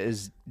 Tua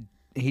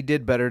he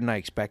did better than I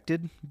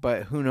expected,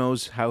 but who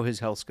knows how his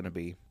health's going to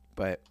be.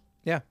 But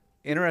yeah,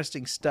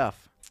 interesting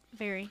stuff.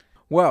 Very.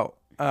 Well,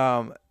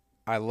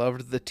 I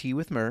loved the tea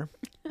with Myrrh.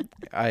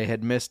 I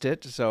had missed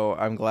it, so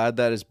I'm glad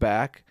that is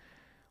back.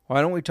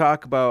 Why don't we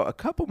talk about a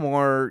couple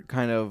more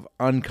kind of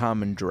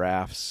uncommon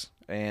drafts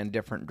and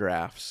different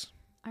drafts?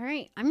 All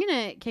right. I'm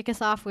going to kick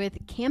us off with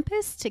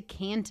Campus to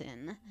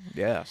Canton.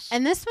 Yes.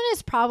 And this one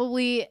is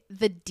probably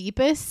the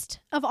deepest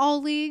of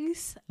all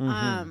leagues.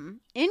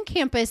 In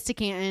Campus to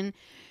Canton,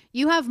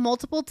 you have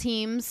multiple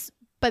teams,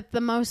 but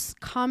the most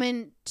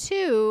common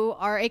two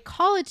are a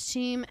college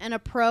team and a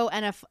pro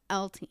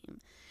NFL team.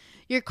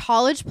 Your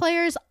college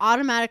players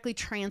automatically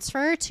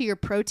transfer to your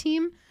pro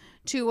team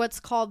to what's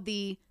called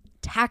the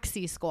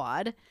taxi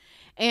squad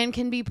and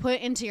can be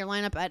put into your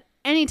lineup at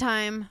any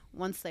time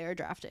once they are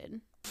drafted.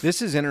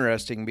 This is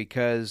interesting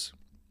because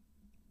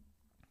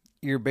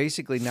you're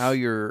basically now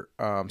you're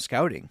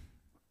scouting.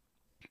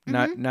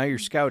 Now you're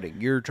scouting.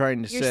 You're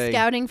trying to You're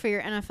scouting for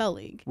your NFL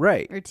league.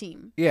 Right. Or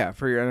team. Yeah,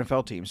 for your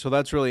NFL team. So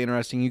that's really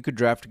interesting. You could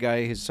draft a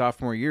guy his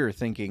sophomore year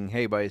thinking,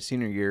 hey, by his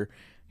senior year,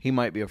 he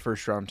might be a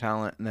first-round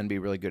talent and then be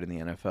really good in the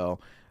NFL.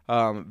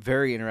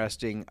 Very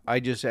interesting. I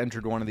just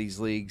entered one of these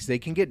leagues. They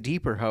can get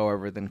deeper,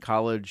 however, than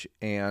college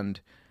and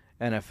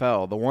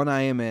NFL. The one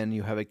I am in,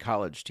 you have a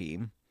college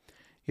team.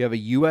 You have a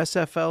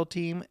USFL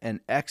team, an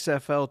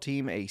XFL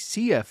team, a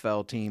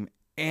CFL team,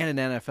 and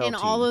an NFL team. And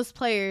all those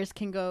players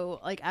can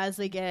go, like, as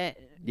they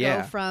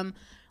go from,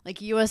 like,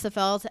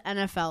 USFL to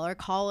NFL or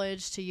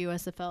college to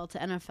USFL to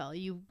NFL.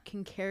 You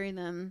can carry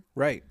them.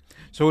 Right.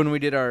 So when we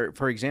did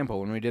for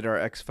example, when we did our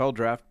XFL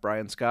draft,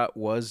 Brian Scott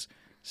was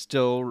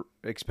still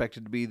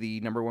expected to be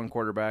the number one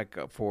quarterback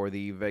for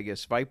the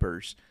Vegas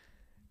Vipers.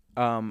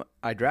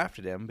 I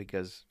drafted him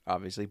because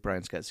obviously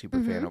Brian Scott's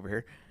super fan over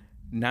here.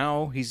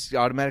 Now he's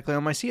automatically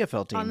on my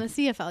CFL team. On the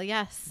CFL,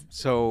 yes.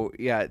 So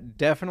yeah,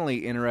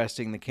 definitely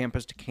interesting. The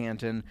Campus to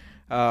Canton.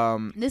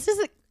 This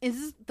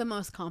is the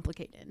most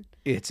complicated.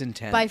 It's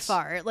intense by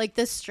far. Like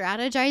the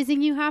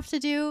strategizing you have to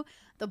do,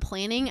 the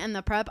planning and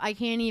the prep. I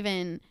can't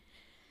even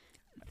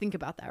think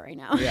about that right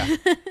now. Yeah,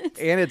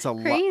 and it's a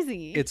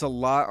crazy. It's a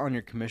lot on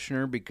your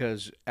commissioner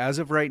because as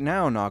of right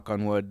now, knock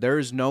on wood, there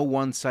is no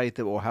one site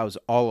that will house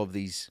all of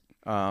these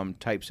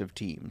types of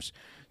teams.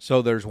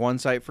 So there's one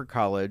site for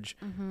college.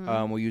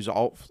 We'll use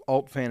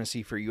Alt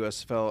Fantasy for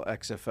USFL,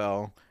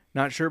 XFL.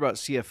 Not sure about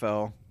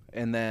CFL,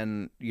 and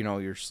then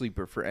your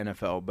sleeper for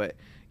NFL. But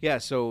yeah,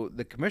 so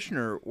the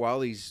commissioner, while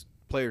these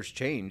players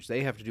change,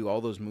 they have to do all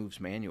those moves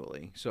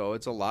manually. So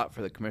it's a lot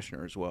for the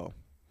commissioner as well.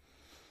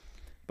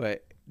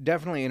 But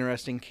definitely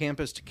interesting.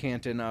 Campus to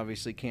Canton,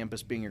 obviously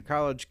Campus being your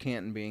college,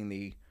 Canton being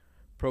the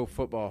Pro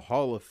Football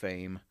Hall of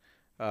Fame.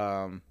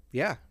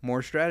 Yeah,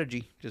 more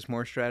strategy, just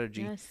more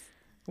strategy. Yes.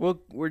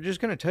 Well, we're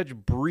just going to touch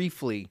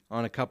briefly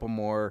on a couple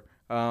more.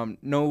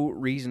 No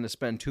reason to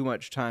spend too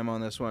much time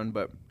on this one,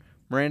 but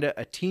Miranda,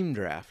 a team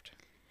draft.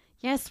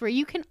 Yes, where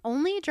you can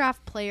only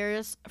draft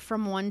players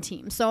from one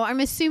team. So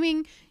I'm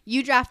assuming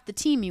you draft the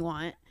team you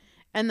want,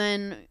 and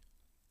then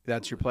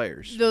that's your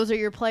players. Those are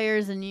your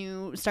players, and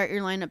you start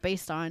your lineup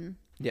based on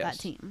that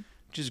team.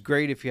 Which is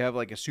great if you have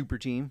like a super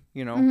team,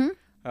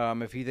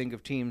 If you think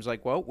of teams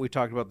like, we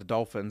talked about the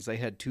Dolphins. They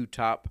had 2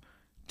 top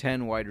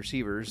 10 wide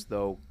receivers,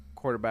 though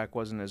quarterback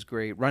wasn't as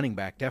great. Running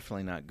back,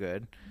 definitely not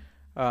good.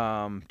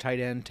 Tight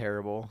end,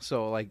 terrible.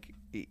 So,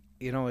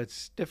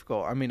 it's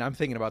difficult. I mean, I'm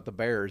thinking about the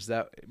Bears.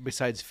 That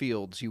besides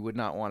Fields, you would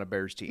not want a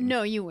Bears team.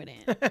 No, you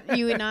wouldn't.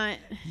 You would not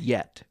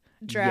yet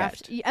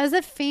draft. As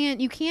a fan,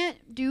 you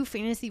can't do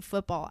fantasy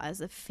football as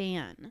a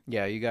fan.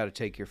 Yeah, you got to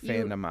take your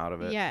fandom out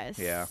of it. Yes.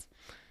 Yeah.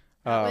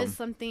 That was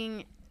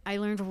something I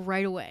learned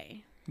right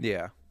away.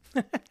 Yeah.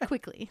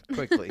 Quickly.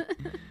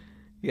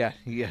 Yeah,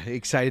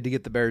 excited to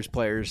get the Bears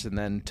players, and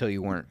then until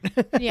you weren't.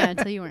 Yeah,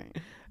 until you weren't.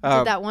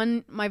 Did that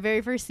one my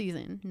very first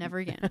season. Never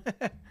again.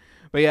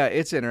 But yeah,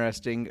 it's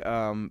interesting.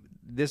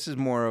 This is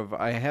more of,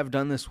 I have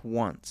done this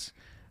once,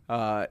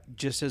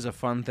 just as a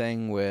fun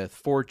thing with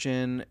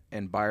Fortune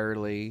and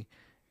Byerly,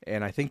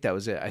 and I think that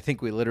was it. I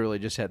think we literally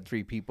just had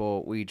 3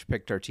 people. We each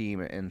picked our team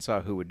and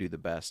saw who would do the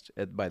best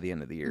by the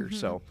end of the year.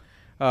 So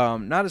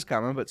not as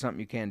common, but something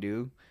you can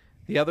do.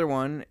 The other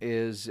one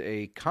is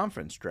a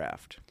conference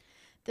draft.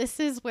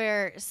 This is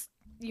where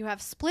you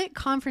have split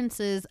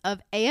conferences of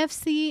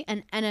AFC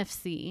and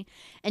NFC,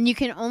 and you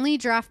can only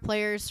draft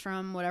players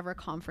from whatever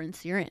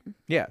conference you're in.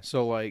 Yeah,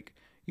 so like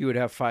you would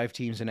have 5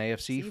 teams in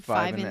AFC,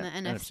 5 in the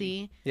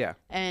NFC. Yeah.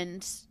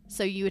 And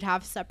so you would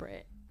have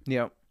separate,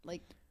 Yep.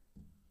 like,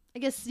 I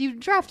guess you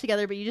draft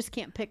together, but you just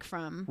can't pick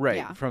from. Right,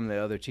 Yeah. from the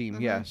other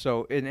team. Yeah,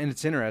 so and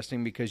it's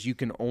interesting because you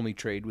can only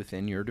trade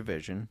within your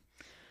division.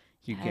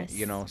 You can't,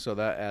 Yes. so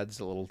that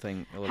adds a little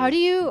thing. How do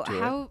you, to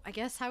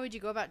it. how would you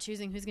go about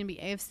choosing who's going to be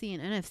AFC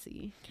and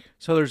NFC?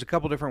 So there's a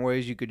couple different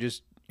ways you could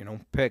just,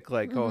 pick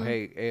like, oh,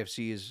 hey,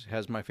 AFC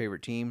has my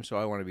favorite team, so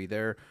I want to be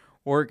there.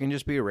 Or it can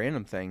just be a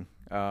random thing.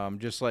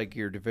 Just like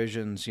your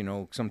divisions,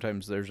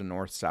 sometimes there's a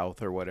north,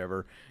 south, or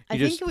whatever. You I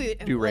just think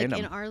we do like random.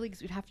 in our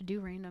leagues we'd have to do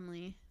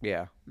randomly.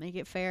 Yeah. Make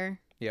it fair.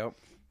 Yep.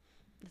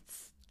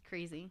 It's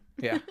crazy.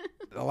 Yeah.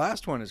 The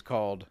last one is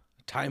called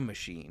Time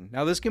Machine.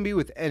 Now, this can be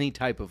with any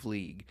type of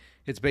league.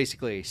 It's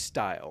basically a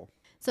style.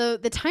 So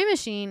the Time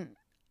Machine,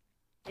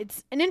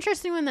 it's an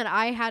interesting one that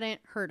I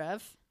hadn't heard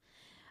of.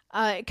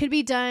 It could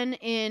be done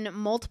in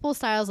multiple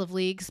styles of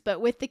leagues,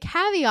 but with the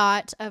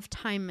caveat of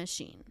Time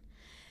Machine.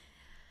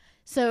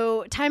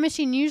 So Time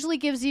Machine usually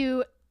gives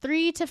you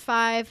 3 to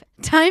 5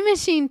 Time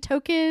Machine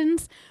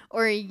tokens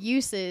or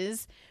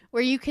uses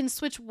where you can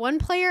switch one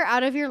player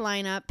out of your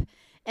lineup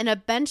and a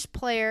bench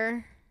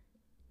player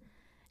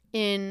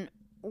in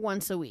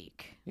once a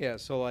week. Yeah,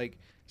 so like,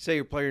 say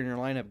your player in your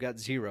lineup got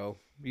 0,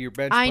 your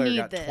bench I player need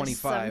got this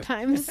 25.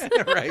 sometimes.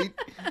 Right?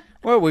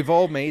 Well, we've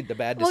all made the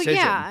bad decision.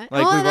 Well, yeah.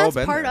 Like, well, we've that's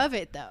all been part there. of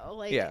it, though.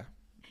 Like, Yeah.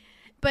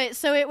 But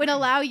so it would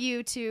allow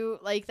you to,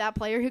 like, that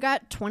player who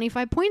got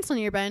 25 points on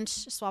your bench,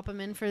 swap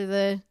him in for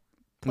the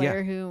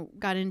player who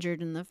got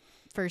injured in the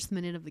first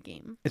minute of the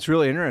game. It's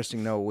really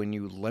interesting, though, when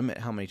you limit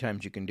how many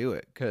times you can do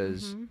it,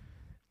 because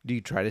do you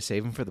try to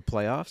save them for the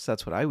playoffs?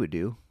 That's what I would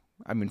do.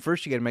 I mean,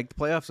 first you got to make the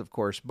playoffs, of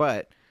course,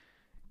 but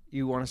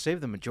you want to save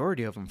the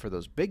majority of them for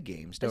those big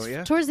games, don't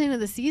you? Towards the end of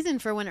the season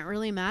for when it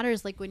really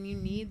matters, like when you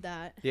need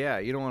that. Yeah,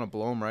 you don't want to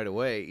blow them right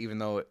away, even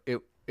though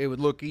it would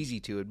look easy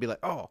to. It'd be like,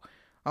 oh,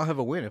 I'll have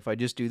a win if I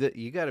just do that.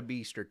 You got to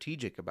be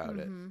strategic about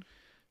it.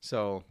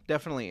 So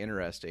definitely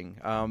interesting.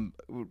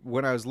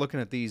 When I was looking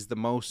at these, the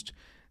most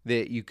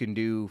that you can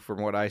do from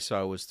what I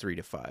saw was 3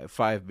 to 5,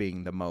 5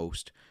 being the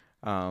most.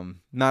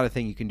 Not a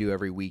thing you can do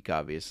every week,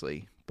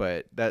 obviously,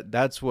 but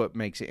that's what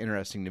makes it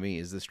interesting to me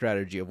is the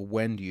strategy of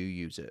when do you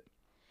use it.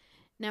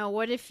 Now,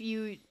 what if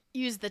you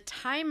use the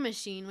Time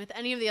Machine with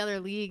any of the other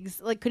leagues?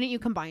 Like, couldn't you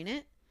combine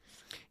it?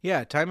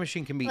 Yeah, Time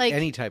Machine can be Like,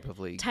 any type of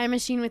league. Time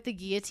Machine with the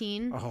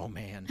guillotine? Oh,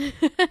 man.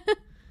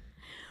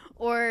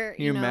 Or,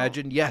 Can you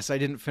imagine? Yes, I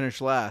didn't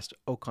finish last.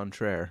 Au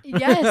contraire.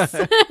 Yes.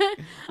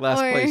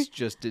 Last Or- place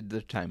just did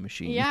the Time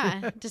Machine.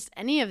 Yeah, just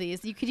any of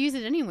these. You could use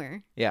it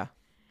anywhere. Yeah.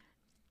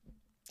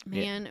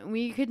 Man,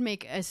 we could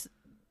make a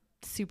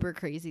super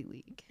crazy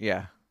league.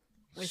 Yeah.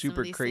 With some of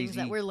Super these crazy. things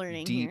that we're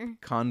learning deep, here.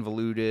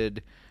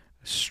 convoluted,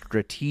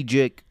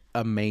 strategic,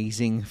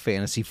 amazing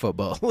fantasy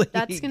football league.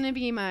 That's going to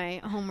be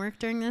my homework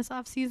during this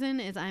off season.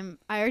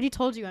 I already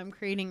told you I'm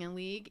creating a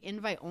league,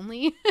 invite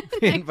only.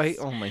 Invite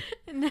only.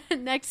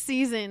 Next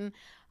season.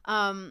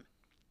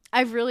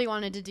 I've really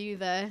wanted to do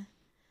the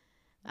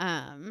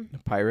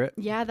Pirate.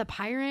 yeah, the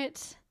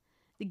pirate,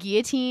 the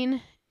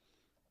guillotine.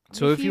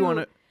 So if you want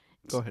to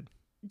go ahead.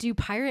 do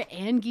pirate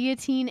and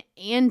guillotine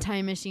and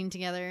Time Machine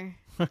together,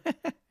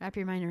 wrap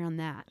your mind around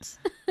that.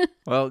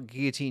 Well,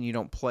 guillotine, you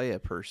don't play a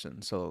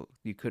person, so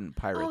you couldn't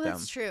pirate Oh, them.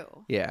 that's true.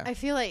 Yeah. I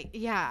feel like,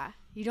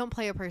 you don't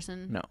play a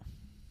person. No.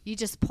 You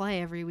just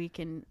play every week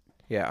and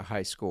Yeah,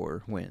 high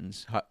score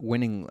wins.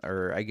 Winning,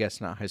 or I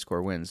guess not high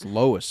score wins.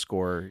 Lowest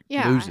score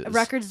loses.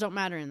 records don't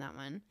matter in that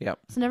one. Yep.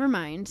 So never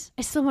mind.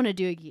 I still want to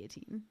do a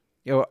guillotine.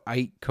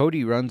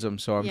 Cody runs them,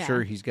 so I'm Yeah.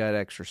 sure he's got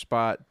extra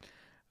spot.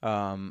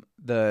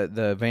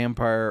 The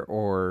vampire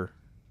or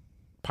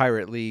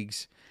pirate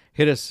leagues,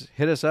 hit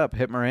us up.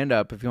 Hit Miranda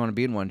up if you want to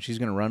be in one. She's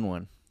going to run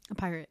one. A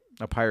pirate.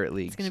 A pirate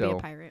league. It's going to be a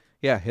pirate.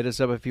 Yeah, hit us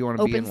up if you want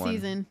to be in Open one.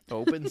 season.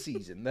 Open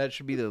season. That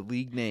should be the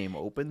league name.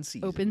 Open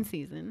season. Open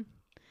season.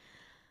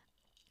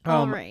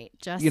 All right,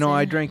 Justin.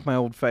 I drank my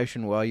old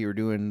fashioned while you were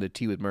doing the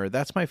tea with Myrrh.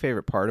 That's my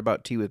favorite part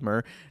about tea with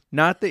Myrrh.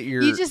 Not that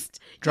your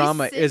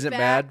drama sit isn't back,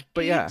 bad,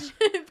 but yeah.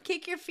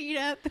 kick your feet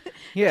up,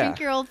 Yeah.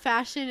 drink your old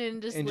fashioned,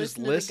 and just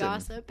listen to the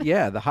gossip.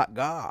 Yeah, the hot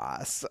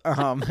goss.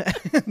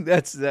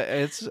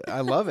 It's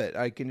I love it.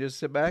 I can just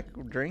sit back,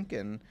 drink,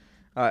 and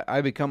I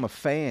become a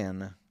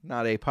fan,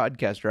 not a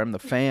podcaster. I'm the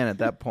fan at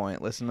that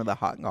point. Listen to the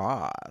hot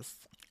goss.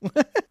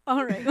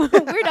 All right,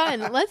 we're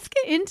done. Let's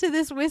get into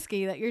this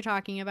whiskey that you're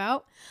talking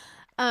about.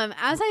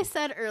 As I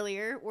said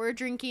earlier, we're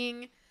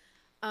drinking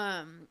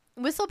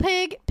Whistle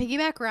Pig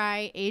Piggyback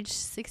Rye, age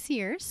 6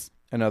 years.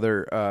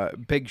 Another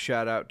big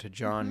shout out to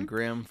John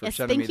Grimm for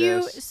sending me thank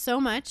you this.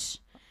 so much.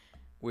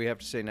 We have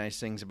to say nice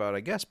things about, I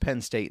guess, Penn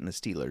State and the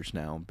Steelers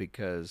now,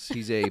 because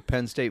he's a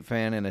Penn State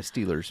fan and a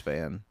Steelers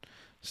fan.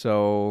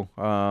 So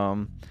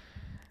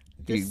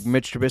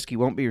Mitch Trubisky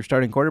won't be your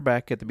starting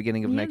quarterback at the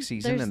beginning of next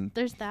season.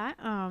 There's that.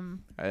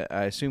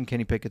 I assume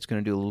Kenny Pickett's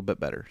going to do a little bit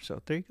better.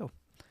 So there you go.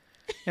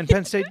 And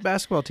Penn State's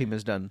basketball team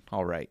has done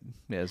all right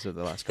as of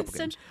the last couple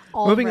games.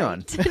 Moving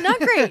on. Not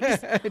great.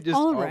 Just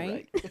all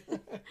right.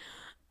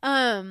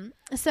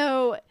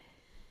 So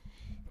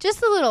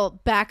just a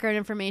little background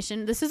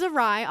information. This is a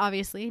rye,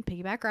 obviously,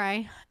 Piggyback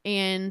Rye.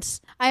 And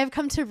I have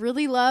come to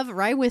really love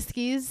rye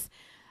whiskeys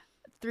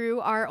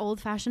through our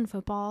old-fashioned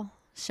football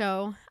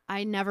show.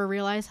 I never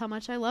realized how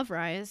much I love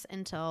ryes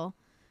until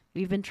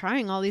we've been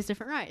trying all these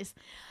different ryes.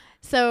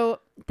 So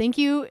thank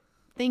you,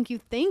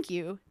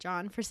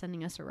 John, for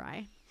sending us a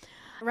rye.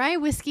 Rye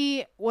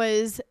whiskey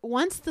was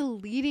once the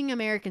leading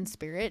American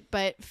spirit,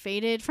 but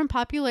faded from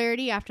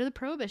popularity after the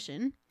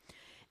Prohibition.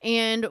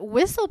 And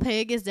Whistle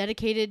Pig is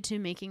dedicated to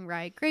making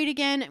rye great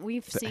again.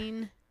 We've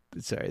seen...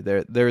 Sorry,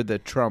 they're the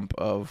Trump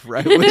of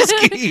rye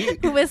whiskey.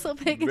 Whistle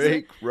Pig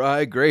Make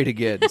rye great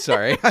again.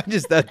 Sorry,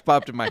 that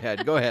popped in my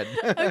head. Go ahead.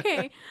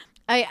 Okay.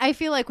 I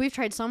feel like we've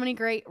tried so many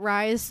great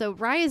ryes, so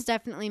rye is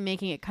definitely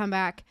making a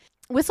comeback.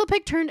 Whistle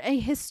Pig turned a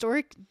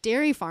historic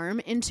dairy farm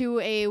into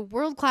a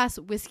world-class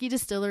whiskey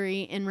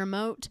distillery in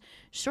remote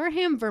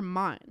Shoreham,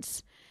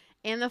 Vermont.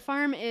 And the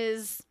farm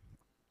is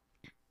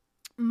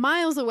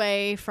miles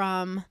away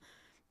from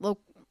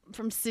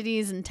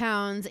cities and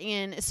towns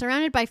and is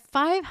surrounded by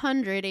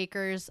 500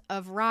 acres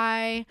of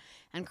rye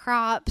and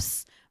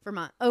crops,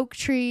 Vermont oak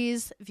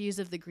trees, views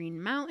of the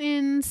Green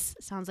Mountains.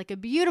 Sounds like a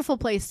beautiful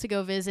place to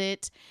go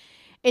visit.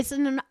 It's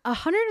an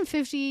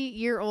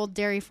 150-year-old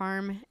dairy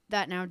farm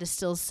that now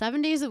distills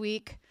 7 days a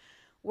week,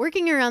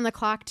 working around the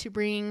clock to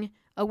bring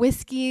a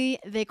whiskey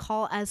they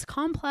call as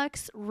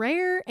complex,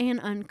 rare, and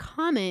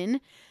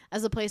uncommon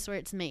as a place where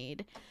it's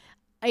made.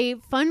 A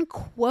fun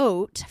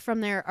quote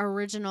from their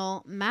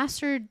original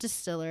master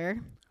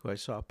distiller, who I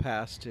saw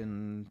passed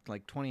in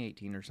like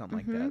 2018 or something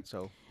like that.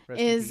 So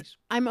rest is, in peace.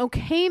 "I'm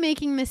okay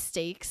making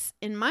mistakes.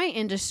 In my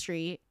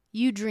industry,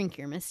 you drink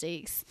your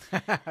mistakes."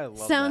 I love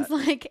Sounds that.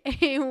 like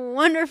a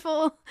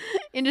wonderful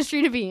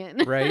industry to be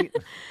in. Right?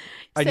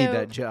 I need So-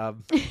 that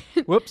job.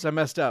 Whoops, I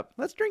messed up.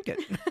 Let's drink it.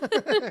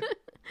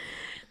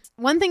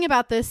 One thing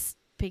about this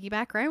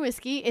Piggyback Rye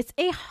whiskey, it's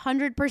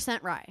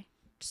 100% rye.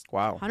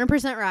 Wow.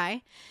 100%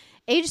 rye.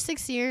 Age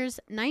 6 years,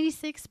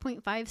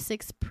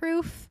 96.56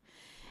 proof.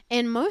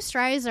 And most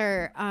ryes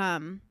are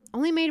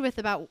only made with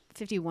about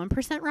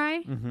 51%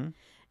 rye. Mm-hmm.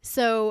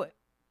 So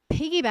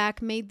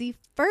Piggyback made the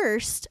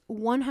first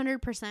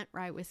 100%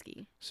 rye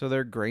whiskey. So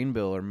their grain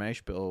bill or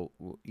mash bill,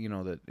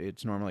 that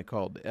it's normally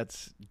called,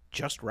 that's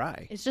just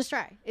rye. It's just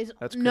rye. It's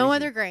That's no crazy.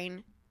 other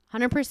grain.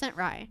 100%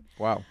 rye.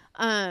 Wow.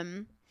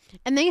 And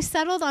they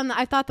settled on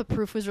I thought the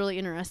proof was really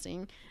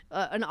interesting,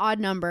 an odd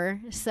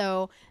number.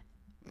 So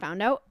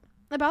found out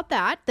about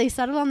that. They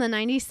settled on the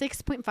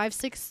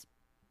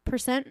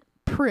 96.56%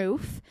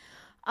 proof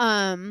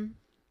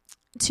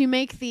to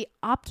make the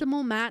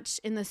optimal match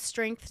in the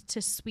strength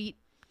to sweet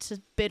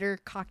to bitter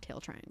cocktail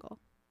triangle.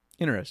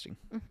 Interesting.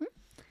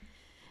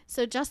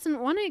 So Justin,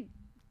 want to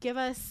give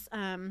us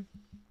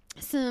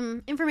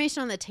some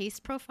information on the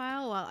taste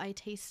profile while I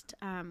taste.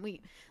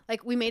 We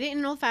made it in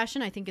an old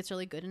fashioned. I think it's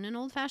really good in an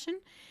old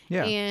fashioned.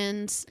 Yeah.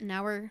 And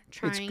now we're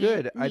trying. It's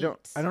good. It I don't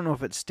neat. know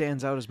if it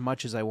stands out as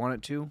much as I want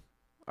it to.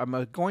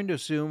 I'm going to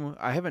assume,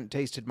 I haven't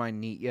tasted mine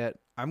neat yet.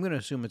 I'm going to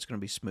assume it's going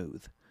to be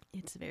smooth.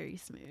 It's very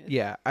smooth.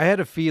 Yeah, I had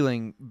a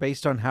feeling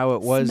based on how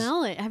it was.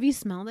 Smell it. Have you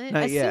smelled it?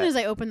 Not As yet. soon as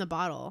I opened the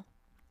bottle,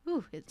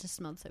 ooh, it just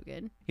smelled so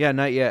good. Yeah,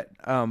 not yet.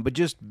 But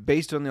just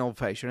based on the old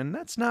fashioned, and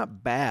that's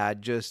not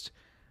bad. Just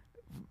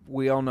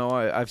we all know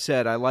I've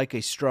said I like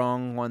a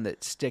strong one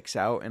that sticks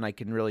out and I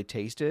can really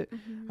taste it.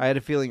 I had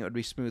a feeling it would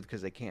be smooth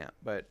because they can't.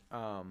 But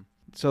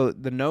so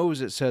the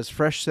nose, it says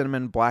fresh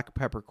cinnamon, black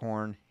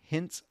peppercorn,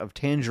 hints of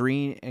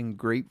tangerine and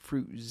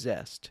grapefruit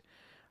zest.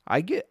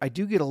 I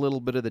do get a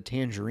little bit of the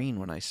tangerine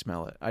when I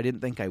smell it. I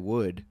didn't think I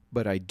would,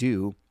 but I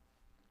do.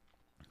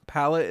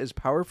 Palate is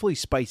powerfully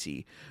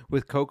spicy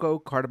with cocoa,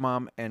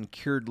 cardamom, and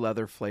cured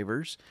leather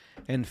flavors,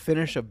 and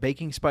finish of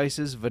baking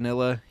spices,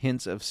 vanilla,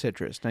 hints of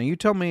citrus. Now, you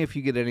tell me if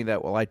you get any of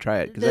that while I try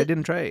it, because I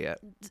didn't try it yet.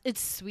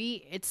 It's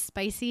sweet. It's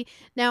spicy.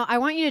 Now, I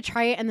want you to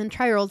try it and then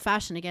try your old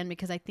fashioned again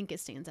because I think it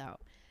stands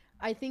out.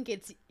 I think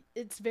it's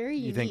very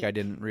unique. You think I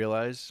didn't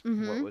realize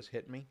what was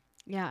hitting me?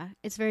 Yeah,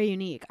 it's very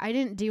unique. I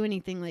didn't do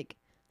anything like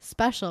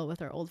special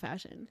with our old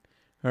fashioned.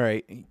 All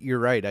right, you're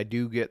right. I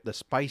do get the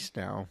spice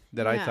now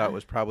that I Yeah. thought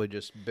was probably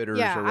just bitters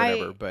Yeah, or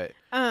whatever. But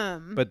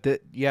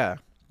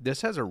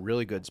this has a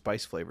really good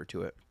spice flavor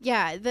to it.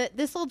 Yeah,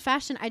 this old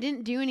fashioned, I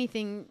didn't do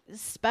anything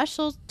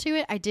special to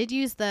it. I did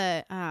use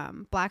the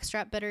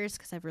blackstrap bitters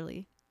because I've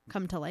really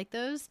come to like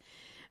those.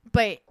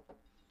 But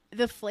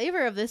the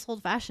flavor of this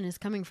old fashioned is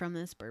coming from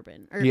this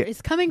bourbon, or Yeah.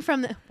 it's coming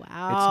from the wow. It's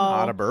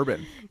not a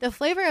bourbon. The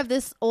flavor of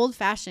this old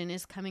fashioned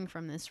is coming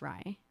from this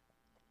rye.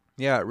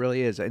 Yeah, it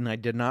really is. And I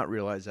did not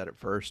realize that at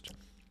first.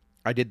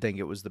 I did think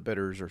it was the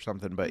bitters or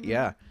something, but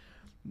yeah,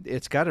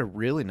 it's got a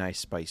really nice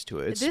spice to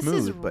it. It's this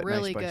smooth, is but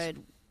really nice spice.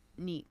 good,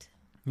 neat.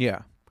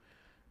 Yeah.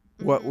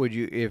 What would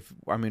you,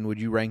 would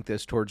you rank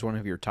this towards one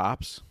of your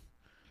tops?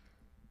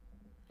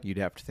 You'd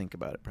have to think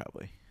about it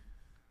probably.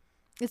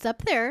 It's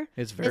up there.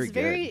 It's very it's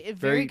good.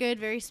 very good,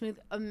 very smooth,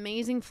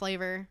 amazing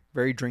flavor.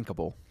 Very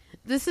drinkable.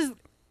 This is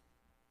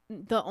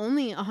the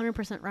only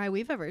 100% rye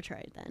we've ever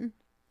tried. Then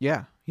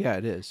Yeah,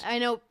 it is. I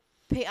know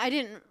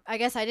I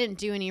guess I didn't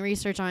do any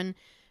research on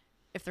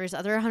if there's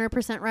other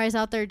 100% ryes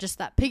out there. Just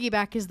that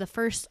Piggyback is the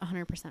first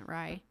 100%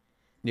 rye.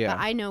 Yeah,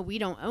 But I know we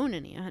don't own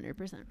any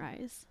 100%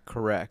 ryes.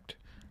 correct.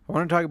 I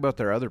want to talk about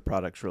their other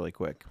products really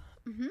quick.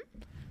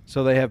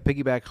 So they have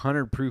Piggyback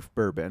 100 proof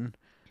bourbon.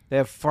 They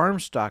have farm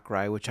stock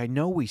rye, which I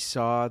know we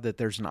saw that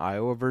there's an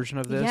Iowa version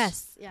of this.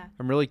 Yes, yeah.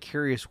 I'm really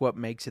curious what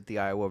makes it the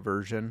Iowa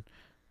version.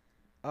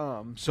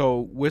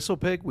 So Whistle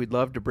Pig, we'd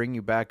love to bring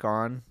you back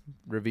on,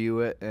 review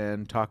it,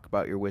 and talk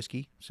about your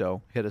whiskey.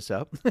 So hit us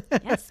up.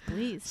 Yes,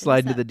 please.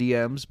 Slide into the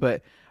DMs.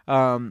 But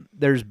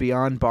there's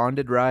Beyond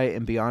Bonded Rye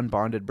and Beyond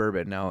Bonded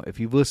Bourbon. Now, if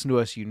you've listened to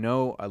us, you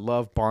know I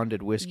love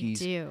bonded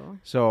whiskeys. You do.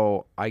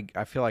 So I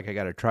feel like I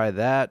got to try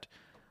that.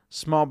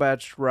 Small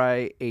batch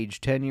rye,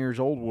 aged 10 years.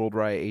 Old world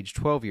rye, aged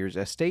 12 years.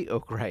 Estate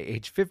oak rye,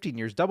 aged 15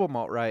 years. Double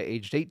malt rye,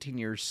 aged 18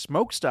 years.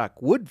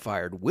 Smokestack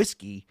wood-fired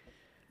whiskey,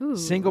 Ooh.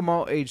 single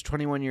malt, aged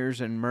 21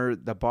 years. And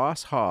the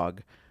Boss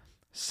Hog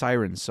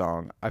Siren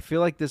Song. I feel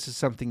like this is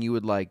something you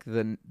would like.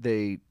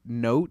 The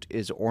note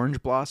is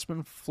orange blossom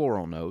and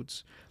floral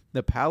notes.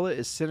 The palate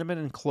is cinnamon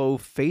and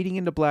clove, fading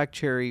into black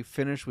cherry,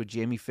 finished with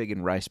jammy fig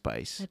and rice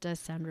spice. That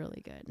does sound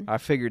really good. I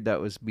figured that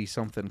would be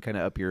something kind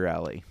of up your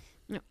alley.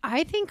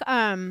 I think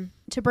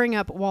to bring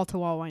up Wall to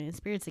Wall Wine and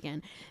Spirits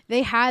again,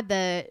 they had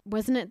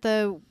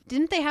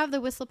didn't they have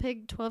the Whistle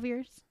Pig 12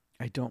 years?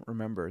 I don't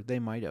remember. They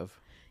might have.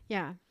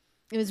 Yeah.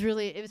 It was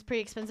pretty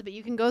expensive, but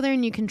you can go there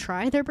and you can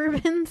try their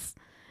bourbons.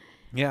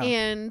 Yeah.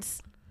 And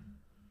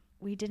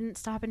we didn't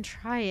stop and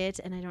try it,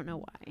 and I don't know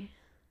why.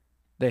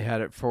 They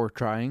had it for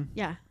trying?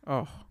 Yeah,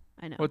 Oh,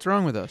 I know. what's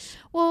wrong with us?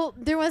 Well,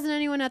 there wasn't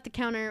anyone at the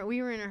counter.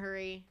 We were in a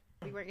hurry.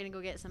 We weren't going to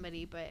go get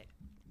somebody, but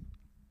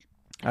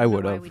I don't know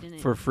would why have. we didn't.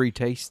 For free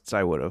tastes,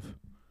 I would have.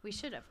 we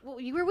should have. Well,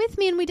 you were with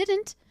me and we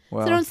didn't.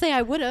 Well, So don't say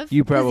I would have.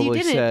 you 'cause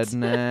probably didn't. said,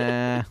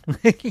 nah,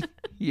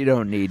 you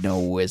don't need no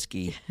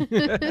whiskey.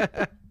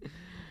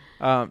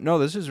 No,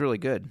 this is really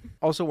good.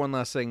 Also, one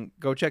last thing,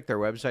 go check their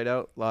website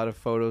out. A lot of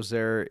photos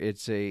there.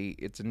 It's a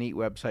neat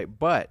website,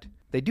 but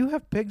they do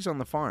have pigs on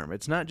the farm.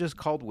 It's not just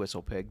called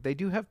Whistle Pig. They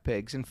do have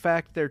pigs. In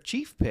fact, their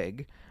chief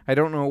pig, I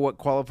don't know what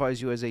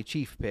qualifies you as a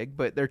chief pig,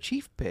 but their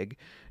chief pig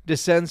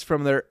descends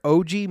from their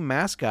OG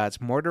mascots,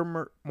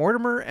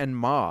 Mortimer and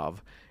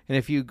Mauve. And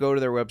if you go to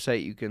their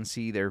website, you can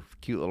see their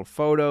cute little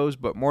photos.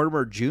 But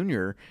Mortimer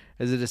Jr.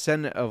 is a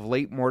descendant of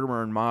late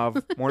Mortimer and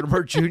Mauve.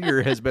 Mortimer Jr.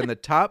 has been the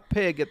top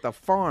pig at the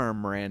farm,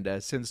 Miranda,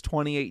 since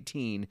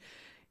 2018.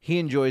 He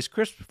enjoys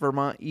crisp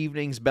Vermont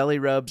evenings, belly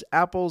rubs,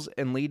 apples,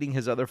 and leading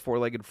his other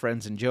four-legged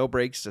friends in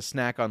jailbreaks to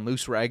snack on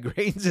loose rye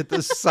grains at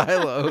the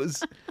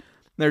silos.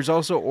 There's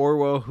also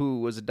Orwell, who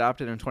was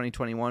adopted in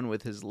 2021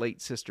 with his late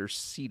sister,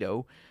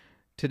 Cito.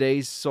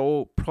 Today's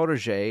sole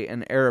protege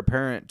and heir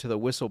apparent to the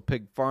Whistle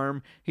Pig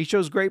Farm, he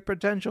shows great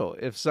potential,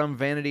 if some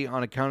vanity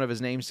on account of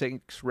his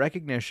namesake's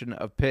recognition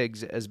of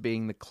pigs as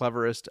being the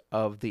cleverest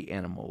of the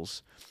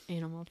animals.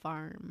 Animal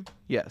Farm.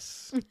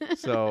 Yes.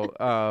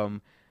 So,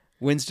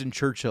 Winston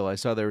Churchill, I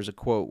saw there was a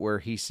quote where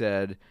he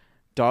said,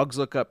 "Dogs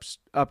look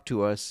up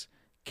to us,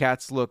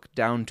 cats look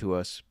down to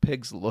us,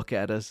 pigs look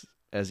at us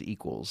as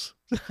equals."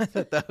 I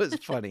thought that was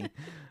funny.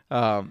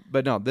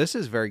 But no, this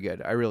is very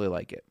good. I really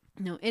like it.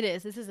 No, it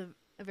is. This is a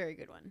very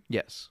good one.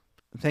 Yes.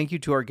 Thank you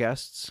to our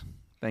guests.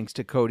 Thanks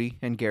to Cody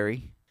and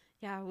Gary.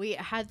 Yeah, we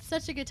had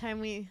such a good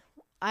time.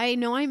 I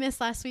know I missed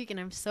last week, and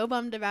I'm so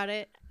bummed about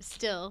it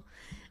still.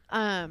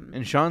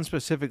 And Sean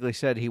specifically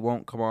said he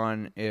won't come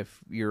on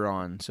if you're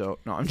on. So,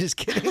 no, I'm just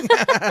kidding.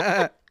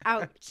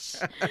 Ouch.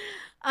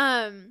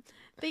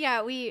 But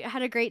yeah, we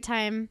had a great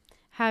time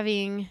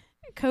having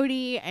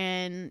Cody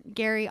and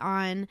Gary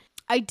on.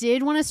 I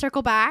did want to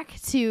circle back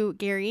to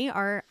Gary,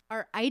 our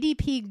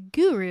IDP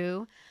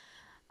guru.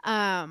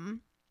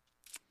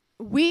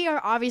 We are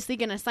obviously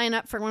going to sign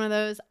up for one of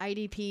those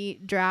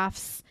IDP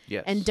drafts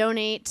Yes. and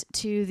donate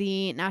to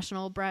the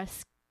National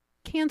Breast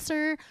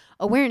Cancer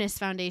Awareness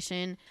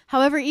Foundation.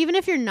 However, even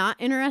if you're not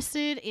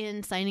interested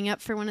in signing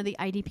up for one of the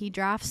IDP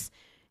drafts,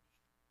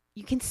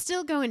 you can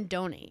still go and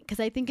donate because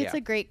I think it's Yeah.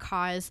 a great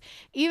cause.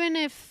 Even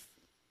if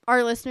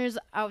our listeners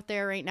out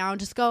there right now,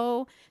 just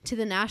go to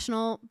the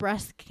National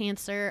Breast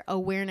Cancer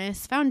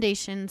Awareness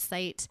Foundation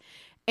site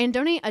and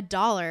donate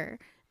 $1.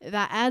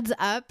 that adds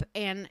up,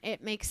 and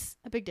it makes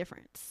a big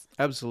difference.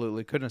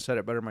 Absolutely. Couldn't have said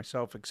it better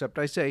myself, except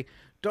I say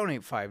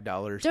donate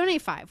 $5.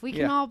 Donate $5. We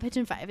can Yeah. all pitch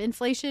in $5.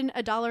 Inflation,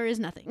 $1 is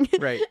nothing.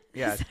 Right.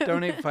 Yeah. So-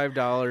 Donate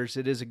 $5.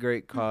 It is a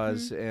great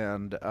cause.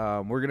 And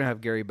we're going to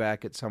have Gary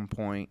back at some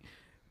point.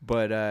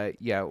 But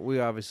yeah, we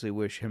obviously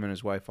wish him and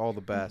his wife all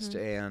the best.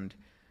 And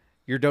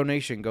your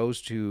donation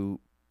goes to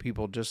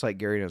people just like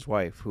Gary and his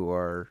wife who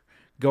are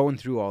going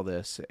through all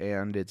this.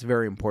 And it's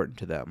very important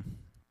to them.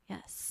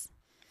 Yes.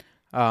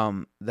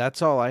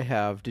 That's all I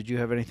have. Did you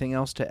have anything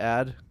else to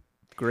add?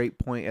 Great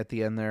point at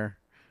the end there.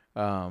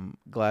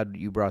 Glad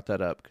you brought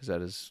that up because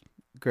that is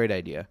a great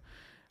idea.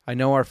 I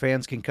know our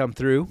fans can come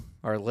through,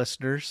 our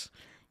listeners,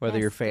 whether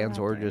Yes, you're they're fans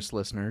out or there. just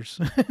listeners.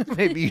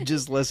 Maybe you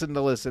just listen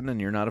to listen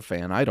and you're not a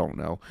fan. I don't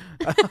know.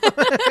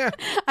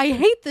 I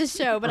hate this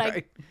show, but Right.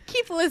 I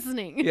keep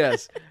listening.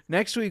 Yes.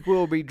 Next week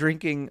we'll be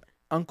drinking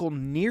Uncle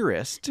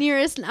Nearest.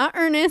 Nearest, not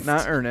Ernest.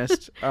 Not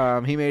Ernest.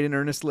 He made an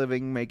earnest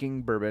living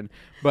making bourbon,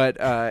 but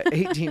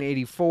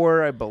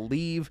 1884, I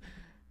believe.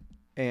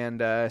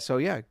 And so,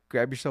 yeah,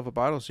 grab yourself a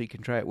bottle so you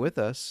can try it with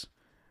us.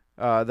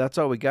 That's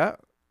all we got.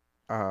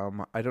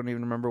 I don't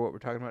even remember what we're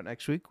talking about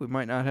next week. We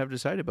might not have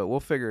decided, but we'll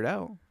figure it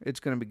out. It's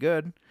going to be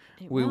good.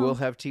 We will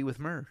have tea with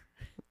myrrh.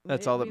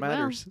 That's all that We will.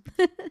 matters.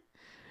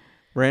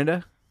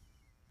 Miranda,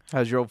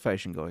 how's your old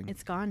fashioned going?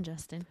 It's gone,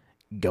 Justin.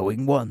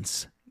 Going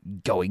once,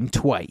 going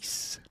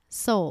twice.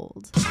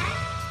 Sold.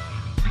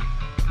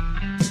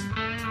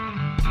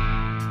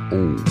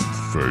 Old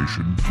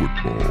Fashioned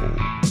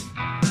Football.